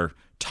Bashar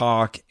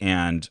talk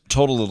and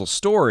told a little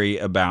story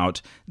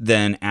about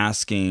then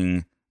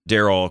asking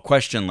Daryl a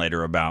question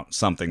later about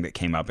something that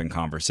came up in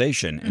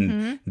conversation.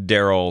 And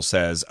Daryl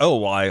says, oh,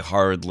 well, I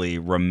hardly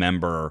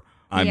remember.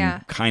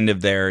 I'm kind of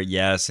there,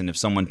 yes. And if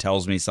someone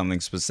tells me something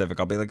specific,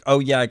 I'll be like, oh,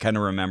 yeah, I kind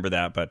of remember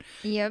that. But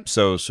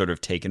so sort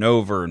of taken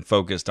over and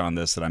focused on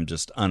this that I'm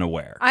just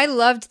unaware. I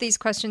loved these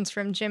questions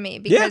from Jimmy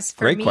because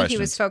for me, he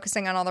was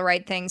focusing on all the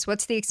right things.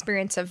 What's the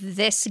experience of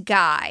this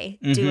guy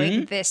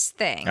doing this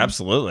thing?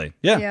 Absolutely.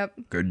 Yeah. Yep.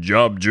 Good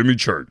job, Jimmy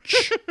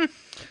Church.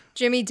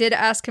 Jimmy did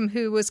ask him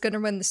who was going to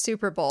win the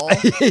Super Bowl,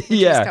 which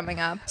was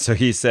coming up. So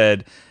he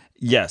said,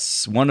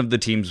 yes, one of the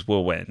teams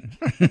will win.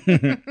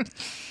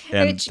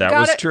 And which that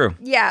was true.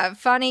 Yeah,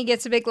 funny,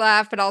 gets a big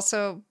laugh, but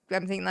also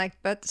I'm thinking like,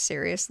 but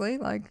seriously,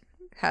 like,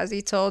 has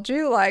he told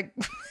you? Like,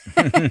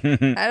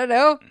 I don't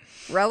know.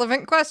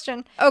 Relevant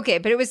question. Okay,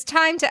 but it was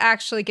time to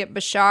actually get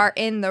Bashar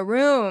in the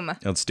room.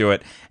 Let's do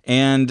it.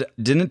 And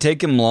didn't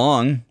take him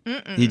long.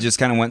 He just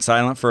kind of went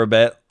silent for a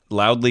bit,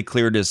 loudly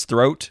cleared his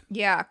throat.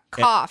 Yeah,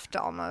 coughed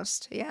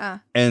almost. Yeah.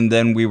 And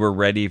then we were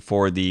ready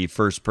for the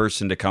first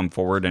person to come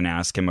forward and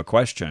ask him a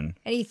question.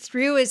 And he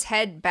threw his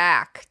head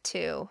back,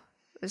 too.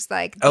 It was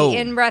like the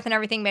in-breath and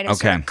everything made him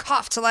sort of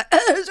cough to like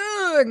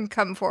and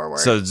come forward.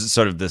 So it's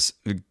sort of this,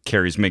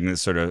 Carrie's making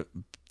this sort of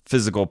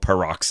physical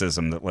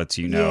paroxysm that lets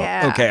you know,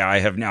 okay, I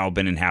have now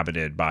been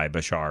inhabited by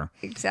Bashar.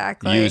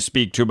 Exactly. You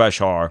speak to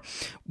Bashar.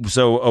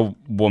 So a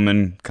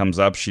woman comes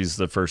up. She's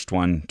the first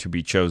one to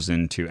be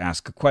chosen to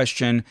ask a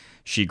question.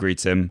 She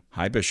greets him,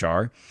 hi,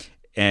 Bashar.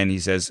 And he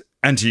says,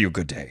 and to you,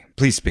 good day.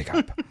 Please speak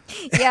up.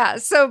 Yeah,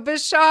 so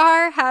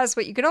Bashar has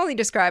what you can only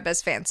describe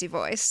as fancy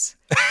voice.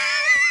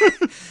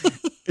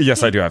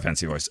 Yes, I do have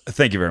fancy voice.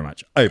 Thank you very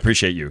much. I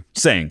appreciate you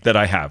saying that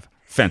I have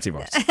fancy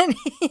voice. And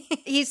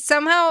he's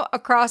somehow a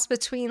cross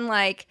between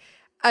like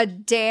a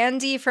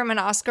dandy from an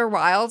Oscar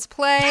Wilde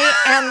play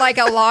and like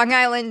a Long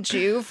Island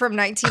Jew from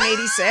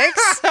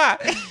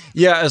 1986.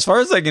 Yeah, as far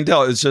as I can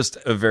tell, it's just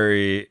a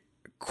very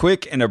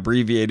quick and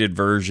abbreviated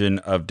version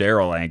of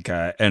Daryl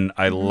Anka. And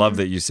I love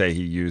that you say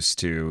he used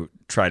to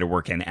try to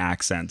work in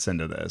accents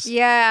into this.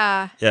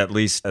 Yeah. At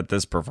least at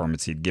this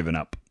performance, he'd given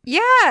up.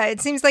 Yeah,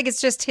 it seems like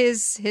it's just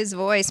his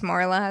voice,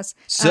 more or less.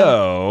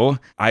 So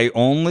I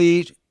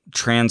only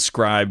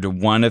transcribed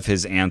one of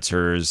his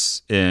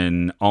answers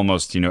in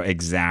almost,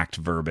 exact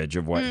verbiage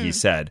of what he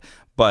said,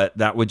 but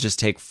that would just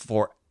take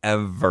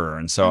forever.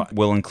 And so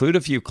we'll include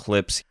a few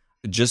clips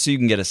just so you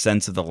can get a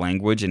sense of the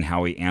language and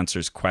how he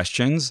answers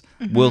questions.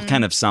 We'll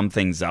kind of sum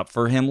things up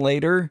for him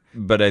later,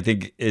 but I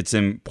think it's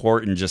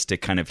important just to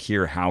kind of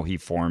hear how he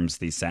forms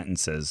these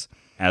sentences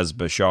as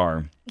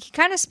Bashar. He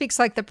kind of speaks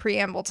like the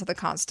preamble to the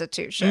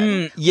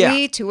Constitution. Yeah.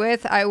 We, to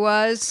with, I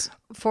was,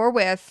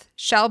 forthwith,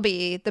 shall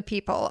be the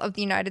people of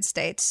the United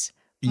States.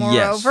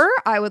 Moreover,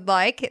 I would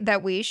like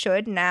that we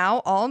should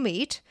now all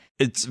meet.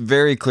 It's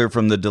very clear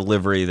from the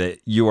delivery that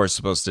you are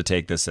supposed to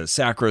take this as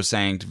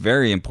sacrosanct,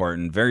 very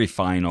important, very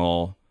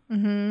final,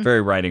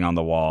 very writing on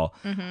the wall.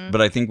 But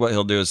I think what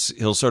he'll do is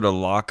he'll sort of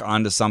lock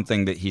onto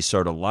something that he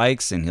sort of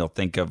likes, and he'll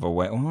think of a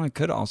way, well, I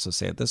could also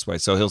say it this way.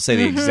 So he'll say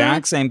the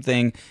exact same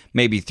thing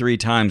maybe 3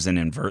 times and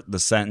invert the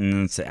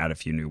sentence, add a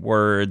few new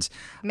words.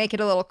 Make it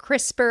a little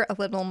crisper, a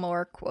little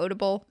more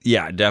quotable.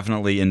 Yeah,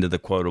 definitely into the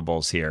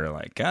quotables here.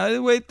 Like,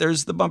 wait,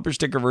 there's the bumper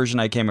sticker version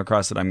I came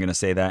across that I'm going to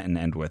say that and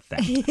end with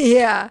that.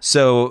 Yeah.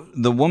 So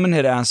the woman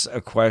had asked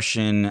a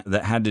question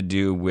that had to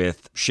do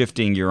with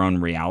shifting your own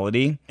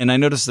reality. And I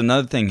noticed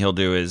another thing he'll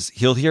do is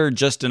he'll hear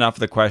just enough of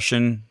the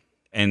question,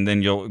 and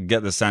then you'll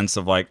get the sense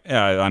of like,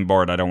 yeah, I'm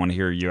bored. I don't want to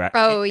hear you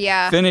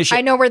finish.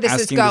 I know where this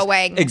is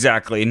going.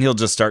 Exactly. And he'll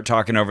just start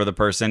talking over the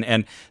person.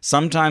 And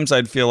sometimes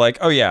I'd feel like,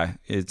 oh, yeah,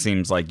 it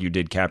seems like you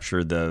did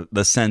capture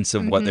the sense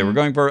of what they were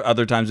going for.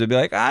 Other times it'd be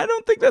like, I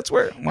don't think that's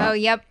where. Well, oh,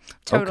 yep.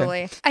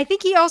 Totally. Okay. I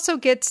think he also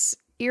gets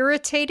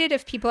irritated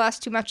if people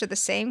ask too much of the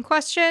same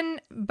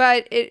question,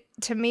 but it,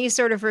 to me,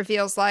 sort of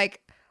reveals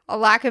like a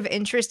lack of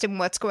interest in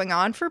what's going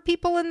on for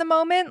people in the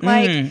moment.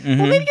 Like,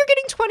 well, maybe you're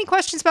getting 20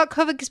 questions about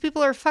COVID because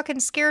people are fucking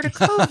scared of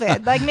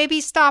COVID. Like,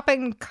 maybe stop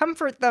and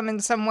comfort them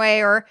in some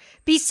way or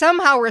be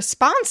somehow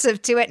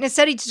responsive to it. And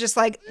instead, he's just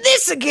like,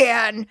 this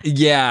again.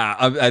 Yeah,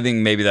 I think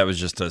maybe that was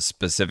just a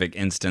specific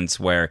instance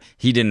where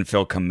he didn't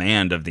feel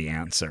command of the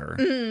answer.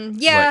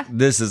 Yeah. Like,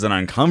 this is an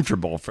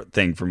uncomfortable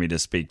thing for me to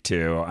speak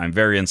to. I'm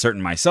very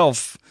uncertain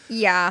myself.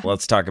 Yeah.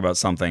 Let's talk about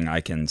something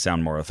I can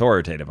sound more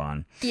authoritative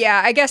on.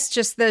 Yeah, I guess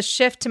just the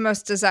shift to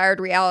most desired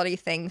reality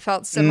thing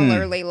felt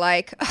similarly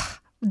like,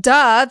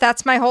 duh,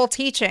 that's my whole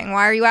teaching.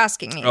 Why are you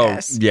asking me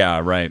this? Yeah,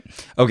 right.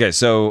 Okay,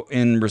 so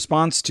in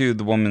response to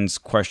the woman's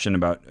question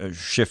about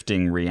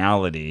shifting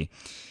reality,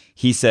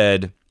 he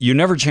said, you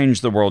never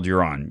change the world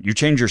you're on. You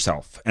change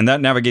yourself. And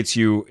that navigates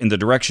you in the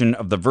direction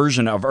of the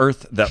version of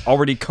Earth that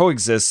already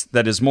coexists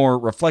that is more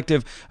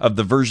reflective of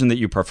the version that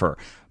you prefer.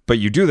 But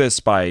you do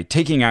this by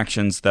taking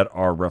actions that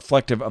are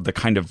reflective of the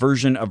kind of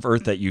version of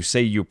Earth that you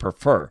say you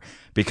prefer.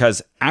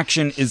 Because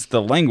action is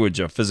the language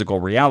of physical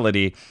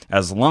reality.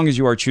 As long as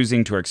you are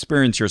choosing to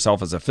experience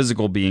yourself as a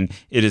physical being,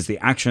 it is the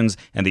actions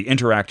and the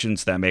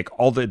interactions that make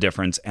all the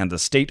difference. And the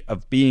state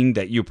of being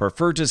that you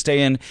prefer to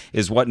stay in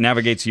is what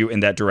navigates you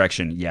in that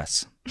direction.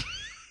 Yes.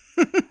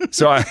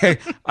 So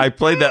I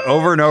played that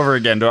over and over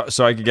again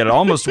so I could get it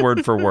almost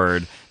word for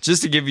word,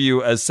 just to give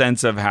you a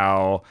sense of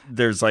how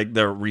there's like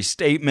the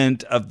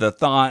restatement of the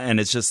thought, and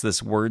it's just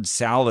this word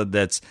salad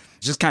that's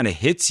just kind of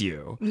hits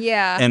you.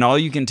 Yeah. And all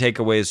you can take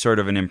away is sort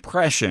of an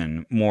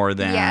impression more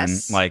than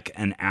like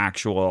an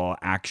actual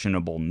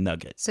actionable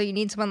nugget. So you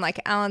need someone like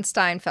Alan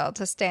Steinfeld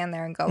to stand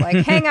there and go like,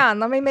 hang on,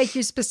 let me make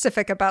you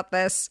specific about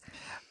this.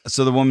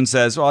 So the woman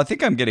says, well, I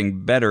think I'm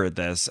getting better at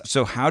this.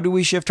 So how do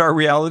we shift our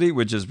reality?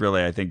 Which is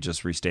really, I think,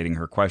 just restating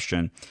her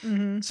question.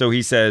 So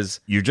he says,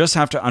 you just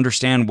have to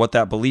understand what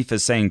that belief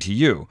is saying to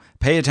you.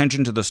 Pay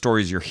attention to the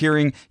stories you're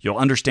hearing. You'll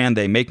understand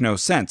they make no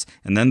sense,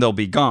 and then they'll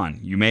be gone.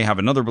 You may have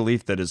another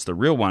belief that is the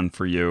real one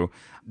for you.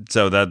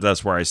 So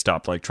that's where I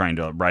stopped like trying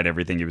to write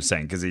everything he was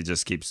saying, because he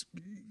just keeps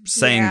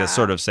saying the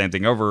sort of same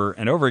thing over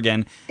and over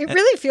again. It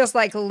really feels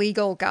like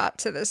legal got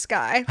to this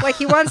guy. Like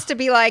he wants to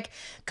be like,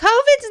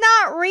 COVID's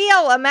not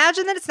real.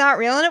 Imagine that it's not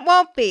real and it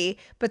won't be.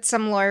 But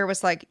some lawyer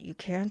was like, you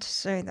can't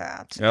say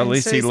that. Well, at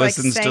least he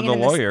listens to the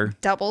lawyer.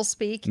 Double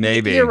speak.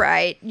 Maybe. You're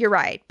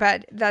right.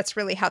 But that's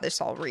really how this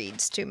all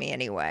reads to me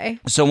anyway.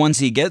 So once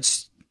he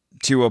gets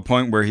to a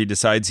point where he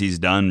decides he's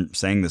done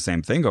saying the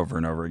same thing over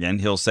and over again,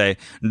 he'll say,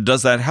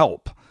 does that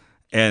help?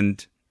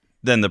 And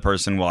then the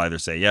person will either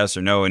say yes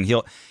or no. And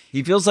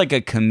he feels like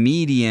a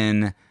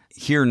comedian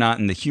here, not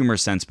in the humor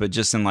sense, but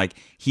just in like,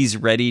 he's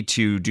ready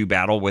to do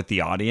battle with the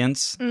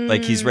audience.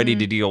 Like he's ready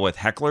to deal with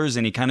hecklers.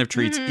 And he kind of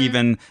treats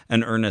even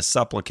an earnest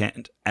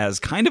supplicant as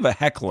kind of a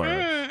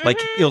heckler. Like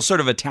he'll sort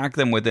of attack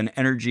them with an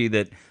energy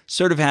that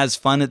sort of has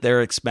fun at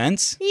their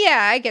expense.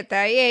 Yeah, I get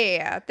that.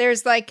 Yeah.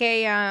 There's like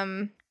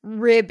a,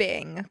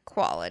 ribbing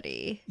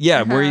quality.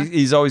 Yeah, where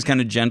he's always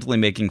kind of gently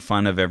making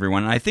fun of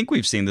everyone. And I think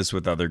we've seen this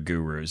with other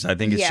gurus. I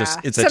think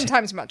it's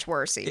sometimes much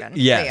worse even.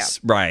 Yes,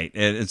 right.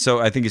 And so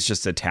I think it's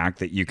just a tack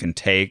that you can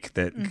take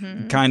that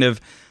kind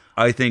of,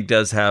 I think,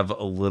 does have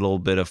a little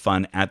bit of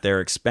fun at their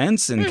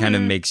expense and kind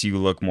of makes you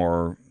look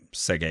more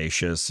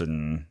sagacious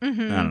and I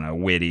don't know,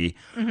 witty.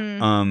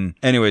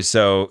 Anyway,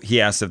 so he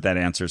asks if that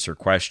answers her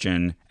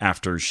question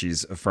after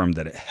she's affirmed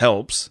that it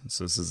helps.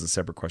 So this is a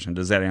separate question.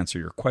 Does that answer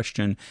your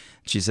question?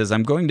 She says,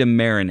 I'm going to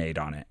marinate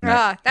on it.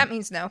 That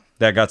means no.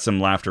 That got some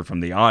laughter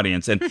from the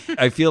audience. And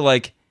I feel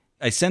like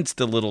I sensed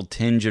a little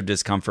tinge of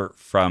discomfort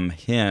from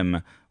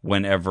him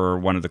whenever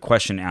one of the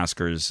question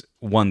askers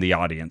won the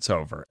audience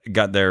over,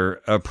 got their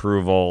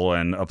approval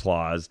and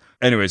applause.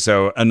 Anyway,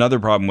 so another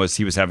problem was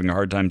he was having a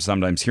hard time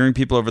sometimes hearing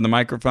people over the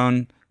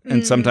microphone.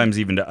 And sometimes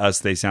even to us,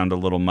 they sound a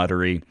little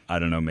muttery. I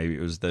don't know, maybe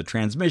it was the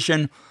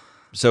transmission.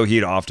 So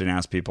he'd often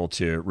ask people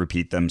to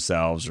repeat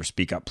themselves or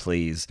speak up,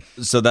 please.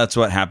 So that's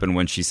what happened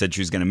when she said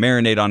she was going to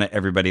marinate on it.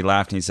 Everybody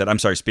laughed and he said, I'm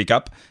sorry, speak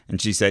up.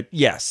 And she said,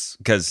 yes,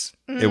 because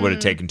it would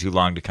have taken too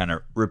long to kind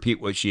of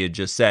repeat what she had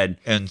just said.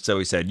 And so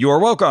he said, you are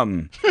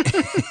welcome.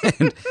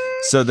 And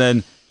so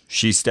then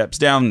she steps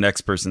down,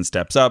 next person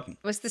steps up.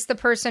 Was this the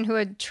person who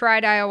had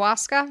tried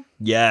ayahuasca?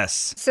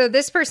 Yes. So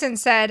this person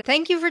said,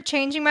 thank you for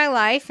changing my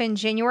life. In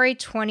January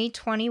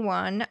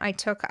 2021, I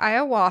took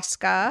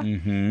ayahuasca.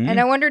 And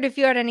I wondered if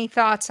you had any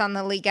thoughts on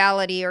the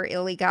legality or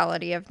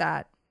illegality of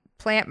that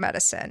plant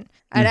medicine.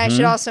 And I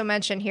should also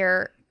mention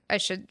here, I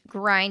should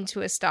grind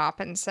to a stop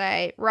and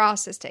say,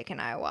 Ross has taken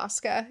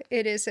ayahuasca.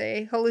 It is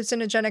a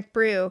hallucinogenic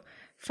brew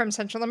from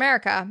Central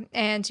America,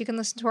 and you can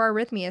listen to our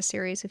Arrhythmia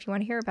series if you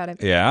want to hear about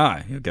it.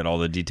 Yeah, you'll get all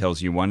the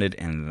details you wanted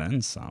and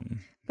then some.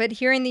 But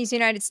here in these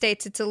United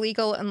States, it's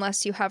illegal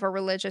unless you have a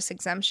religious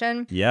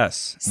exemption.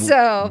 Yes.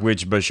 So,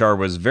 which Bashar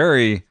was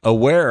very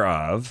aware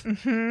of,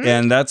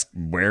 and that's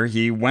where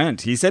he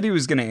went. He said he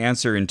was going to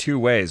answer in two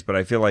ways, but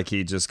I feel like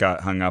he just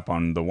got hung up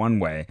on the one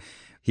way.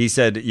 He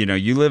said,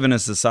 you live in a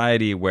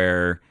society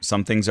where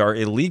some things are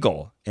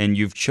illegal and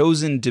you've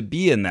chosen to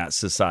be in that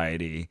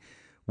society,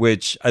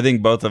 which I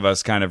think both of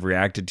us kind of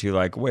reacted to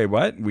like, wait,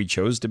 what? We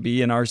chose to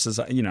be in our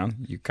society.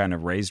 You kind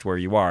of raised where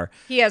you are.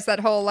 He has that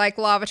whole like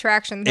law of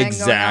attraction thing going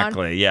on.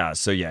 Exactly. Yeah.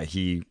 So yeah,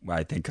 he,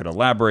 I think, could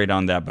elaborate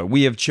on that. But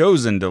we have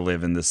chosen to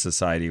live in this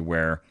society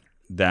where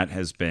that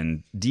has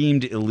been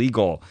deemed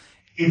illegal.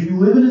 If you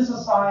live in a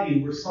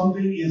society where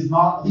something is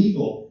not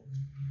legal,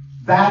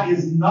 that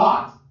is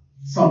not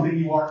something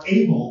you are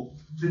able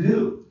to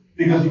do,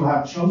 because you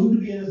have chosen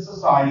to be in a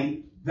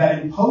society that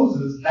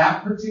imposes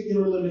that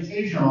particular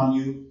limitation on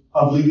you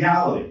of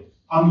legality.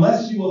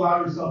 Unless you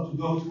allow yourself to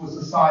go to a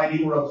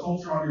society or a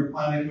culture on your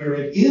planet where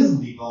it is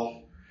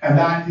legal, and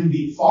that can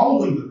be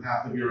following the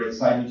path of your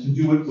excitement to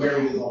do it where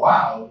it is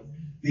allowed.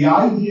 The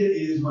idea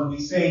is when we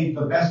say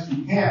the best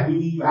you can, we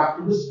mean you have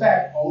to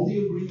respect all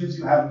the agreements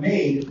you have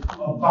made,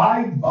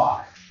 abide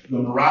by the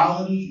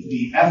morality,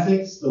 the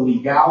ethics, the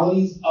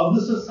legalities of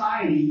the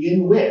society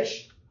in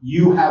which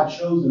you have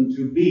chosen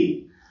to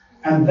be.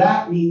 And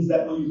that means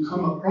that when you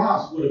come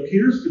across what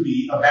appears to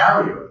be a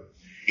barrier,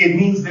 it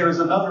means there is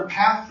another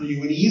path for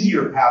you, an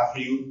easier path for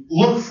you.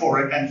 Look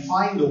for it and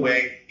find a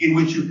way in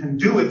which you can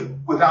do it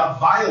without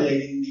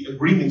violating the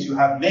agreements you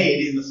have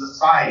made in the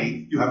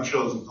society you have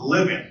chosen to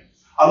live in.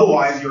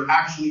 Otherwise, you're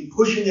actually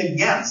pushing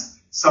against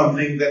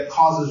something that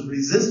causes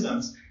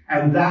resistance,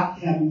 and that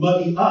can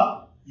muddy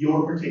up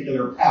your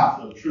particular path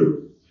of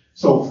truth.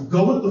 So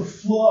go with the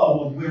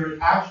flow of where it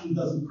actually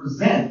doesn't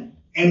present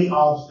any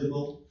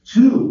obstacle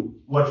to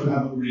what you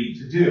have agreed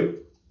to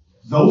do.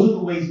 Those are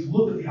the ways to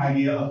look at the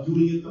idea of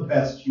doing it the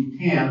best you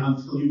can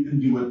until you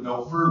can do it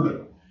no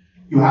further.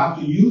 You have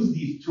to use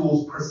these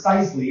tools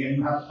precisely, and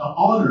you have to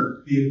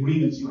honor the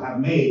agreements you have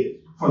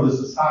made for the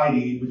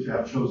society in which you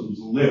have chosen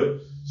to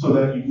live, so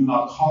that you do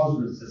not cause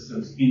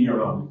resistance in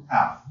your own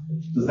path.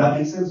 Does that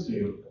make sense to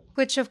you?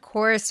 Which, of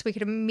course, we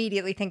could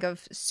immediately think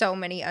of so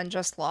many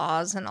unjust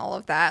laws and all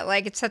of that.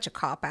 Like, it's such a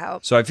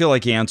cop-out. So I feel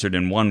like he answered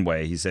in one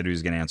way. He said he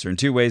was going to answer in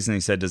two ways. And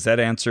he said, does that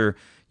answer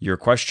your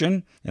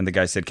question? And the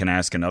guy said, can I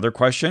ask another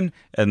question?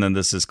 And then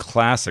this is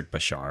classic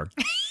Bashar.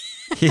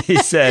 He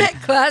said...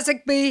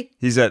 Classic B.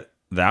 He said,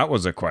 that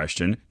was a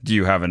question. Do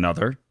you have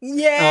another?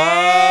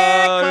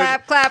 Yeah!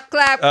 Clap, clap,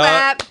 clap,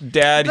 clap.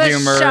 Dad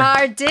humor.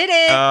 Bashar did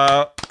it.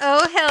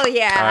 Oh, hell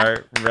yeah.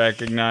 I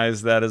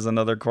recognize that as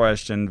another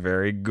question.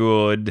 Very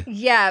good.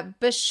 Yeah,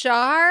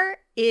 Bashar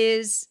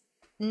is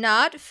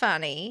not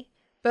funny,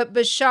 but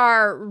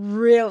Bashar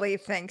really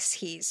thinks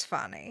he's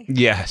funny.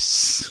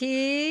 Yes.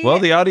 Well,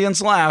 the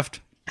audience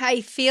laughed.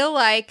 I feel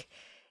like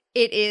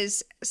it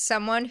is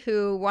someone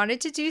who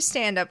wanted to do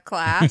stand-up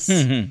class,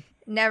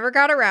 never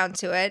got around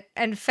to it,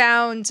 and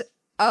found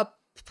a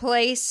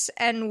place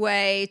and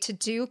way to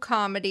do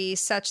comedy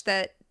such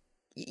that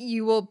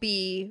you will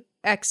be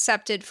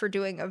accepted for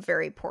doing a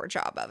very poor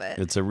job of it.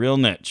 It's a real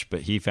niche,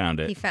 but he found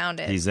it. He found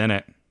it. He's in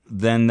it.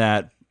 Then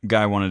that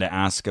guy wanted to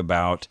ask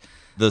about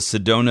the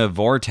Sedona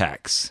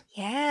vortex.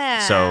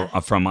 Yeah.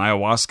 So from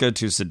ayahuasca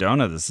to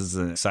Sedona, this is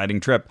an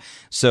exciting trip.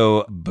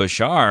 So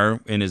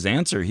Bashar, in his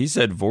answer, he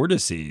said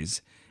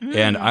vortices.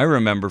 And I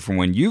remember from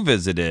when you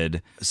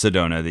visited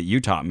Sedona that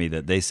you taught me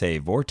that they say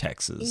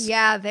vortexes.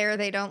 Yeah,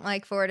 they don't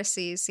like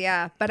vortices,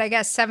 yeah. But I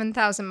guess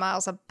 7,000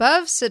 miles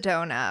above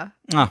Sedona,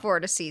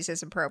 vortices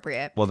is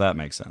appropriate. Well, that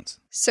makes sense.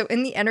 So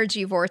in the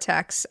energy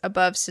vortex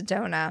above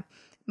Sedona,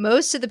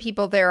 most of the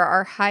people there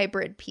are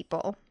hybrid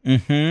people.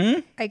 Mm-hmm.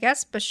 I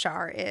guess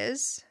Bashar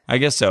is. I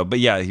guess so. But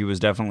yeah, he was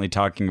definitely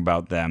talking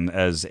about them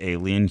as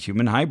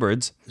alien-human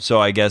hybrids. So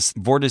I guess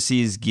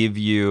vortices give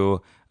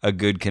you a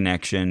good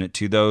connection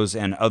to those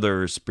and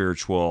other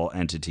spiritual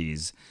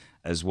entities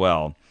as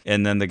well.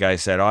 And then the guy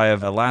said, I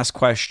have a last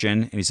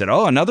question. And he said,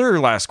 another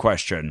last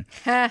question.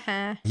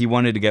 He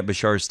wanted to get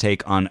Bashar's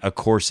take on A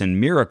Course in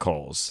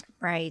Miracles.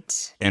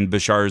 Right. And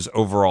Bashar's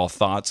overall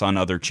thoughts on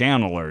other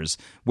channelers,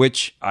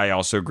 which I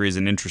also agree is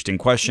an interesting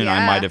question. Yeah.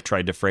 I might have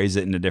tried to phrase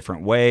it in a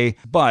different way,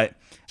 but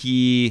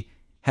he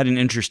had an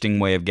interesting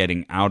way of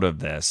getting out of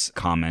this,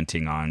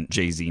 commenting on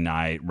Jay-Z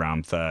Knight,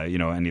 Ramtha,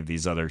 any of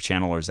these other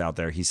channelers out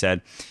there. He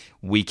said,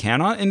 we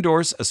cannot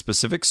endorse a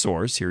specific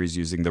source. Here he's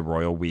using the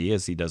royal we,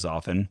 as he does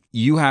often.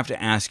 You have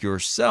to ask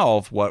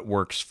yourself what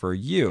works for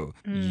you.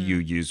 You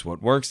use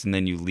what works, and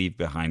then you leave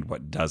behind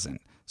what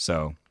doesn't.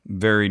 So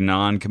very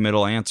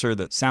non-committal answer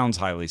that sounds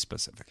highly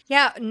specific.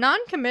 Yeah,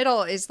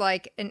 non-committal is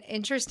like an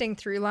interesting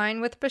through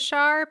line with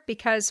Bashar,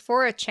 because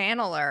for a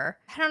channeler,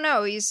 I don't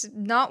know, he's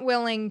not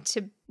willing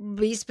to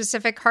be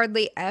specific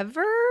hardly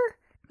ever.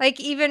 Like,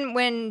 even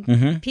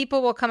when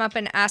people will come up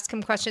and ask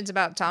him questions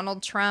about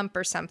Donald Trump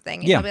or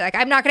something, and he'll be like,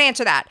 I'm not going to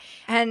answer that.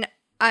 And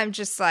I'm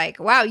just like,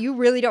 wow, you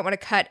really don't want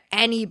to cut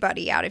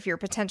anybody out of your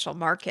potential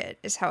market,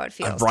 is how it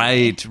feels.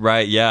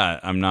 Right. Yeah.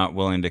 I'm not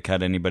willing to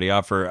cut anybody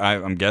off.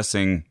 I'm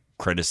guessing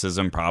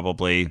criticism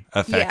probably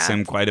affects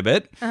him quite a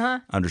bit.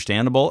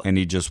 Understandable. And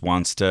he just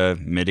wants to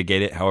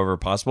mitigate it however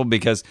possible,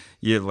 because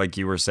like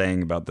you were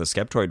saying about the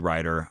Skeptoid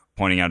writer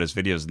pointing out his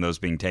videos and those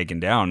being taken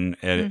down,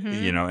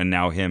 and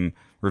now him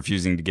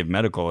refusing to give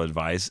medical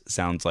advice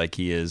sounds like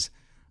he is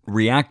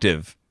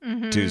reactive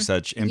to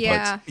such inputs.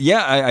 Yeah.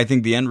 Yeah, I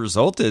think the end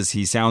result is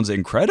he sounds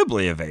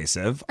incredibly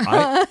evasive.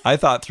 I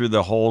thought through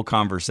the whole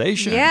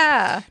conversation.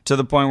 Yeah. To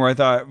the point where I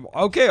thought,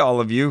 okay, all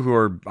of you who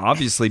are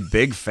obviously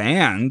big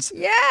fans,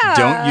 Yeah.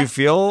 don't you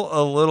feel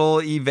a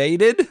little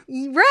evaded?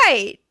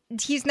 Right.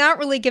 He's not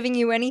really giving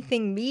you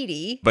anything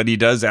meaty. But he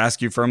does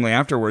ask you firmly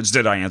afterwards,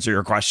 did I answer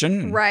your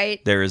question?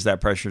 Right. There is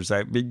that pressure.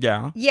 Say,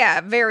 yeah. Yeah,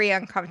 very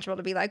uncomfortable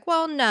to be like,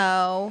 well,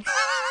 no.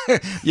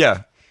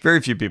 Yeah. Very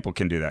few people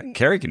can do that.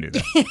 Carrie can do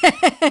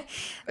that.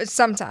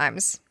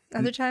 Sometimes.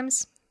 Other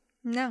times,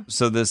 no.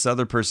 So this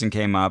other person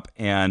came up,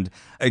 and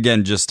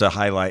again, just to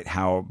highlight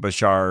how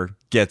Bashar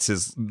gets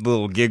his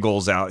little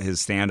giggles out, his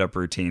stand-up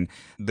routine,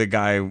 the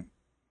guy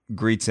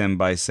greets him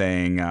by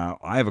saying,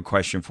 I have a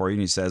question for you.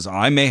 And he says,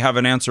 I may have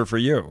an answer for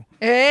you.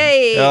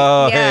 Hey.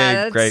 Oh, yeah, hey,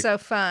 that's great. so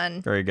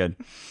fun. Very good.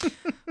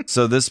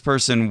 So this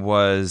person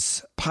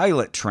was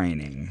pilot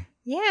training.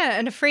 Yeah,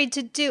 and afraid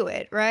to do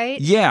it,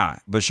 right? Yeah.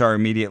 Bashar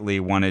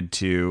immediately wanted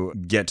to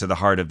get to the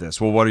heart of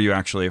this. Well, what are you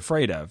actually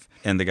afraid of?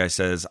 And the guy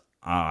says,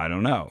 I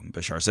don't know.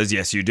 Bashar says,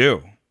 yes, you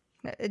do.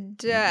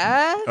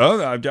 Death?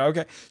 Oh,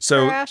 okay.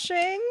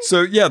 Crashing?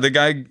 So yeah, the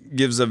guy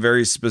gives a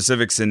very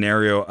specific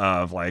scenario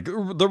of like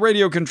the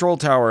radio control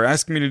tower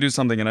asking me to do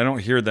something and I don't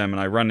hear them and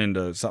I run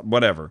into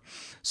whatever.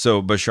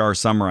 So Bashar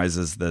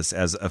summarizes this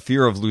as a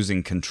fear of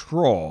losing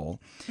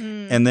control.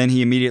 And then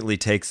he immediately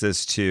takes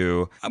this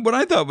to what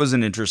I thought was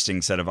an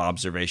interesting set of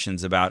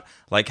observations about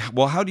like,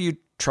 well, how do you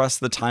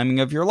trust the timing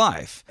of your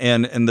life?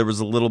 And there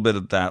was a little bit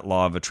of that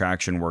law of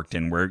attraction worked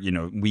in where,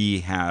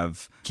 we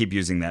keep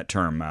using that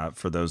term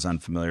for those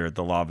unfamiliar.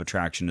 The law of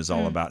attraction is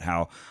all about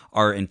how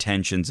our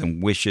intentions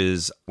and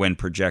wishes when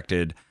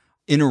projected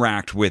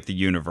interact with the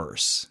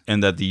universe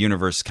and that the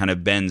universe kind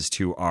of bends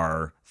to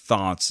our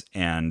thoughts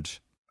and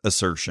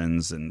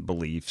assertions and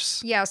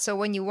beliefs. Yeah, so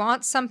when you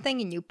want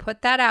something and you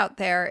put that out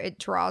there, it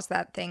draws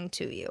that thing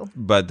to you.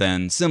 But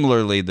then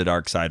similarly, the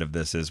dark side of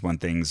this is when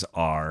things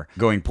are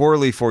going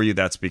poorly for you,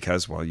 that's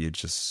because, well, you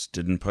just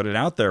didn't put it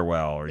out there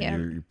well, or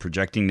you're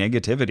projecting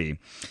negativity.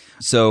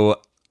 So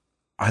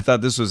I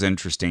thought this was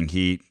interesting.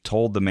 He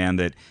told the man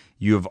that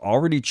you have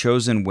already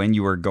chosen when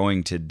you are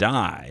going to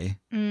die.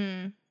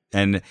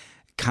 And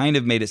kind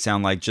of made it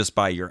sound like just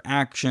by your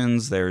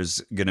actions,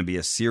 there's going to be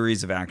a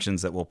series of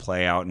actions that will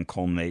play out and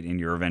culminate in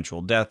your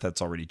eventual death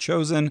that's already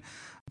chosen.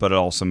 But it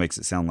also makes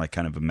it sound like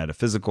kind of a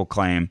metaphysical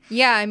claim.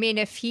 Yeah, I mean,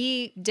 if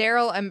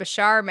Daryl and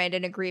Bashar made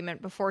an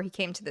agreement before he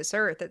came to this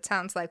earth, it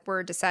sounds like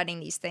we're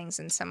deciding these things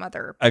in some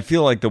other... I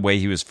feel like the way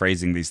he was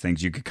phrasing these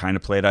things, you could kind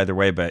of play it either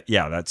way. But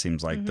yeah, that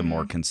seems like the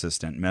more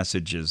consistent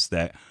message is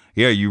that,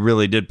 yeah, you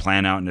really did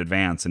plan out in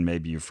advance and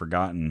maybe you've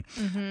forgotten.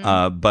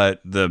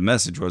 But the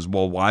message was,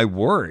 well, why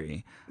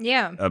worry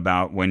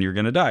about when you're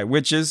going to die?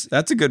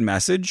 That's a good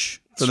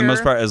message for the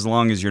most part, as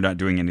long as you're not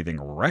doing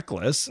anything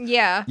reckless.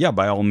 Yeah. Yeah,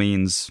 by all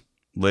means,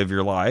 live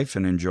your life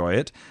and enjoy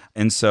it.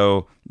 And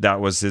so that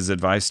was his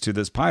advice to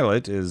this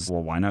pilot is,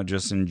 well, why not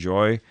just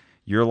enjoy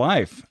your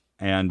life?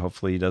 And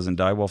hopefully he doesn't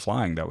die while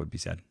flying. That would be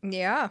sad.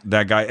 Yeah.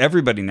 That guy,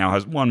 everybody now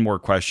has one more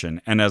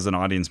question. And as an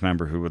audience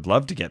member who would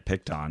love to get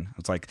picked on,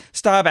 it's like,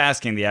 stop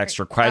asking the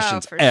extra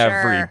questions, for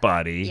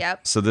everybody. Sure.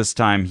 Yep. So this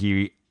time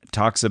he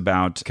talks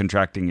about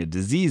contracting a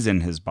disease in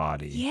his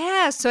body.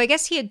 Yeah, so I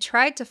guess he had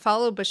tried to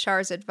follow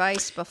Bashar's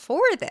advice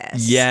before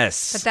this.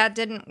 Yes. But that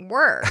didn't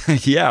work.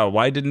 Yeah,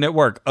 why didn't it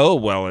work? Oh,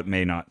 well, it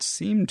may not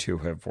seem to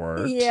have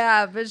worked.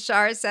 Yeah,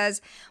 Bashar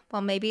says,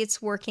 well, maybe it's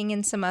working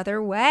in some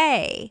other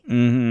way.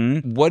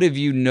 What have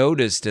you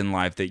noticed in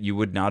life that you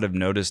would not have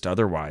noticed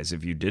otherwise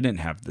if you didn't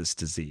have this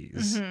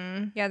disease?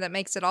 Yeah, that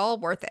makes it all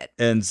worth it.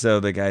 And so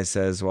the guy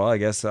says, well, I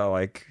guess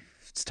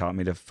it's taught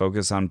me to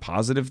focus on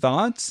positive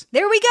thoughts.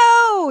 There we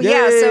go. Yay.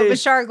 Yeah, so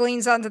Bashar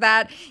gleans onto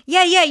that.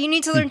 Yeah, you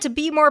need to learn to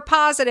be more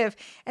positive.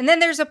 And then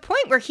there's a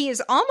point where he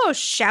is almost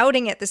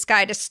shouting at this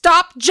guy to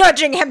stop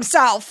judging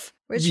himself,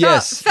 which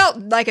felt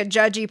like a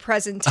judgy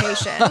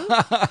presentation.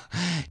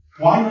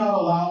 Why not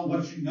allow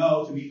what you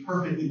know to be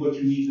perfectly what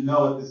you need to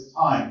know at this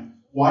time?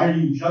 Why are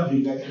you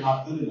judging that you're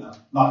not good enough,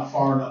 not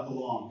far enough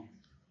along?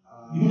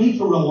 You need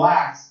to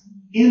relax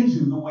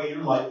into the way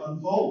your life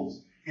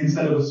unfolds,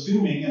 instead of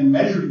assuming and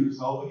measuring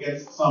yourself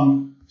against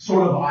some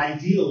sort of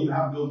ideal you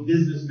have no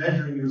business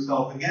measuring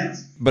yourself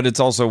against. But it's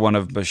also one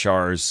of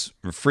Bashar's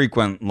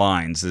frequent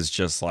lines is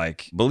just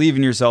like, believe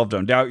in yourself,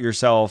 don't doubt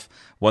yourself.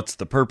 What's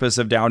the purpose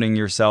of doubting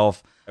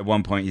yourself? At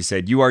one point he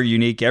said, you are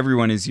unique,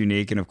 everyone is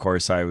unique. And of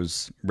course I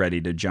was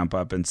ready to jump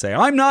up and say,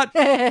 I'm not.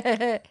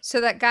 So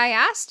that guy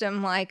asked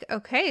him like,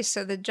 okay,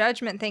 so the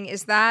judgment thing,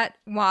 is that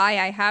why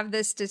I have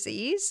this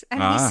disease?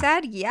 And he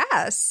said,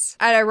 yes.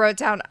 And I wrote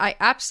down, I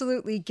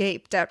absolutely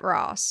gaped at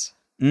Ross.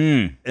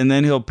 And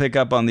then he'll pick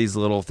up on these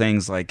little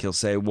things like he'll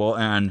say, well,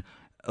 and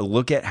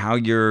look at how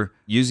you're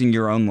using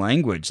your own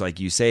language. Like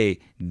you say,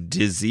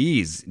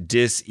 disease,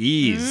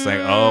 dis-ease. Like,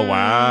 oh,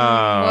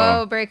 wow.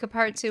 Whoa, break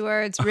apart two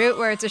words. Root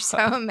words are so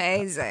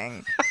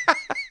amazing.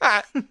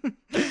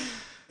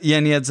 Yeah,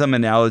 and he had some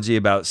analogy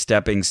about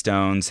stepping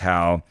stones,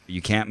 how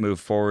you can't move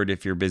forward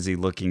if you're busy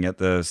looking at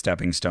the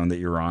stepping stone that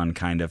you're on,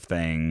 kind of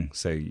thing.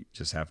 So you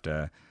just have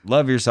to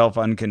love yourself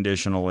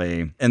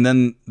unconditionally. And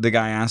then the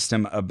guy asked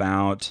him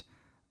about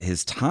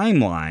his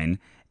timeline.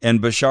 And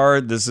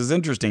Bashar, this is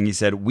interesting. He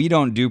said, we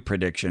don't do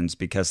predictions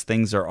because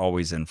things are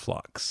always in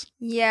flux.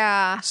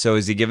 Yeah. So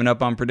is he giving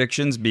up on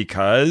predictions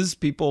because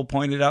people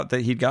pointed out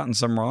that he'd gotten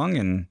some wrong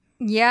and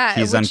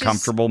he's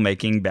uncomfortable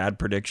making bad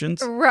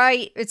predictions?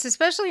 Right. It's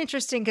especially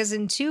interesting because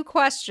in 2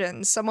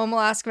 questions, someone will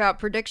ask about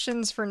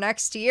predictions for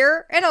next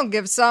year, and I'll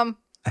give some.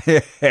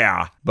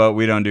 Yeah, but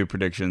we don't do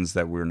predictions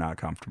that we're not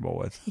comfortable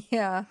with.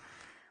 Yeah.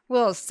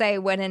 We'll say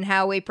when and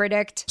how we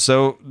predict.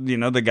 So,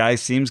 the guy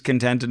seems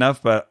content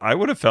enough, but I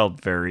would have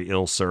felt very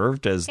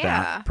ill-served as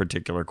that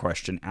particular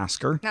question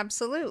asker.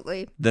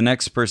 Absolutely. The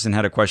next person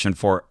had a question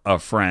for a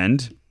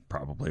friend,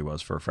 probably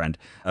was for a friend,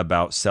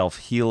 about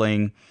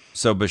self-healing.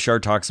 So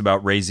Bashar talks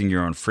about raising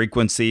your own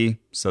frequency.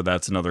 So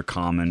that's another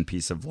common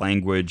piece of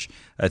language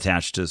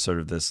attached to sort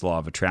of this law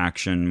of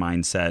attraction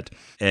mindset.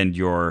 And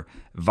your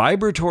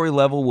vibratory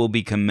level will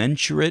be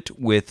commensurate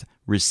with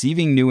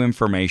receiving new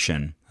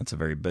information. That's a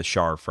very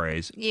Bashar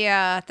phrase.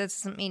 Yeah, that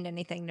doesn't mean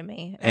anything to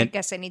me. I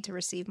guess I need to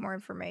receive more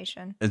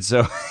information. And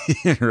so,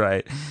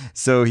 right.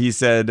 So he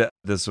said,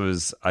 this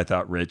was, I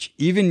thought, rich.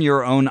 Even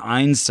your own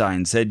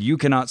Einstein said you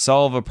cannot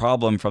solve a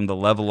problem from the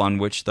level on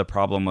which the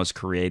problem was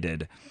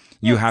created.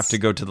 You have to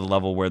go to the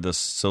level where the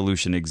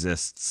solution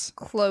exists.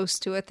 Close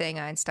to a thing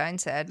Einstein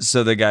said.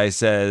 So the guy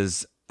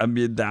says,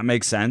 that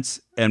makes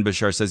sense. And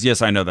Bashar says,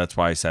 yes, I know. That's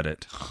why I said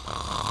it.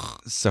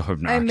 So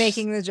obnoxious. I'm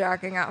making the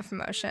jacking off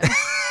motion.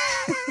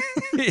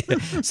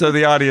 So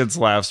the audience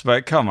laughs,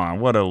 but come on,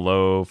 what a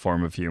low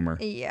form of humor.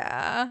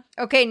 Yeah.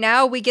 Okay,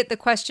 now we get the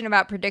question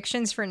about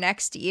predictions for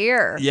next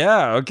year.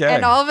 Yeah, okay.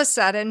 And all of a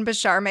sudden,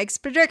 Bashar makes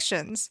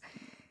predictions.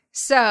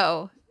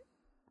 So,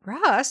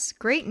 Ross,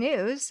 great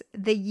news.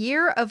 The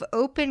year of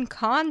open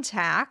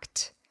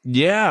contact.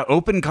 Yeah,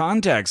 open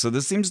contact. So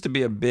this seems to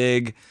be a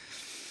big,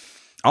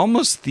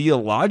 almost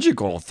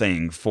theological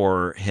thing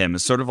for him.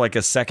 It's sort of like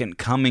a second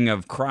coming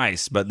of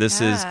Christ, but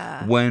this is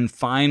when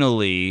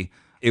finally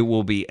it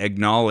will be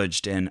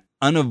acknowledged and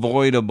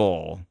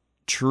unavoidable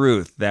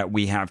truth that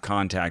we have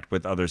contact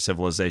with other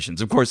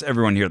civilizations. Of course,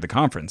 everyone here at the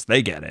conference,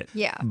 they get it.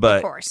 Yeah, but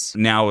of course.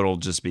 Now it'll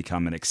just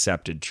become an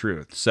accepted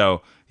truth.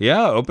 So,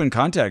 yeah, open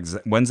contact.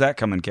 When's that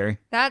coming, Carrie?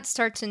 That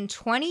starts in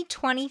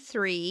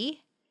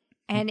 2023,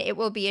 and it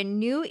will be a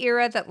new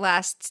era that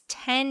lasts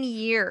 10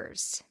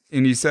 years.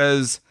 And he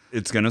says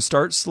it's going to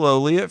start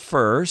slowly at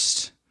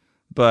first,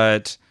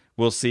 but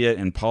we'll see it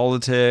in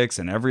politics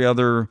and every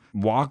other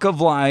walk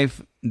of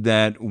life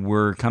that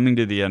we're coming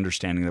to the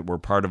understanding that we're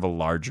part of a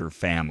larger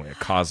family, a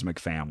cosmic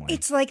family.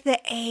 It's like the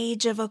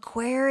age of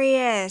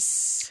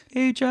Aquarius.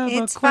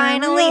 It's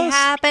finally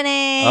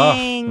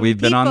happening. Oh, we've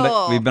been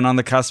on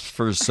the cusp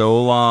for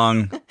so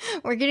long.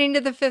 We're getting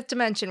to the 5th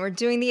dimension. We're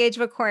doing the age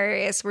of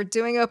Aquarius. We're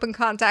doing open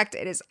contact.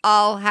 It is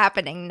all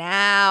happening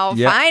now.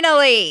 Yep.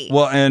 Finally.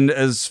 Well, and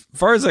as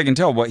far as I can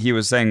tell, what he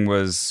was saying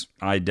was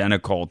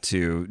identical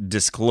to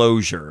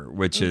disclosure,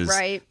 which is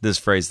this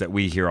phrase that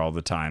we hear all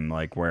the time,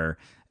 like where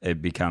it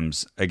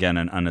becomes, again,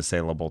 an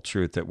unassailable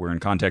truth that we're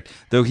in contact.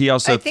 Though he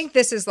also... I think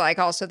this is like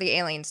also the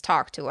aliens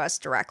talk to us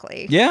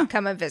directly. Yeah.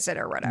 Come and visit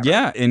or whatever.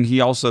 Yeah, and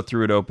he also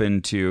threw it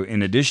open to,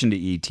 in addition to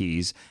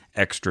ETs,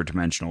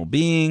 extra-dimensional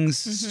beings,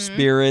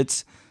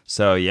 spirits.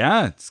 So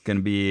yeah, it's going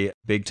to be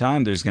big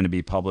time. There's going to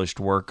be published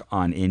work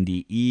on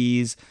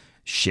NDEs,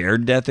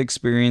 shared death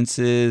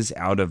experiences,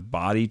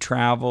 out-of-body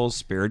travel,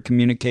 spirit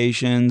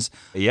communications.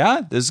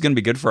 Yeah, this is going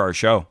to be good for our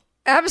show.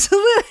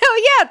 Absolutely.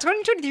 Oh, yeah.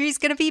 2023 is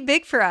going to be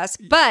big for us.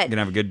 But we're going to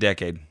have a good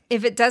decade.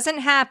 If it doesn't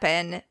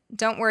happen,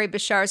 don't worry.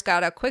 Bashar's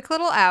got a quick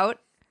little out.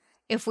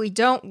 If we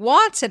don't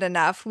want it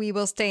enough, we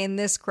will stay in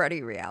this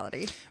cruddy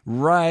reality.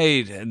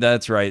 Right.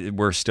 That's right.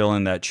 We're still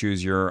in that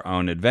choose your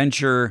own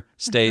adventure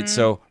state.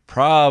 So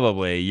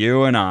probably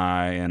you and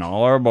I and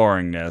all our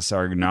boringness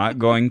are not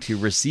going to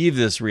receive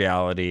this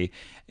reality.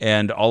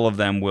 And all of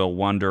them will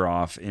wander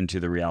off into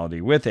the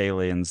reality with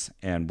aliens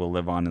and will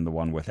live on in the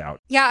one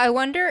without. Yeah, I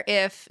wonder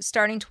if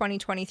starting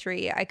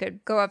 2023, I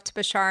could go up to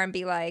Bashar and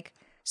be like,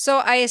 so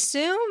I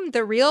assume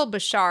the real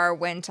Bashar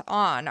went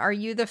on. Are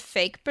you the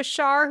fake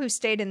Bashar who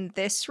stayed in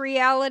this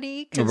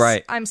reality?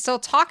 'Cause I'm still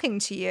talking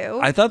to you.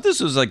 I thought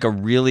this was like a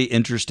really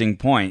interesting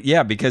point.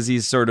 Yeah, because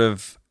he's sort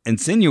of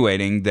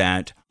insinuating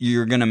that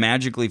you're going to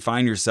magically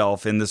find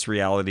yourself in this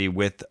reality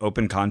with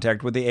open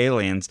contact with the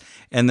aliens,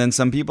 and then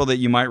some people that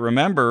you might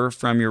remember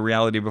from your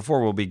reality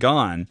before will be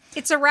gone.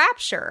 It's a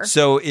rapture.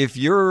 So if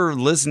you're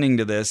listening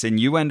to this and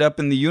you end up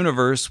in the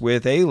universe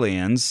with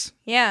aliens,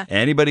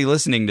 anybody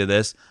listening to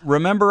this,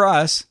 remember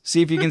us.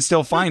 See if you can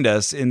still find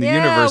us in the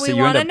universe. We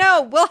want to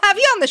know. We'll have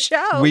you on the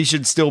show. We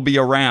should still be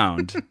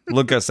around.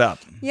 Look us up.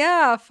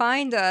 Yeah,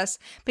 find us.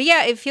 But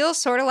yeah, it feels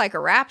sort of like a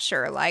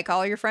rapture. Like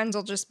all your friends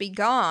will just be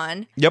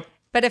gone. Yep.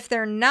 But if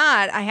they're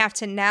not, I have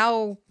to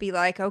now be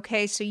like,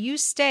 okay, so you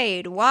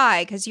stayed.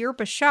 Why? Because you're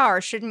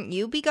Bashar. Shouldn't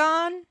you be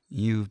gone?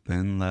 You've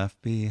been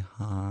left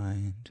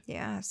behind.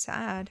 Yeah,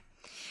 sad.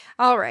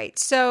 All right.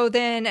 So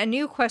then a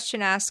new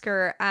question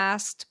asker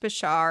asked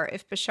Bashar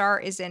if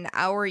Bashar is in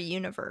our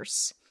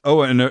universe.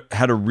 Oh, and it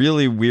had a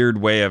really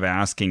weird way of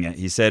asking it.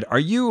 He said, "Are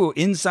you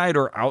inside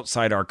or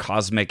outside our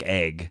cosmic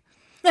egg?"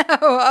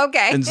 Oh,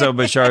 okay. And so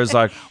Bashar is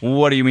like,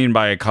 "What do you mean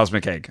by a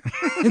cosmic egg?"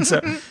 And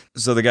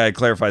so the guy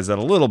clarifies that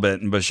a little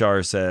bit, and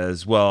Bashar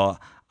says, "Well,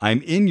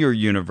 I'm in your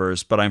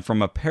universe, but I'm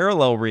from a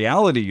parallel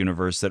reality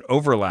universe that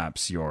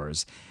overlaps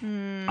yours.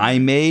 I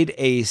made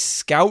a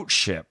scout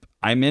ship.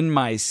 I'm in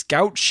my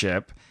scout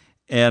ship,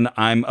 and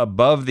I'm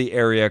above the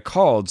area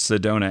called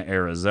Sedona,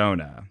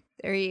 Arizona."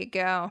 There you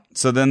go.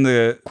 So then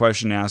the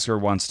question asker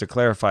wants to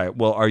clarify,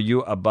 well, are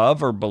you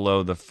above or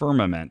below the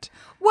firmament?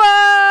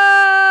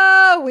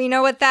 Whoa! We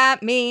know what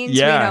that means.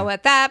 Yeah. We know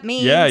what that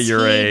means. Yeah, he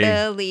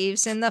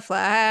believes in the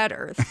flat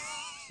earth.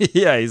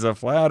 Yeah, he's a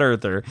flat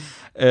earther.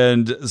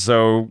 And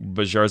so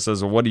Bashar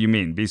says, well, what do you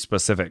mean? Be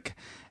specific.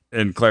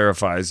 And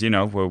clarifies,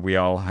 well, we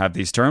all have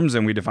these terms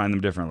and we define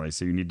them differently.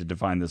 So you need to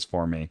define this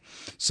for me.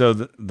 So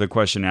the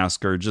question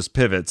asker just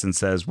pivots and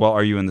says, well,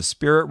 are you in the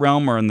spirit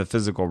realm or in the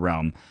physical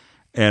realm?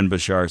 And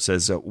Bashar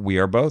says, we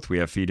are both. We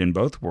have feet in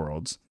both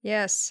worlds.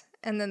 Yes.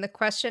 And then the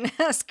question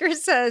asker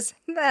says,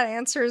 that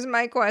answers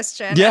my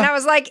question. Yeah. And I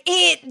was like,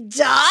 it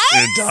does?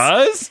 It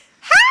does?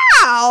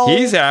 How?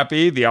 He's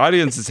happy. The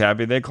audience is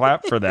happy. They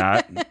clap for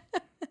that.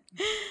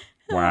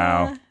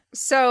 Wow.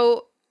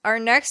 So our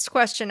next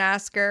question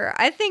asker,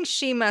 I think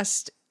she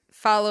must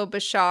follow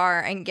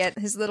Bashar and get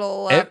his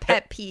little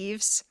pet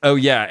peeves. Oh,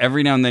 yeah.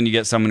 Every now and then you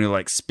get someone who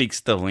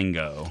speaks the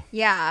lingo.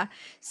 Yeah.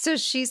 So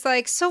she's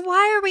like, so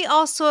why are we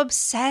all so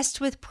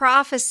obsessed with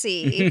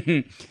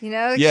prophecy?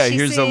 Yeah, she's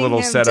here's a seeing little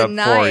him setup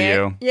deny for it.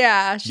 you.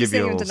 Yeah, she's Give you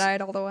seeing a him little deny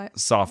it all the way.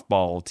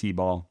 Softball,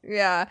 t-ball.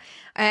 Yeah.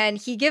 And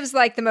he gives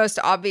the most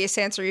obvious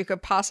answer you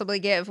could possibly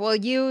give. Well,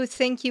 you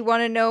think you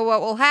want to know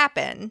what will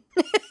happen.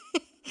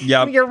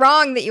 Yep. You're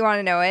wrong that you want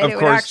to know it. Of It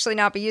would course, actually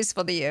not be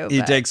useful to you.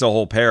 He takes a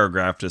whole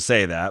paragraph to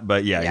say that.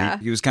 But yeah.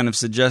 He was kind of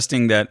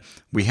suggesting that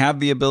we have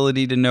the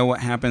ability to know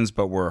what happens,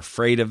 but we're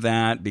afraid of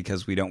that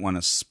because we don't want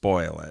to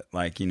spoil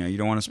it. You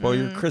don't want to spoil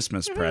your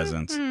Christmas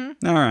presents. All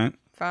right.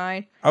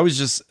 Fine. I was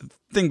just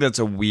think that's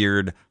a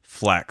weird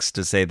flex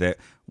to say that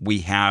we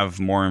have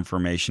more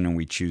information and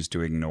we choose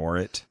to ignore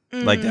it.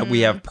 Like that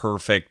we have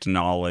perfect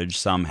knowledge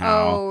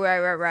somehow. Oh,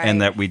 right.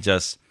 And that we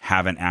just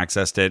haven't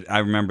accessed it. I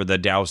remember the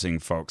dowsing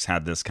folks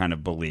had this kind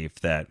of belief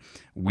that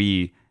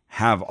we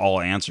have all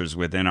answers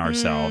within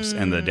ourselves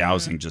and the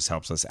dowsing just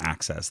helps us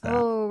access that.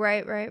 Oh,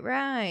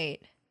 right.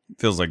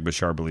 Feels like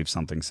Bashar believes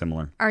something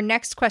similar. Our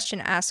next question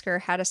asker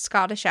had a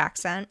Scottish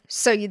accent,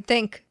 so you'd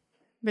think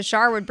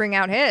Bashar would bring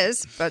out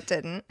his, but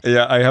didn't.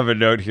 Yeah, I have a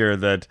note here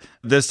that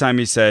this time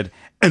he said,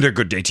 "And a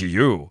good day to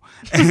you."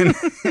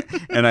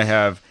 And I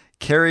have,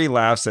 Carrie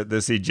laughs at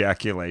this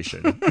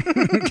ejaculation.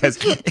 Because,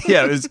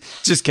 it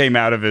just came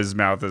out of his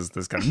mouth as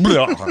this kind of...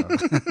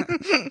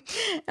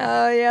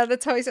 Oh, yeah,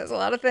 that's how he says a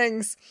lot of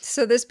things.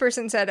 So this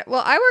person said,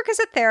 well, I work as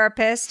a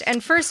therapist,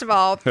 and first of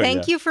all,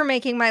 thank you for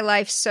making my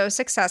life so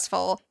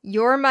successful.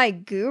 You're my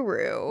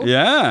guru.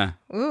 Yeah.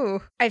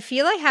 Ooh. I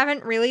feel I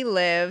haven't really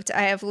lived.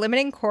 I have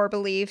limiting core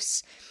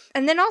beliefs.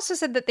 And then also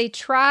said that they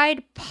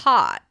tried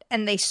pot.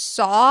 And they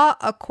saw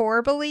a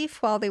core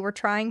belief while they were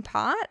trying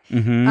pot.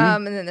 Mm-hmm.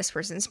 And then this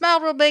person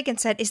smiled real big and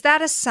said, is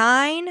that a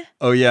sign?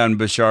 Oh, yeah. And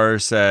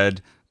Bashar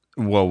said,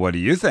 well, what do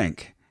you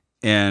think?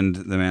 And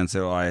the man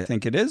said, well, I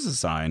think it is a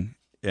sign.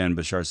 And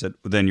Bashar said,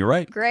 well, then you're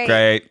right.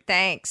 Great.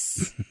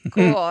 Thanks.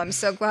 Cool. I'm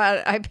so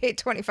glad I paid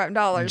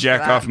 $25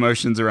 Jack for that. off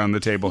motions around the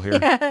table here.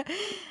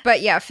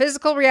 But yeah,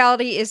 physical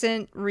reality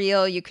isn't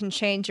real. You can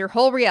change your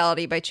whole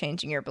reality by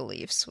changing your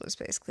beliefs was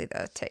basically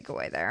the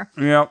takeaway there.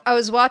 Yep. I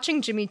was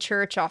watching Jimmy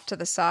Church off to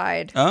the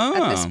side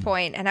at this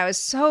point, and I was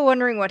so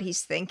wondering what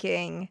he's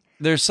thinking.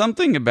 There's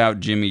something about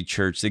Jimmy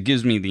Church that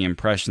gives me the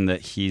impression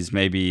that he's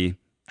maybe,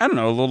 I don't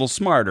know, a little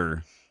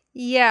smarter.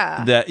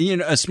 Yeah. That,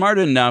 smart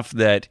enough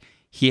that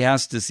he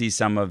has to see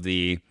some of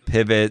the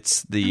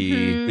pivots,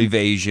 the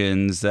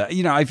evasions.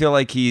 I feel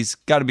like he's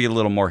got to be a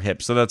little more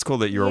hip. So that's cool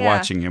that you were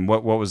watching him.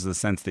 What was the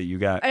sense that you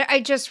got?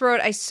 I just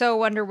wrote, I so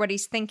wonder what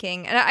he's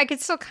thinking. And I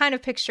could still kind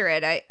of picture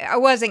it. I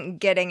wasn't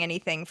getting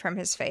anything from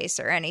his face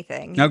or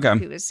anything. Okay.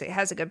 He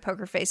has a good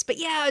poker face. But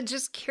yeah,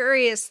 just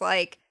curious,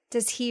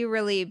 does he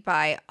really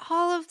buy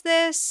all of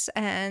this?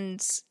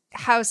 And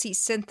how's he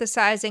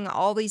synthesizing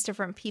all these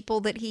different people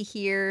that he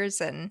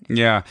hears? And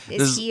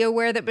is he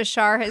aware that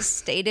Bashar has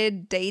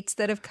stated dates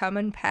that have come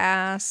and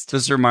passed?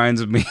 This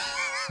reminds me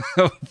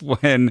of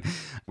when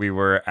we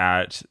were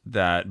at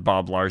that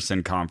Bob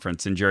Larson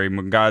conference and Jerry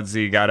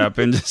Mugadzi got up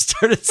and just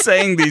started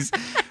saying these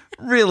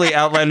really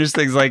outlandish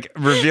things, like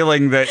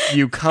revealing that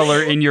you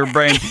color in your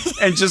brain,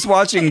 and just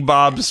watching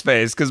Bob's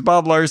face, because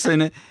Bob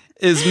Larson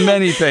is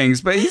many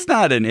things, but he's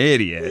not an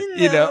idiot,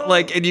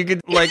 and you could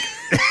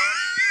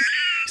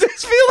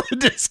just feel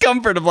the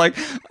discomfort of I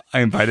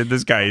invited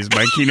this guy. He's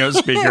my keynote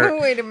speaker.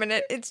 Wait a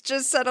minute. It's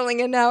just settling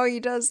in how he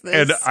does this.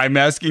 And I'm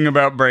asking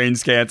about brain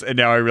scans, and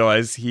now I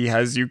realize he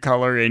has you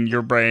color in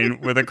your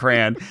brain with a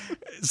crayon.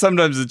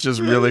 Sometimes it's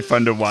just really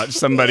fun to watch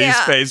somebody's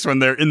face when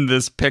they're in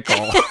this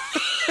pickle.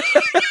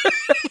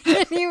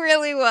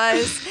 really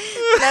was.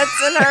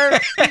 That's in our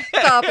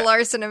Bob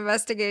Larson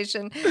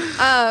investigation.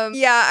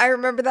 Yeah, I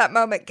remember that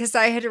moment because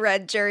I had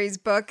read Jerry's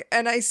book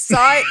and I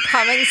saw it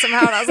coming somehow,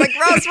 and I was like,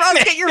 Ross,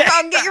 get your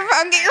phone, get your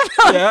phone, get your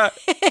phone. Yeah.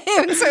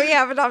 And so we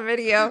have it on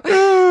video.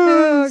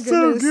 Oh,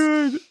 goodness. so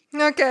good.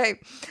 Okay.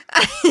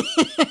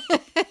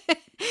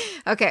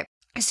 Okay.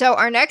 So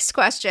our next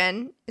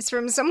question is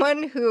from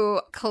someone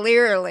who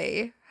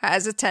clearly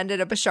has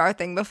attended a Bashar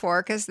thing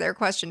before because their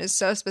question is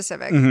so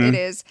specific.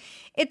 Mm-hmm.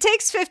 It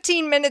takes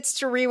 15 minutes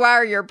to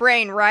rewire your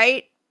brain,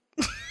 right?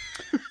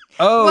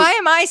 Oh. Why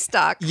am I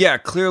stuck? Yeah,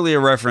 clearly a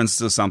reference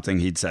to something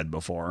he'd said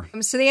before.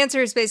 So the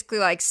answer is basically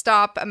like,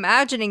 stop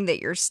imagining that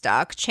you're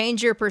stuck,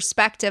 change your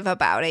perspective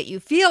about it. You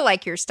feel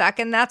like you're stuck,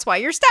 and that's why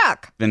you're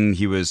stuck. Then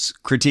he was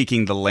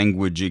critiquing the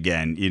language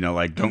again,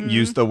 like don't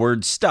use the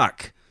word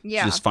stuck.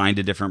 Yeah. Just find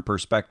a different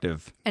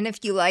perspective. And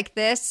if you like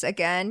this,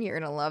 again, you're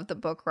going to love the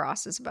book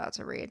Ross is about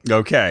to read.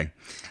 Okay.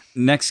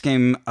 Next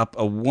came up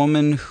a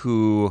woman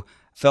who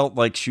felt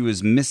like she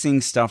was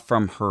missing stuff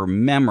from her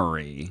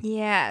memory.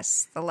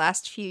 Yes, the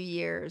last few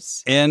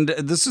years. And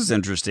this is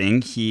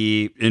interesting.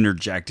 He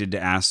interjected to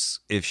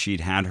ask if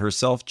she'd had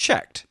herself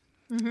checked.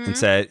 And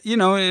said,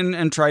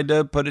 and tried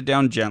to put it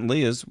down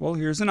gently as, well,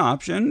 here's an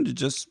option to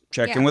just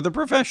check in with a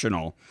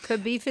professional.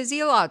 Could be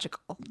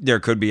physiological.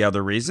 There could be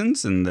other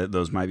reasons, and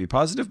those might be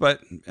positive,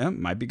 but it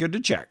might be good to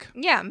check.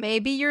 Yeah,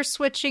 maybe you're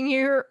switching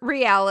your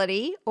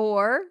reality,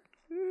 or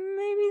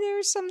maybe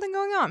there's something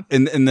going on.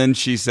 And then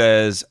she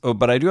says, oh,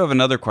 but I do have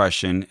another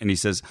question. And he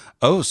says,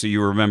 oh, so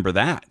you remember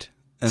that?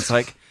 And it's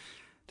like,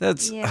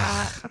 that's...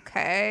 Yeah,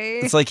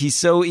 okay. It's like he's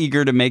so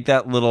eager to make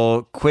that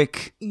little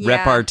quick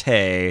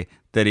repartee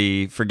that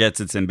he forgets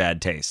it's in bad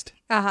taste.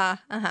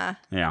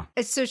 Yeah.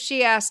 So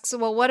she asks,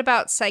 well, what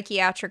about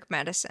psychiatric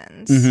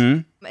medicines?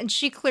 And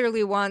she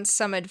clearly wants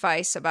some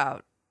advice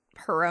about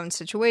her own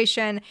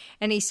situation.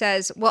 And he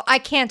says, well, I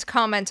can't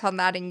comment on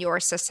that in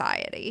your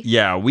society.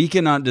 Yeah, we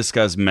cannot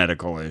discuss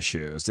medical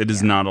issues. It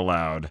is not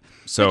allowed.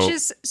 So, Which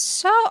is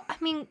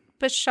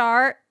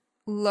Bashar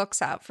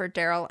looks out for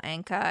Daryl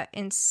Anka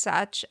in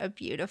such a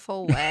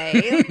beautiful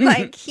way.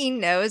 Like, he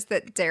knows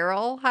that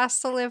Daryl has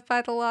to live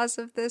by the laws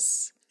of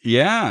this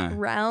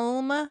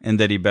realm. And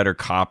that he better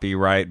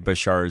copyright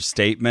Bashar's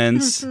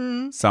statements.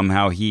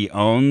 Somehow he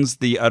owns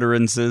the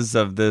utterances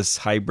of this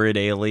hybrid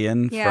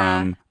alien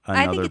from another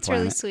I think it's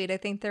planet. really sweet. I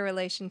think their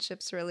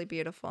relationship's really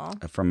beautiful.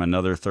 From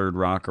another third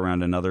rock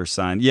around another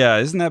sun. Yeah,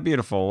 isn't that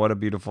beautiful? What a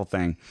beautiful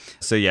thing.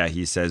 So yeah,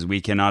 he says,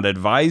 we cannot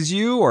advise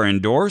you or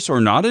endorse or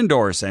not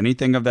endorse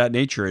anything of that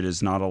nature. It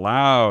is not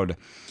allowed.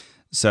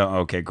 So,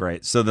 okay,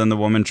 great. So then the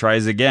woman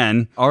tries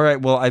again. All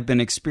right, well, I've been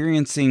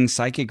experiencing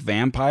psychic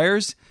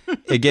vampires.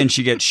 Again,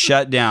 she gets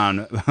shut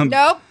down.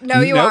 Nope,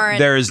 you aren't.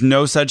 There is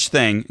no such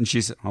thing. And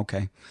she said,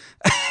 okay.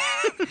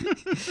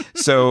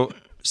 So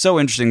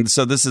interesting.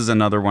 So this is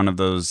another one of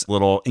those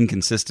little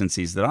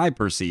inconsistencies that I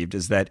perceived,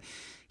 is that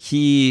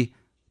he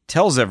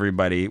tells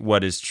everybody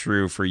what is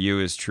true for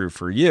you is true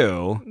for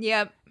you.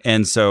 Yep.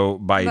 And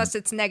so unless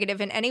it's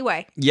negative in any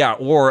way. Yeah,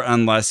 or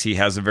unless he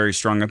has a very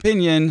strong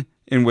opinion,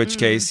 in which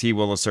case he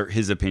will assert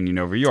his opinion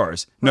over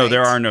yours. No,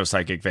 there are no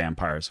psychic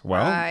vampires.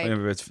 Well,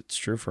 it's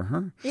true for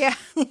her. Yeah.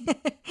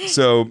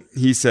 So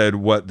he said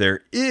what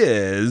there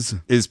is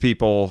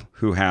people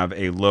who have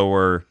a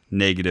lower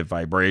negative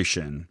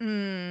vibration.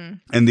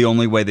 And the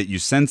only way that you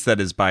sense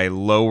that is by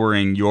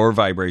lowering your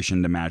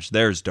vibration to match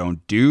theirs.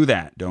 Don't do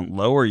that. Don't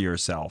lower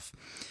yourself.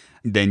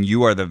 Then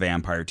you are the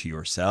vampire to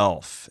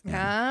yourself. And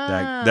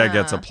that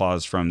gets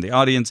applause from the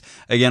audience.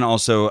 Again,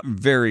 also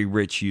very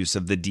rich use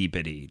of the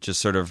deepity.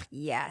 Just sort of,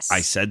 yes,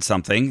 I said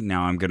something,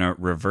 now I'm going to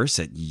reverse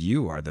it.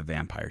 You are the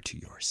vampire to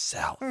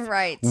yourself.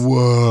 Right.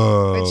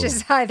 Whoa. Which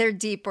is either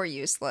deep or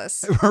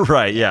useless.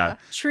 Right, yeah.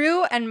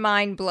 True and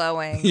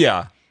mind-blowing.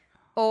 Yeah.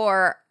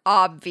 Or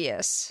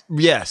obvious.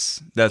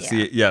 Yes. That's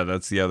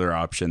the other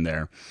option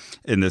there.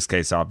 In this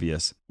case,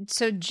 obvious.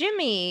 So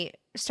Jimmy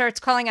starts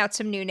calling out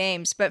some new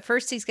names, but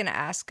first he's going to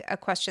ask a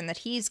question that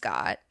he's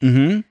got.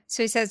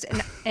 So he says,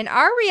 in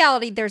our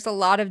reality, there's a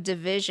lot of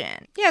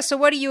division. Yeah, so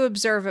what do you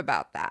observe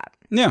about that?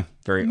 Yeah,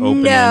 very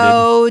open-ended.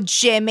 No,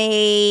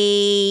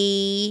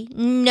 Jimmy.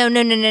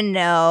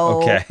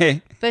 No.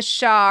 Okay.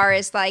 Bashar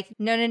is like,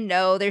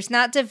 no, there's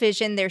not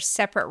division, there's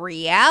separate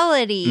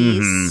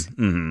realities.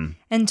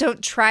 And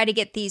don't try to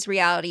get these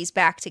realities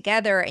back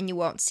together and you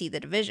won't see the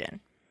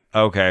division.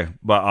 Okay,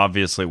 but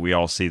obviously we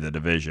all see the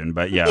division,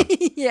 but yeah.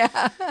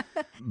 Yeah.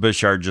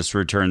 Bashar just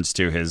returns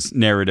to his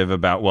narrative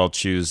about, well,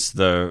 choose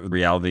the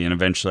reality and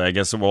eventually I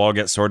guess it will all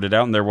get sorted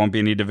out and there won't be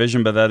any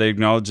division, but that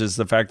acknowledges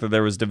the fact that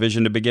there was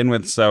division to begin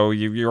with, so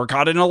you were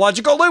caught in a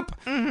logical loop.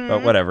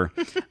 But whatever.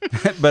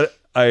 But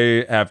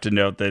I have to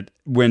note that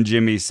when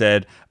Jimmy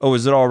said, oh,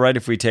 is it all right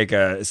if we take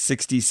a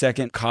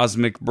 60-second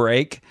cosmic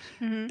break?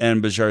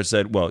 And Bashar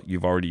said, well,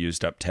 you've already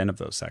used up 10 of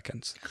those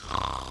seconds.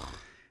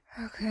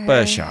 Okay.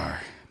 Bashar.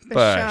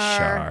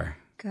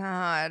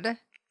 God.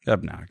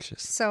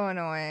 Obnoxious. So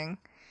annoying.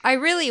 I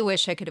really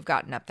wish I could have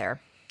gotten up there.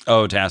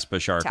 Oh, to ask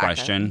Bashar a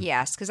question?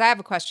 Yes, because I have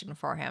a question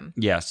for him.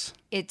 Yes.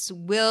 It's,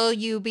 will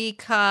you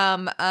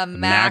become a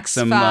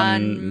Maximum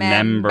Fun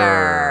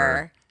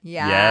member?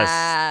 Yes.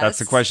 That's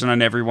the question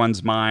on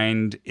everyone's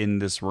mind in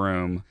this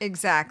room.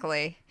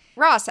 Exactly.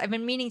 Ross, I've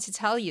been meaning to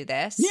tell you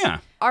this. Yeah.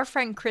 Our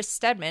friend Chris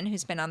Stedman,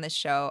 who's been on this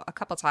show a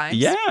couple times.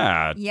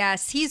 Yeah.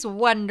 Yes, he's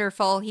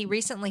wonderful. He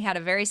recently had a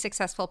very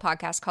successful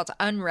podcast called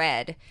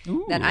Unread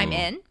that I'm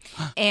in,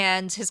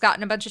 and has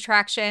gotten a bunch of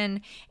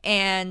traction.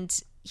 And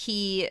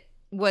he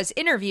was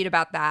interviewed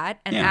about that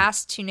and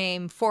asked to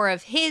name 4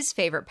 of his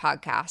favorite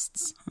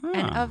podcasts.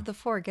 And of the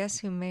 4, guess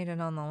who made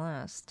it on the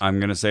list? I'm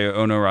going to say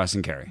Oh No, Ross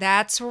and Carrie.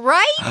 That's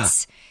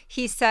right.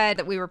 He said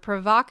that we were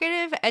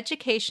provocative,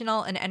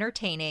 educational, and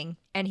entertaining,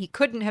 and he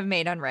couldn't have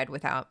made Unread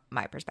without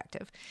my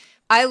perspective.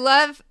 I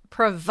love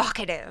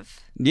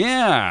provocative.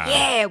 Yeah.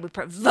 Yeah, we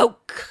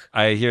provoke.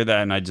 I hear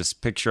that and I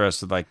just picture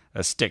us with like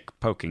a stick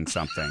poking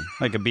something,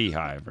 like a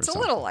beehive or It's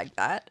something. a little like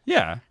that.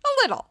 Yeah.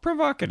 A little.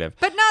 Provocative.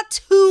 But not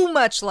too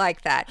much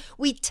like that.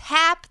 We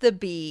tap the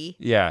bee.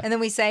 Yeah. And then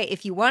we say,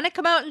 if you want to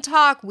come out and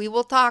talk, we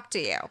will talk to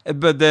you.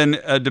 But then,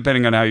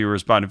 depending on how you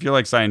respond, if you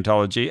like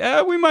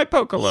Scientology, we might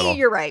poke a little.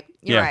 You're right.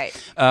 You're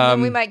right.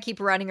 And we might keep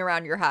running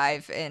around your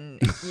hive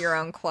in your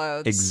own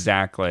clothes.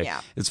 Exactly.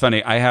 Yeah. It's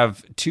funny. I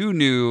have 2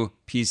 new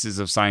pieces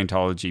of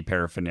Scientology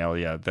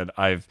paraphernalia that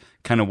I've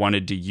kind of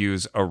wanted to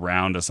use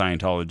around a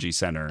Scientology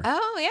center.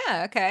 Oh,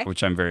 yeah. Okay.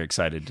 Which I'm very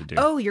excited to do.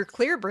 Oh, your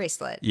clear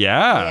bracelet.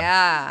 Yeah.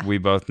 Yeah. We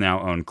both now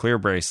own clear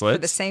bracelets.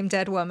 For the same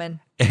dead woman.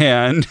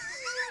 And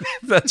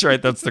that's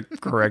right. That's the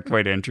correct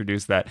way to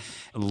introduce that.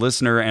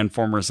 Listener and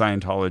former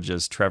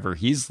Scientologist Trevor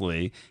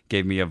Heasley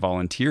gave me a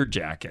volunteer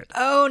jacket.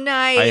 Oh,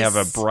 nice. I have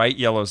a bright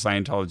yellow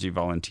Scientology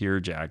volunteer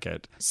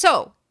jacket.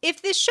 So,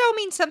 if this show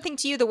means something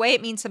to you the way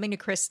it means something to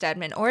Chris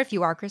Stedman, or if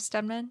you are Chris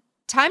Stedman,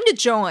 time to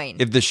join.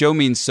 If the show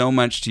means so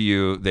much to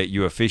you that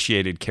you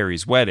officiated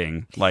Carrie's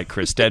wedding, like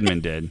Chris Stedman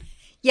did.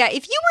 Yeah,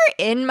 if you were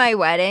in my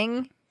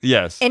wedding...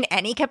 Yes. In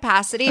any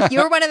capacity, if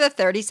you were one of the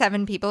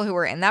 37 people who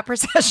were in that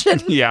procession,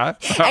 yeah,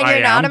 and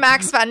you're not a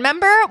Max Fun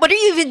member, what are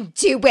you even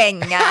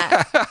doing?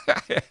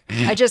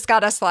 I just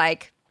got us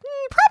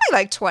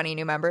probably 20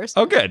 new members.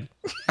 Oh, good.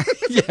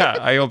 Yeah,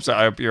 I hope so.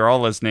 I hope you're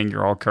all listening.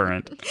 You're all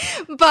current.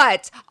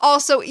 But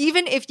also,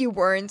 even if you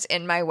weren't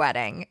in my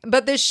wedding,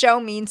 but this show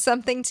means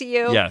something to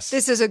you, yes,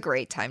 this is a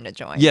great time to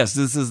join. Yes,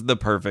 this is the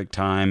perfect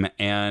time,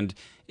 and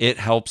it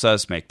helps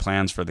us make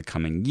plans for the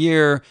coming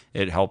year.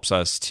 It helps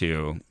us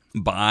to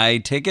buy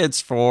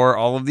tickets for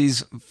all of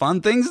these fun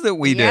things that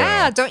we do.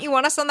 Yeah, don't you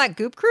want us on that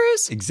Goop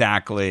cruise?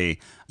 Exactly.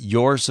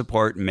 Your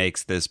support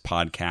makes this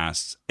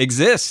podcast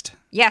exist.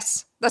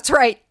 Yes, that's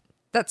right.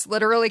 That's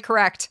literally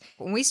correct.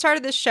 When we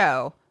started this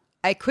show,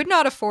 I could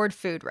not afford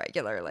food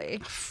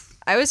regularly.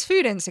 I was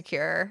food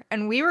insecure,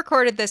 and we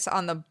recorded this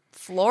on the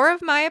floor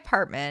of my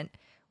apartment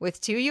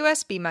with 2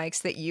 USB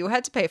mics that you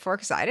had to pay for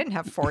because I didn't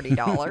have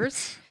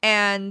 $40.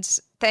 And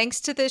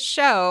thanks to this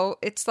show,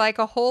 it's like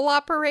a whole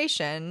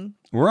operation.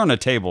 We're on a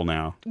table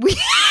now. 11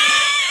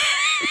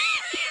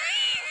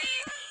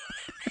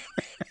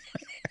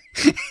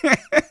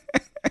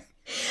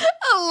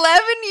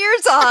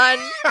 years on.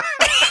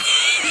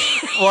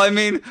 Well, I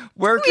mean,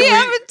 where can we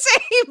have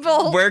a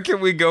table. Where can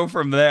we go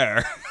from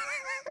there?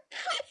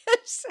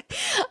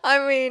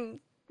 I mean,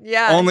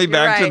 yeah. Only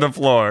back to the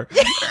floor.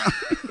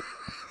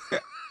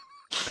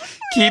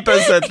 Keep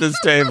us at this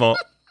table.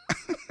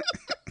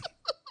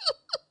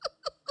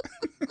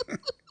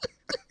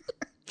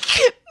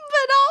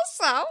 But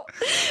also,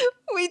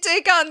 we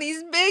take on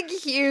these big,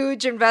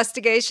 huge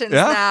investigations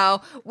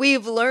now.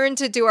 We've learned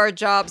to do our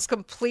jobs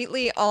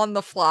completely on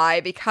the fly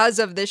because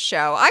of this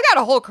show. I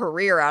got a whole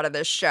career out of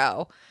this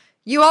show.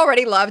 You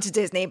already loved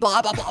Disney,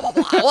 blah, blah, blah, blah,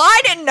 blah. Well,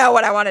 I didn't know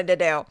what I wanted to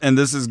do. And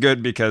this is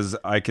good because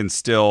I can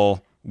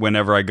still,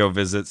 whenever I go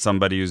visit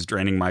somebody who's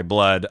draining my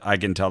blood, I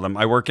can tell them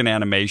I work in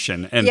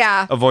animation and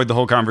avoid the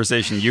whole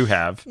conversation you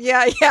have.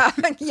 Yeah.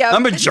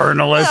 I'm a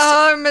journalist.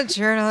 Oh, I'm a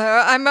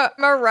journalist. I'm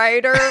a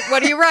writer.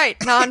 What do you write?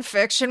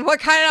 Nonfiction. What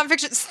kind of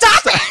nonfiction?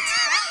 Stop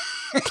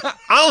it!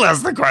 I'll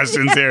ask the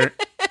questions here.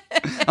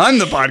 I'm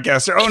the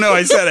podcaster. Oh, no,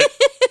 I said it.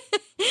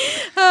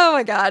 Oh,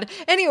 my God.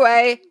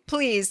 Anyway,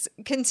 please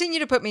continue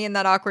to put me in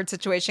that awkward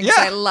situation because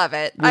I love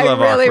it. We love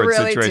really, awkward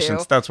really situations.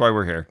 do. That's why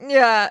we're here.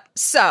 Yeah.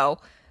 So,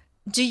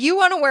 do you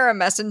want to wear a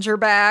messenger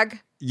bag?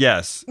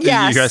 Yes.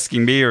 Yes. Are you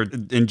asking me or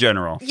in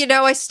general? You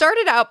know, I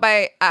started out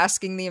by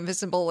asking the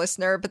invisible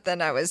listener, but then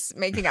I was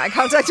making eye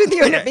contact with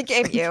you and it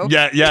became you.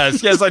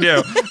 Yes, I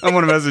do. I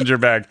want a messenger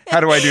bag. How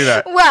do I do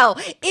that? Well,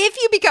 if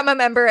you become a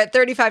member at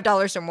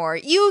 $35 or more,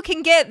 you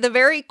can get the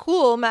very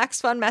cool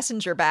Max Fun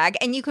messenger bag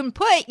and you can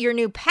put your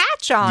new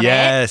patch on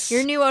it.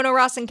 Your new Ono,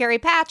 Ross, and Carrie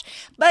patch.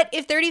 But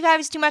if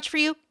 35 is too much for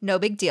you, no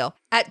big deal.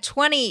 At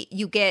 20,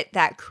 you get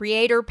that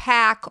creator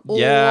pack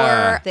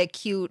or the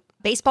cute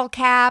baseball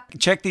cap.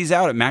 Check these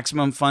out at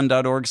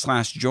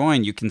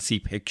MaximumFun.org/join. You can see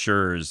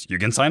pictures. You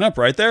can sign up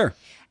right there.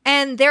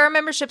 And there are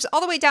memberships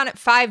all the way down at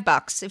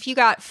 $5. If you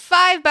got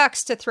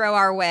 $5 to throw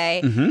our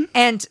way,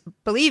 and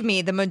believe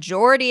me, the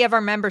majority of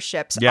our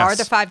memberships are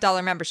the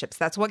 $5 memberships.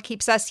 That's what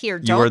keeps us here.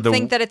 Don't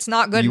think that it's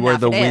not good enough. You are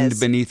the wind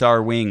beneath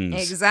our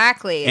wings.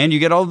 Exactly. And you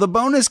get all the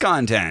bonus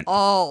content.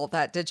 All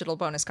that digital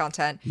bonus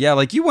content. Yeah,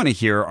 like you want to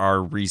hear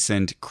our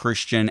recent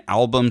Christian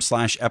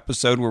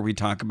album/episode where we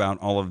talk about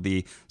all of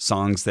the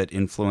songs that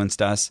influenced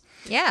us.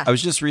 Yeah. I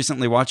was just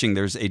recently watching,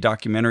 there's a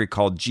documentary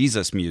called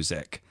Jesus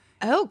Music.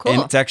 Oh, cool.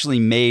 And it's actually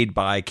made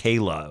by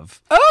K-Love.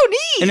 Oh,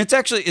 neat. And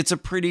it's a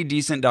pretty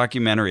decent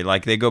documentary.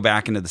 Like they go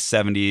back into the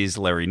 70s,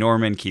 Larry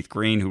Norman, Keith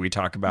Green, who we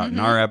talk about in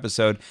our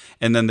episode.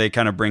 And then they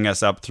kind of bring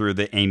us up through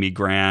the Amy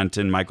Grant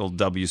and Michael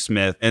W.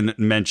 Smith and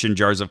mention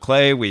Jars of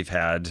Clay. We've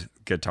had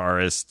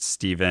guitarist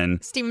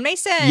Stephen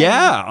Mason.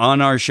 Yeah,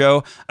 on our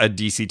show, a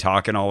DC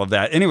Talk and all of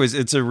that. Anyways,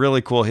 it's a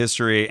really cool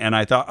history. And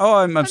I thought,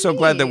 I'm so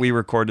glad that we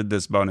recorded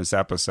this bonus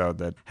episode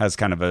that has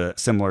kind of a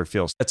similar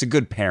feel. It's a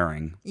good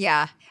pairing.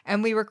 Yeah.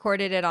 And we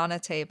recorded it on a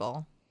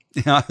table.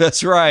 Yeah,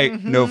 that's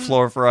right. No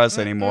floor for us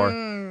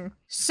anymore.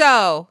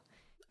 So,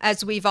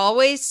 as we've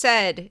always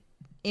said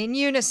in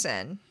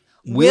unison,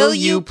 will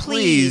you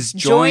please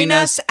join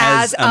us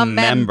as a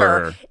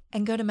member?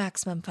 And go to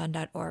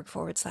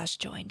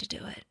MaximumFun.org/join to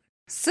do it.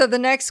 So the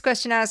next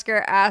question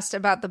asker asked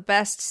about the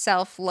best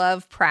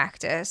self-love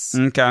practice.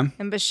 Okay.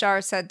 And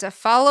Bashar said to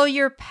follow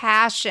your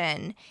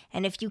passion.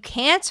 And if you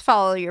can't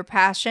follow your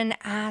passion,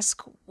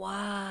 ask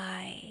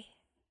why.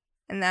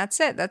 And that's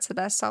it. That's the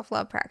best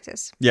self-love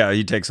practice. Yeah,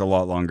 he takes a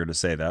lot longer to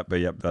say that,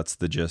 but yep, that's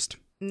the gist.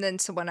 And then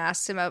someone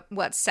asked him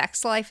what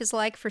sex life is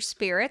like for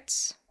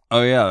spirits.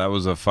 Oh yeah, that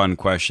was a fun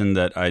question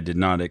that I did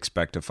not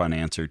expect a fun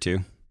answer to,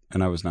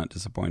 and I was not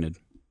disappointed.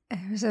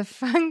 It was a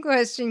fun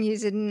question you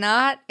did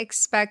not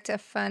expect a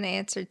fun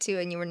answer to,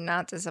 and you were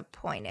not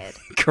disappointed.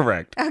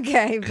 Correct.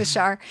 Okay,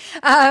 Bashar.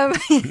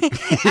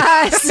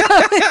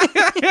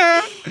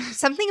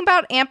 Something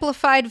about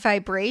amplified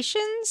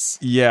vibrations?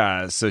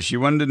 Yeah, so she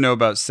wanted to know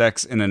about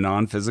sex in a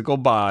non-physical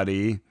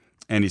body.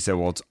 And he said,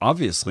 well, it's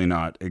obviously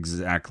not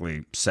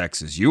exactly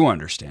sex as you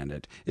understand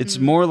it. It's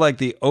more like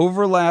the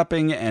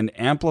overlapping and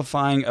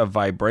amplifying of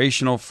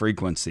vibrational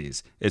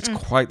frequencies. It's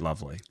quite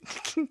lovely.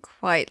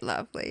 Quite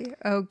lovely.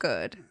 Oh,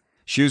 good.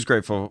 She was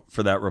grateful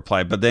for that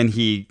reply. But then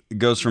he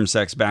goes from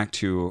sex back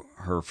to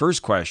her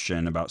first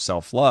question about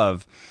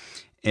self-love.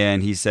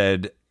 And he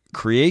said,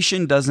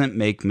 creation doesn't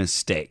make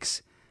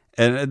mistakes.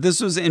 And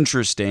this was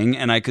interesting.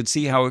 And I could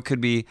see how it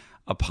could be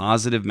a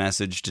positive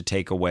message to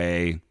take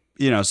away.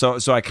 You know, so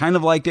I kind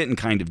of liked it and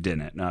kind of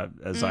didn't,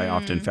 as I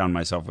often found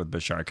myself with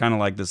Bashar. I kind of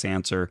like this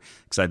answer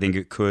because I think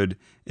it could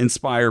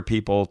inspire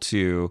people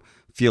to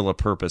feel a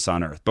purpose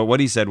on earth. But what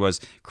he said was,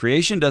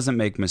 creation doesn't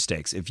make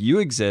mistakes. If you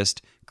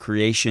exist,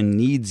 creation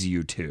needs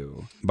you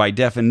to. By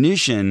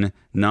definition,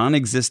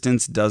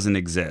 non-existence doesn't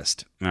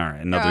exist. All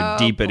right,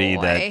 another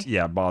deepity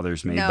that,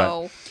 bothers me. No.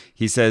 But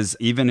he says,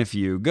 even if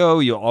you go,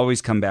 you'll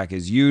always come back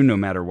as you, no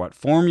matter what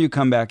form you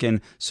come back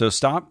in. So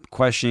stop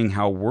questioning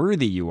how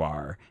worthy you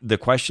are. The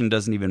question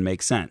doesn't even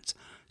make sense.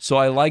 So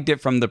I liked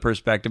it from the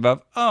perspective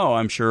of,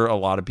 I'm sure a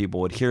lot of people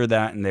would hear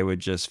that and they would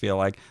just feel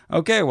like,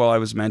 okay, well, I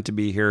was meant to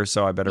be here,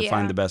 so I better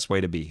find the best way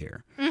to be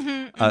here.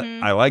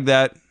 I like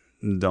that.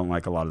 Don't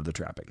like a lot of the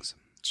trappings.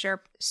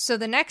 Sure. So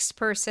the next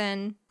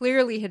person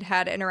clearly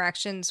had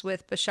interactions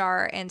with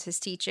Bashar and his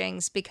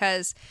teachings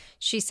because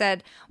she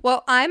said,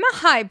 well, I'm a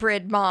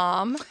hybrid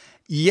mom.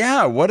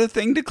 Yeah, what a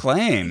thing to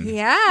claim.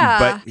 Yeah.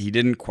 But he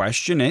didn't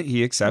question it.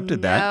 He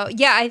accepted that.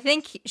 Yeah, I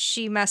think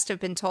she must have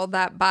been told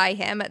that by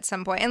him at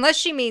some point, unless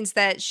she means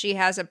that she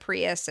has a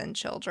Prius and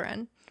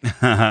children.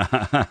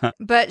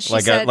 But she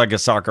said, like a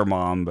soccer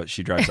mom, but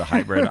she drives a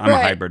hybrid. I'm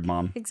a hybrid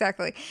mom.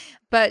 Exactly.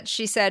 But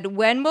she said,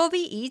 when will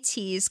the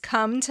ETs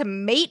come to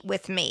mate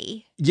with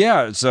me?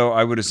 Yeah, so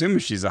I would assume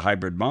if she's a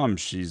hybrid mom,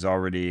 she's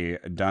already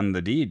done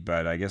the deed,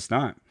 but I guess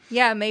not.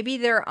 Yeah, maybe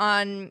they're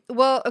on...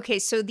 Well, okay,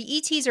 so the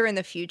ETs are in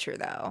the future,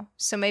 though.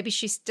 So maybe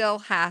she still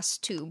has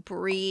to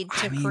breed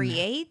to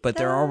create But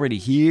them? they're already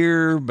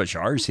here.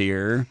 Bashar's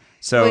here.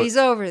 So well, he's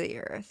over the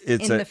Earth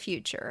in the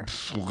future.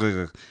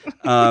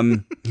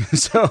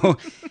 So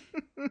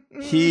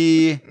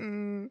he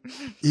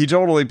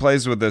totally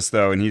plays with this,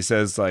 though, and he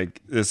says,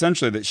 like,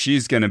 essentially that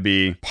she's going to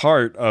be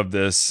part of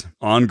this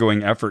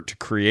ongoing effort to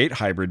create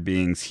hybrid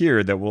beings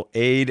here that will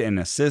aid and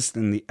assist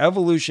in the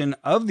evolution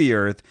of the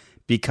Earth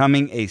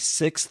becoming a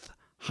sixth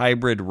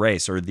hybrid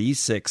race, or the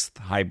sixth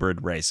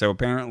hybrid race. So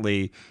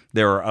apparently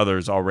there are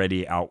others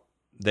already out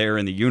there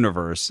in the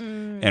universe,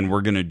 and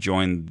we're going to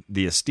join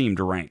the esteemed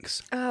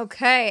ranks.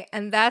 Okay,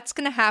 and that's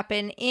going to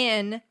happen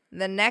in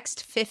the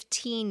next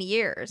 15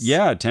 years.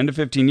 Yeah, 10 to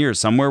 15 years,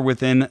 somewhere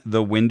within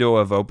the window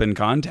of open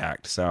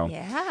contact. So,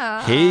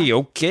 yeah. Hey,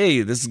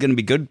 okay, this is going to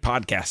be good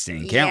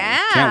podcasting.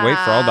 Can't wait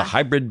for all the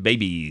hybrid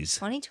babies.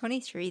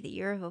 2023, the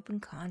year of open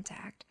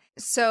contact.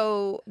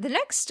 So the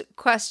next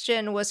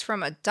question was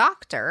from a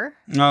doctor.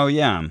 Oh,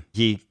 yeah.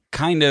 He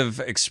kind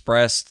of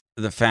expressed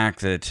the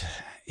fact that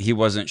he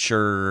wasn't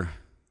sure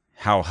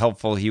how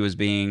helpful he was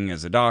being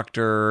as a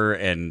doctor,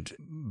 and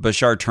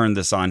Bashar turned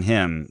this on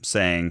him,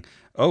 saying,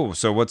 oh,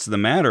 so what's the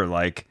matter?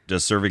 Like,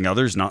 does serving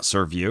others not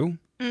serve you?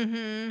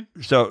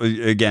 Mm-hmm. So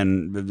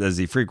again, as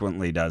he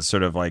frequently does,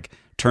 sort of like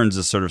turns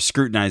a sort of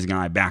scrutinizing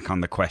eye back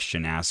on the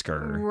question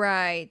asker.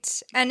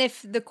 Right. And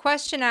if the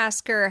question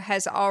asker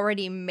has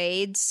already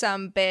made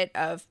some bit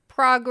of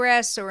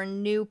progress or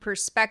new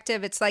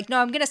perspective, it's like, no,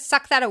 I'm going to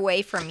suck that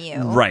away from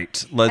you.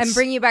 Right. And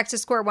bring you back to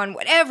square one.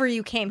 Whatever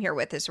you came here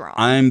with is wrong.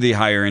 I'm the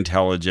higher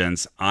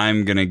intelligence.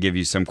 I'm going to give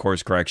you some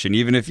course correction.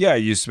 Even if,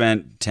 you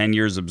spent 10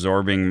 years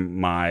absorbing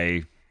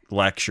my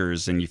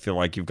lectures and you feel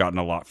like you've gotten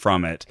a lot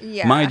from it.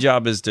 Yeah. My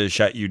job is to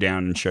shut you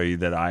down and show you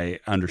that I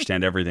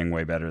understand everything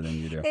way better than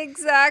you do.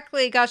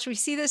 Exactly. Gosh, we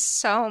see this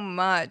so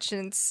much,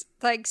 and it's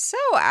like so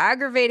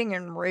aggravating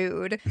and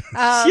rude.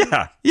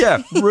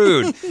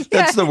 Rude.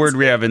 That's the word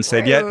we haven't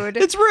said yet.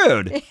 It's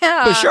rude.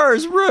 Yeah. Bashar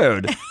is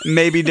rude.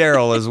 Maybe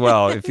Daryl as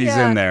well, if he's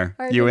in there.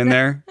 You in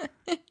there?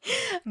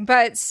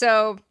 But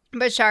so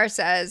Bashar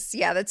says,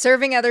 that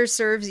serving others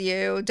serves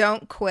you.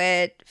 Don't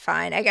quit.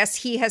 Fine. I guess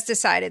he has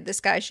decided this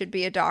guy should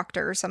be a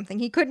doctor or something.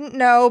 He couldn't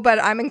know,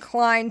 but I'm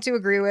inclined to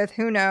agree with.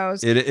 Who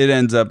knows? It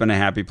ends up in a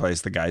happy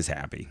place. The guy's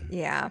happy.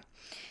 Yeah.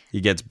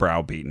 He gets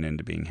browbeaten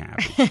into being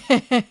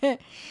happy.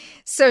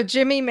 So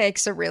Jimmy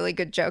makes a really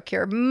good joke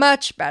here.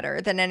 Much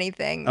better than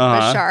anything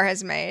Bashar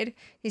has made.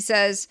 He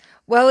says,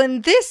 well,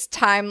 in this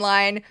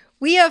timeline,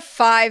 we have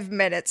 5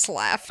 minutes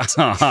left.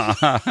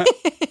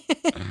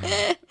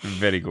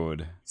 Very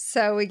good.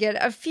 So we get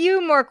a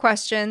few more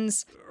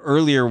questions.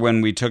 Earlier,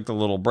 when we took the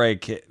little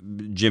break,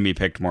 Jimmy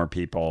picked more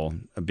people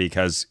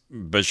because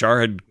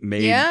Bashar had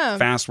made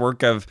fast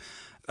work of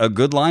a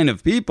good line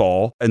of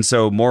people. And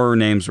so more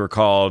names were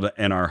called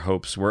and our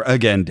hopes were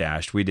again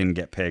dashed. We didn't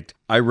get picked.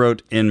 I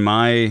wrote in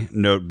my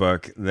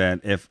notebook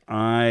that if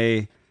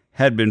I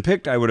had been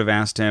picked, I would have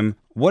asked him,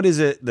 what is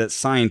it that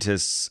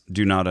scientists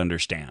do not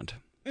understand?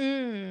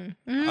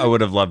 I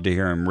would have loved to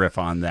hear him riff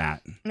on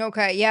that.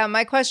 Okay, yeah.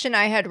 My question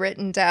I had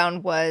written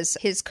down was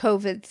his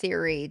COVID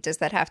theory. Does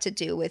that have to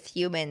do with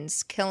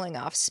humans killing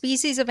off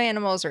species of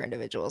animals or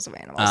individuals of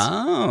animals?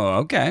 Oh,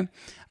 okay.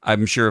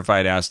 I'm sure if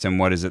I'd asked him,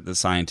 what is it that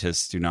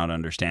scientists do not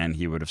understand,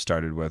 he would have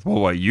started with, well,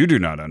 what you do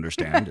not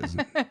understand is...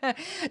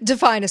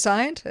 Define a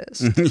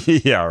scientist.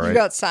 Yeah, right. You've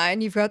got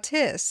sign, you've got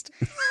tist.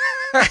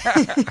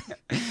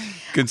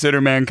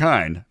 Consider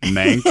mankind,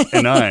 mank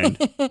and ein.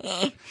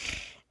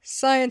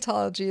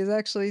 Scientology is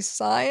actually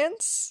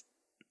science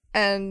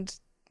and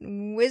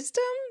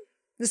wisdom?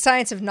 The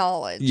science of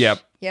knowledge. Yep.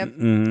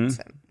 Mm-hmm.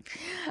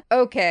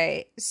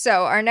 Okay,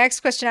 so our next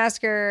question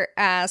asker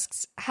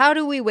asks, how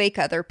do we wake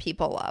other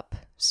people up?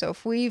 So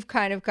if we've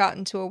kind of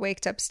gotten to a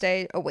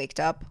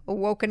woken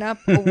up,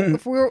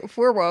 if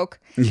we're woke,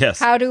 yes.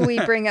 How do we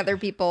bring other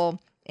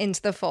people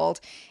into the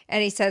fold?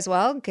 And he says,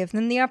 well, give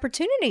them the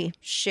opportunity.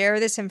 Share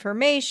this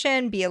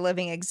information, be a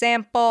living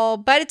example,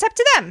 but it's up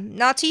to them,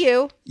 not to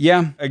you.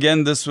 Yeah,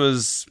 again, this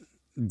was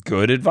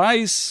good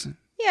advice.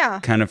 Yeah.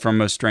 Kind of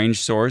from a strange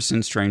source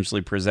and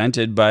strangely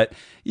presented. But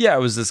yeah, it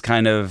was this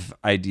kind of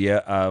idea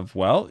of,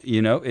 well,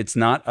 it's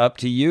not up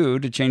to you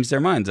to change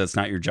their minds. That's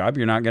not your job.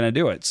 You're not going to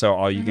do it. So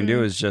all you can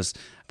do is just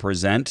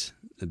present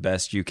the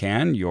best you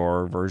can,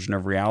 your version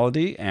of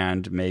reality,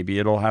 and maybe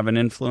it'll have an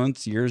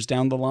influence years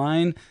down the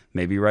line,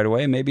 maybe right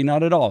away, maybe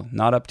not at all.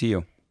 Not up to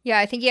you. Yeah,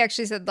 I think he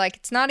actually said,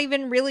 it's not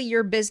even really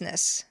your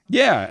business.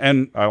 Yeah,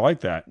 and I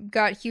like that.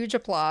 Got huge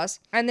applause.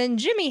 And then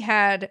Jimmy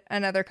had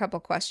another couple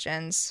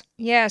questions.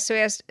 Yeah, so he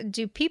asked,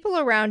 do people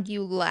around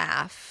you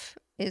laugh?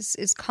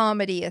 Is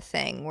comedy a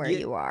thing where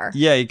you are?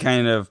 Yeah, he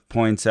kind of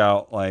points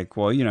out,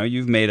 well,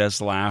 you've made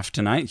us laugh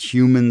tonight.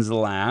 Humans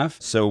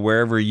laugh. So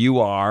wherever you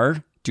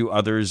are, do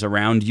others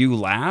around you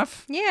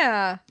laugh?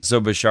 Yeah.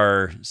 So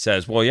Bashar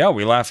says, well, yeah,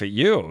 we laugh at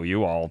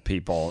you all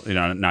people,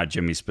 not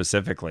Jimmy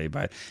specifically,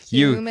 but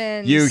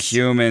humans. you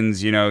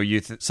humans,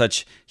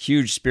 such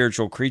huge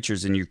spiritual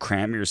creatures, and you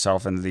cram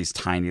yourself into these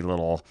tiny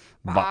little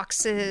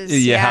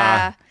boxes.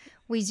 Yeah.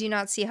 We do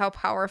not see how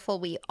powerful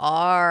we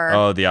are.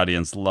 Oh, the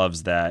audience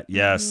loves that.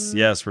 Yes,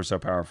 yes, we're so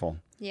powerful.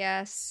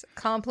 Yes,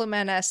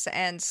 compliment us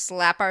and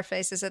slap our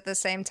faces at the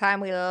same time.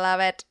 We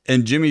love it.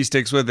 And Jimmy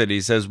sticks with it. He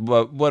says,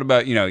 well, what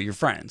about, your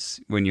friends?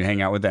 When you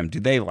hang out with them, do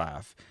they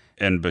laugh?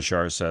 And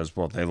Bashar says,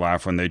 well, they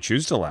laugh when they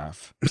choose to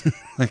laugh.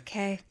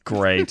 Okay.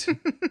 Great.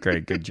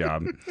 Good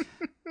job.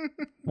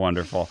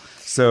 Wonderful.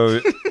 So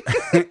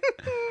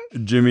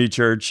Jimmy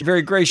Church,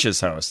 very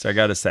gracious host, I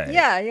got to say.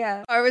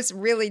 Yeah. I was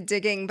really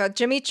digging, but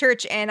Jimmy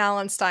Church and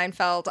Alan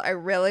Steinfeld, I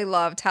really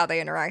loved how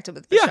they interacted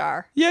with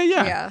Bashar.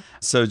 Yeah.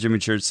 So Jimmy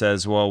Church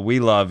says, well, we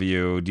love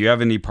you. Do you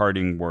have any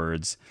parting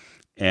words?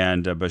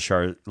 And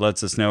Bashar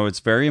lets us know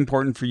it's very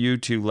important for you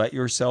to let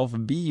yourself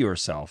be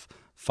yourself.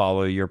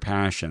 Follow your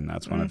passion.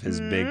 That's one of his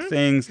big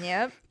things.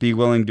 Yep. Be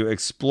willing to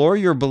explore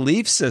your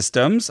belief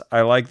systems.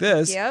 I like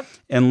this. Yep.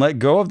 And let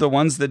go of the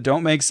ones that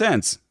don't make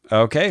sense.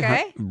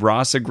 Okay.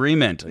 Ross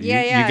agreement.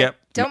 Yeah. You get...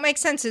 Don't make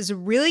sense is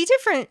really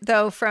different,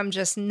 though, from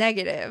just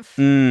negative,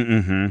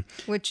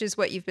 mm-hmm. which is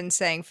what you've been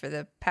saying for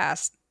the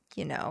past,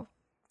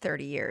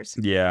 30 years.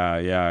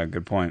 Yeah,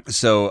 good point.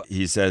 So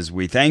he says,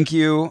 we thank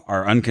you,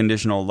 our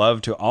unconditional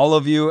love to all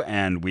of you,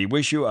 and we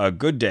wish you a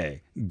good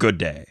day. Good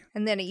day.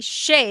 And then he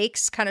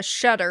shakes, kind of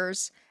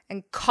shudders,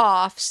 and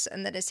coughs,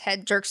 and then his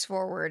head jerks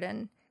forward,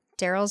 and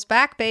Daryl's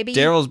back, baby.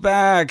 Daryl's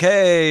back.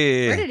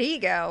 Hey. Where did he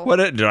go?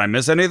 Did I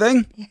miss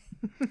anything?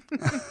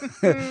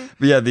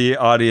 Yeah, the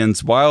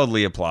audience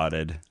wildly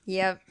applauded.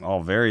 Yep.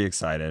 All very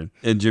excited.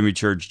 And Jimmy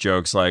Church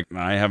jokes like,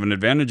 I have an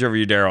advantage over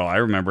you, Daryl. I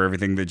remember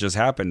everything that just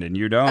happened and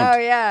you don't. Oh,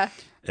 yeah.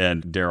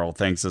 And Daryl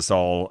thanks us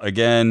all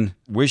again,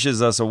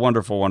 wishes us a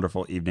wonderful,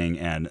 wonderful evening,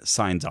 and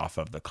signs off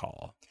of the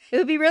call. It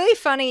would be really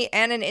funny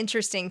and an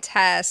interesting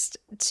test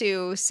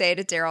to say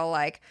to Daryl,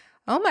 like,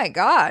 oh my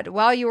God,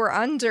 while you were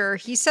under,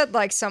 he said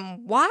like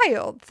some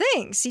wild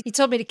things. He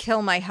told me to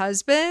kill my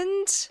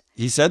husband.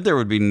 He said there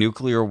would be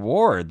nuclear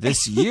war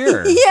this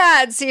year.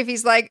 Yeah, and see if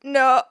he's like,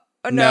 no,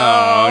 he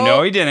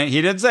didn't.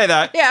 He didn't say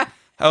that. Yeah.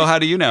 Oh, how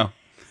do you know?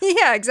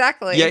 Yeah,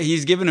 exactly. Yeah,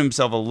 he's given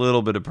himself a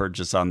little bit of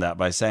purchase on that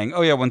by saying,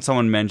 oh yeah, when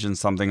someone mentions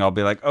something, I'll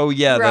be like, oh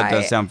yeah, that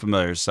does sound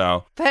familiar.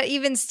 So, but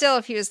even still,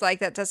 if he was like,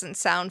 that doesn't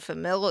sound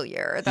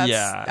familiar,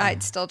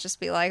 I'd still just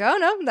be like, oh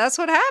no, that's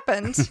what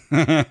happened.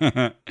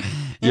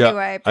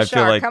 Anyway,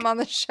 Bashar, come on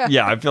the show.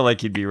 Yeah, I feel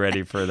like he'd be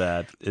ready for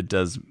that. It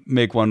does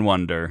make one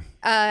wonder.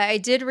 I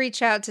did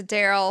reach out to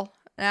Daryl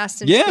and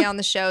asked him to be on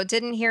the show.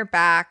 Didn't hear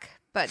back.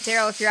 But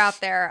Daryl, if you're out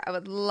there, I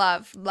would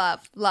love,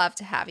 love, love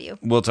to have you.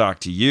 We'll talk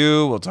to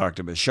you. We'll talk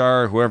to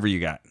Bashar, whoever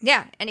you got.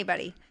 Yeah,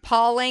 anybody.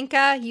 Paul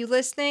Lenka, you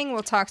listening?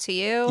 We'll talk to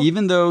you.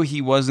 Even though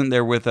he wasn't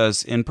there with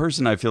us in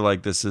person, I feel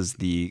like this is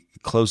the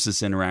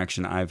closest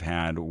interaction I've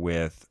had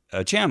with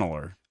a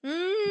channeler,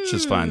 which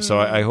is fun. So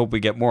I hope we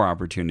get more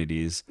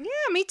opportunities. Yeah,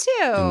 me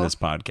too. In this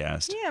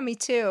podcast. Yeah, me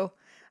too.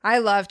 I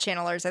love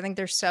channelers. I think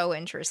they're so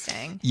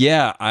interesting.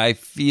 Yeah, I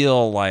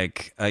feel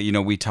like,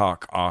 we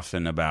talk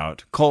often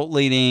about cult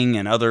leading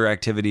and other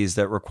activities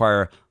that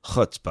require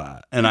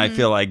chutzpah. And I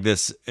feel like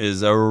this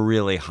is a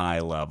really high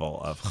level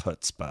of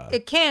chutzpah.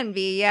 It can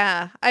be,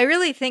 yeah. I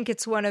really think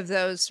it's one of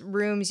those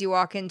rooms you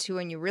walk into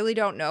and you really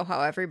don't know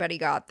how everybody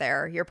got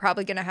there. You're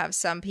probably going to have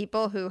some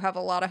people who have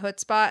a lot of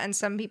chutzpah and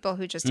some people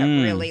who just have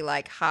really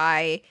like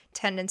high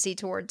tendency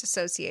toward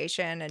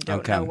dissociation and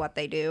don't know what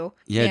they do.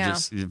 Yeah,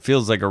 it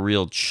feels like a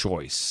real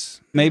choice.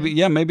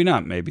 Maybe, maybe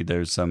not. Maybe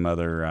there's some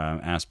other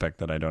aspect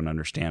that I don't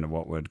understand of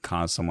what would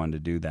cause someone to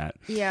do that.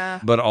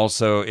 Yeah. But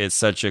also, it's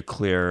such a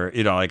clear,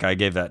 like I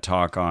gave that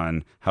talk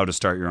on how to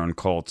start your own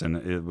cult, and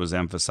it was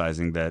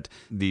emphasizing that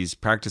these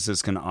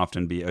practices can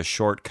often be a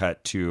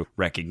shortcut to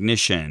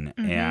recognition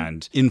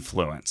and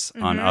influence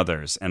on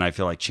others. And I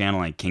feel like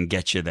channeling can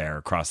get you there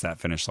across that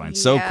finish line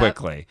so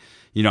quickly.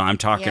 I'm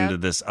talking to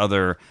this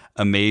other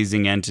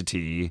amazing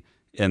entity,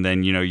 and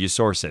then, you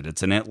source it.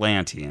 It's an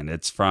Atlantean.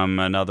 It's from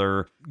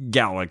another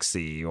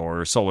galaxy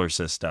or solar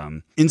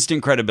system.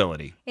 Instant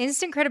credibility.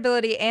 Instant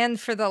credibility. And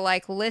for the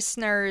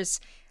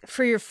listeners,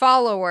 for your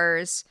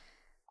followers,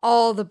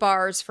 all the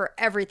bars for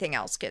everything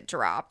else get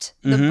dropped.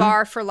 The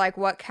bar for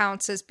what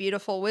counts as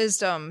beautiful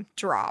wisdom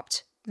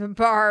dropped. The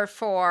bar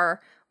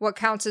for what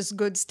counts as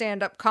good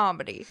stand-up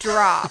comedy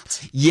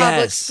dropped. Yes.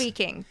 Public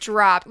speaking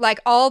dropped.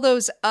 All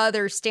those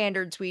other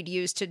standards we'd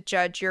use to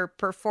judge your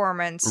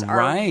performance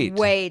are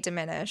way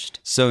diminished.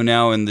 So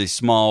now in the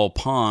small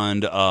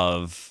pond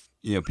of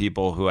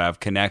people who have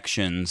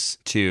connections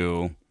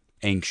to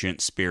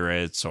ancient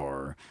spirits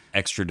or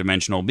extra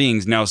dimensional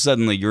beings, now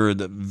suddenly you're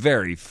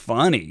very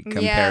funny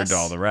compared to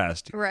all the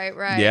rest. Right.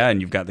 Yeah, and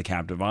you've got the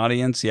captive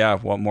audience. Yeah,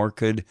 what more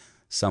could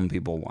some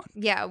people want?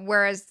 Yeah,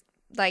 whereas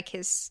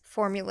his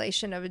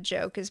formulation of a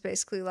joke is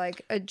basically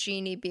a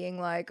genie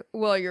being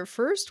well, your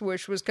first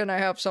wish was, can I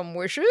have some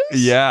wishes?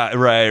 Yeah,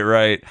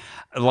 right.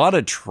 A lot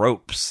of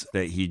tropes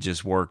that he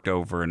just worked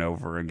over and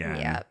over again.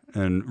 Yeah.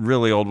 And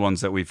really old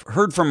ones that we've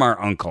heard from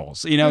our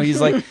uncles.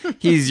 He's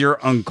he's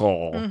your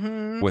uncle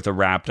with a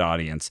rapt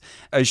audience.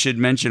 I should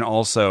mention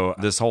also,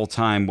 this whole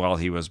time while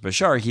he was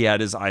Bashar, he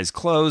had his eyes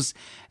closed.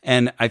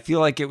 And I feel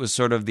like it was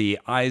sort of the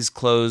eyes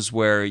closed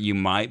where you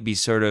might be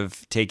sort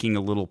of taking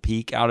a little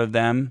peek out of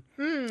them.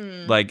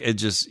 It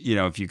just,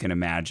 if you can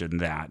imagine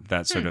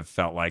that sort of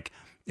felt like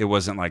it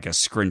wasn't like a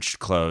scrunched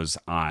closed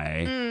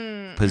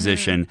eye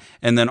position.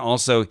 And then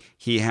also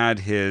he had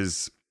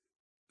his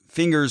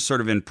fingers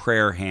sort of in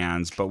prayer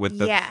hands, but with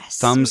the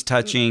thumbs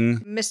touching.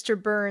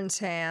 Mr. Burns'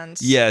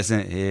 hands. Yes,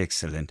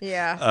 excellent.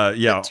 Yeah.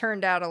 It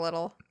turned out a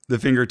little. The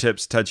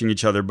fingertips touching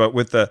each other, but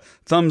with the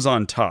thumbs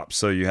on top.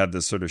 So you had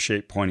this sort of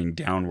shape pointing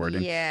downward.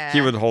 And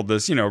he would hold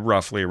this,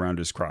 roughly around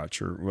his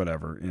crotch or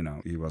whatever.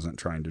 He wasn't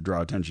trying to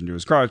draw attention to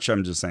his crotch.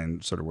 I'm just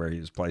saying sort of where he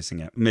was placing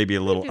it. Maybe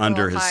a little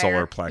under his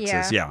solar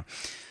plexus. Yeah.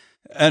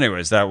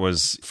 Anyways, that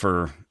was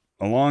for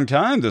a long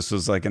time. This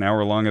was like an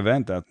hour-long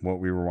event. That's what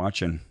we were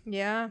watching.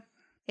 Yeah.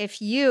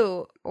 If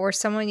you or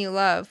someone you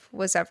love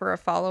was ever a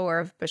follower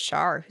of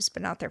Bashar, who's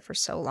been out there for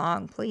so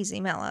long, please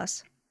email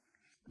us.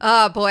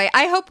 Oh, boy.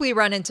 I hope we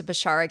run into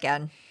Bashar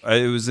again.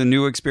 It was a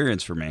new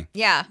experience for me.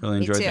 Yeah, Really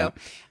enjoyed me too. that.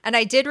 And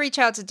I did reach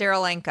out to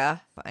Daryl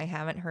Anka. I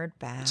haven't heard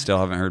back. Still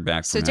haven't heard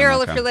back So, from him.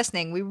 Daryl, Okay. if you're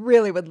listening, we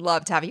really would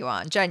love to have you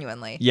on,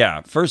 genuinely.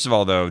 Yeah. First of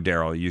all, though,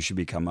 Daryl, you should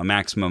become a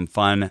Maximum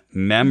Fun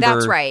member.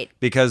 That's right.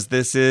 Because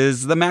this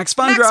is the Max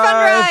Fun Max Drive.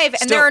 Fun Drive! And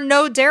Still- there are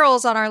no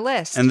Daryls on our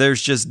list. And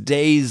there's just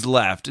days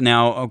left.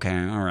 Now,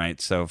 okay, all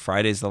right. So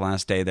Friday's the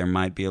last day. There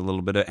might be a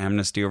little bit of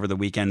amnesty over the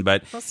weekend,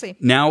 but We'll see.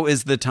 Now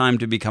is the time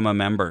to become a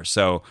member.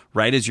 So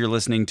right as you're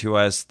listening to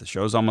us, the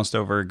show's almost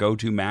over. Go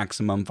to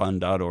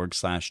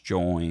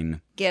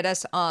MaximumFun.org/join. Get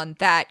us on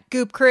that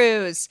Goop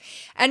Cruise.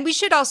 And we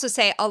should also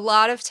say a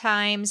lot of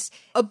times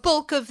a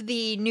bulk of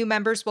the new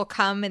members will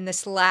come in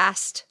this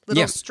last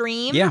little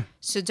stream. Yeah.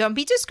 So don't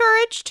be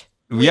discouraged.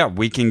 Yeah,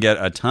 we can get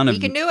a ton of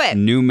can do it.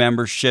 new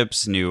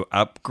memberships, new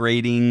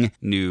upgrading,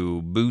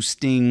 new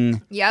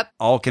boosting. Yep.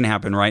 All can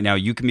happen right now.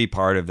 You can be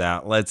part of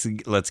that. Let's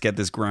get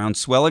this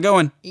groundswell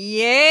going.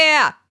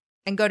 Yeah.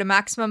 And go to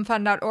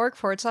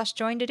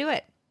MaximumFun.org/join to do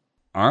it.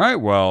 All right,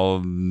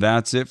 well,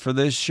 that's it for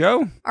this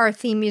show. Our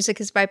theme music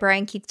is by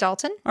Brian Keith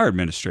Dalton. Our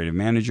administrative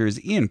manager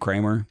is Ian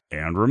Kramer.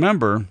 And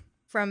remember,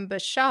 From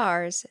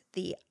Bashar's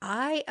The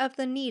Eye of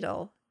the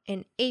Needle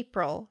in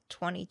April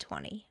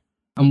 2020.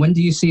 And when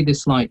do you see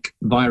this,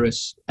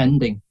 virus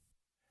ending?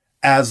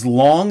 As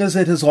long as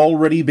it has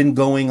already been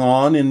going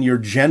on in your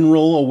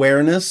general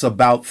awareness,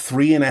 about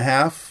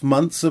 3.5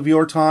 months of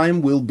your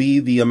time will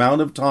be the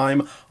amount of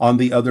time on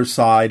the other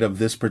side of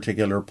this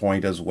particular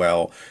point as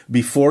well,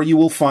 before you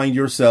will find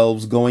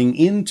yourselves going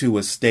into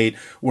a state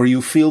where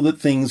you feel that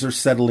things are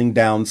settling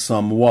down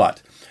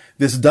somewhat.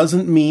 This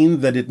doesn't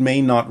mean that it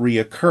may not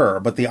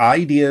reoccur, but the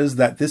idea is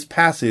that this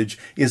passage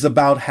is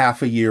about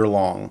half a year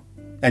long,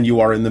 and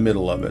you are in the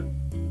middle of it.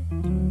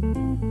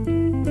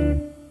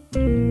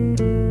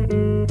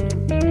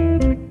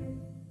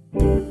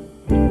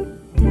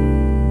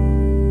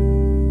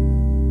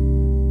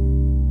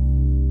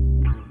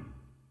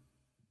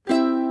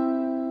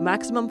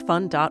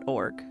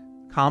 MaximumFun.org.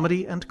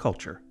 Comedy and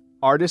culture.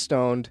 Artist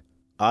owned,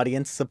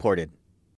 audience supported.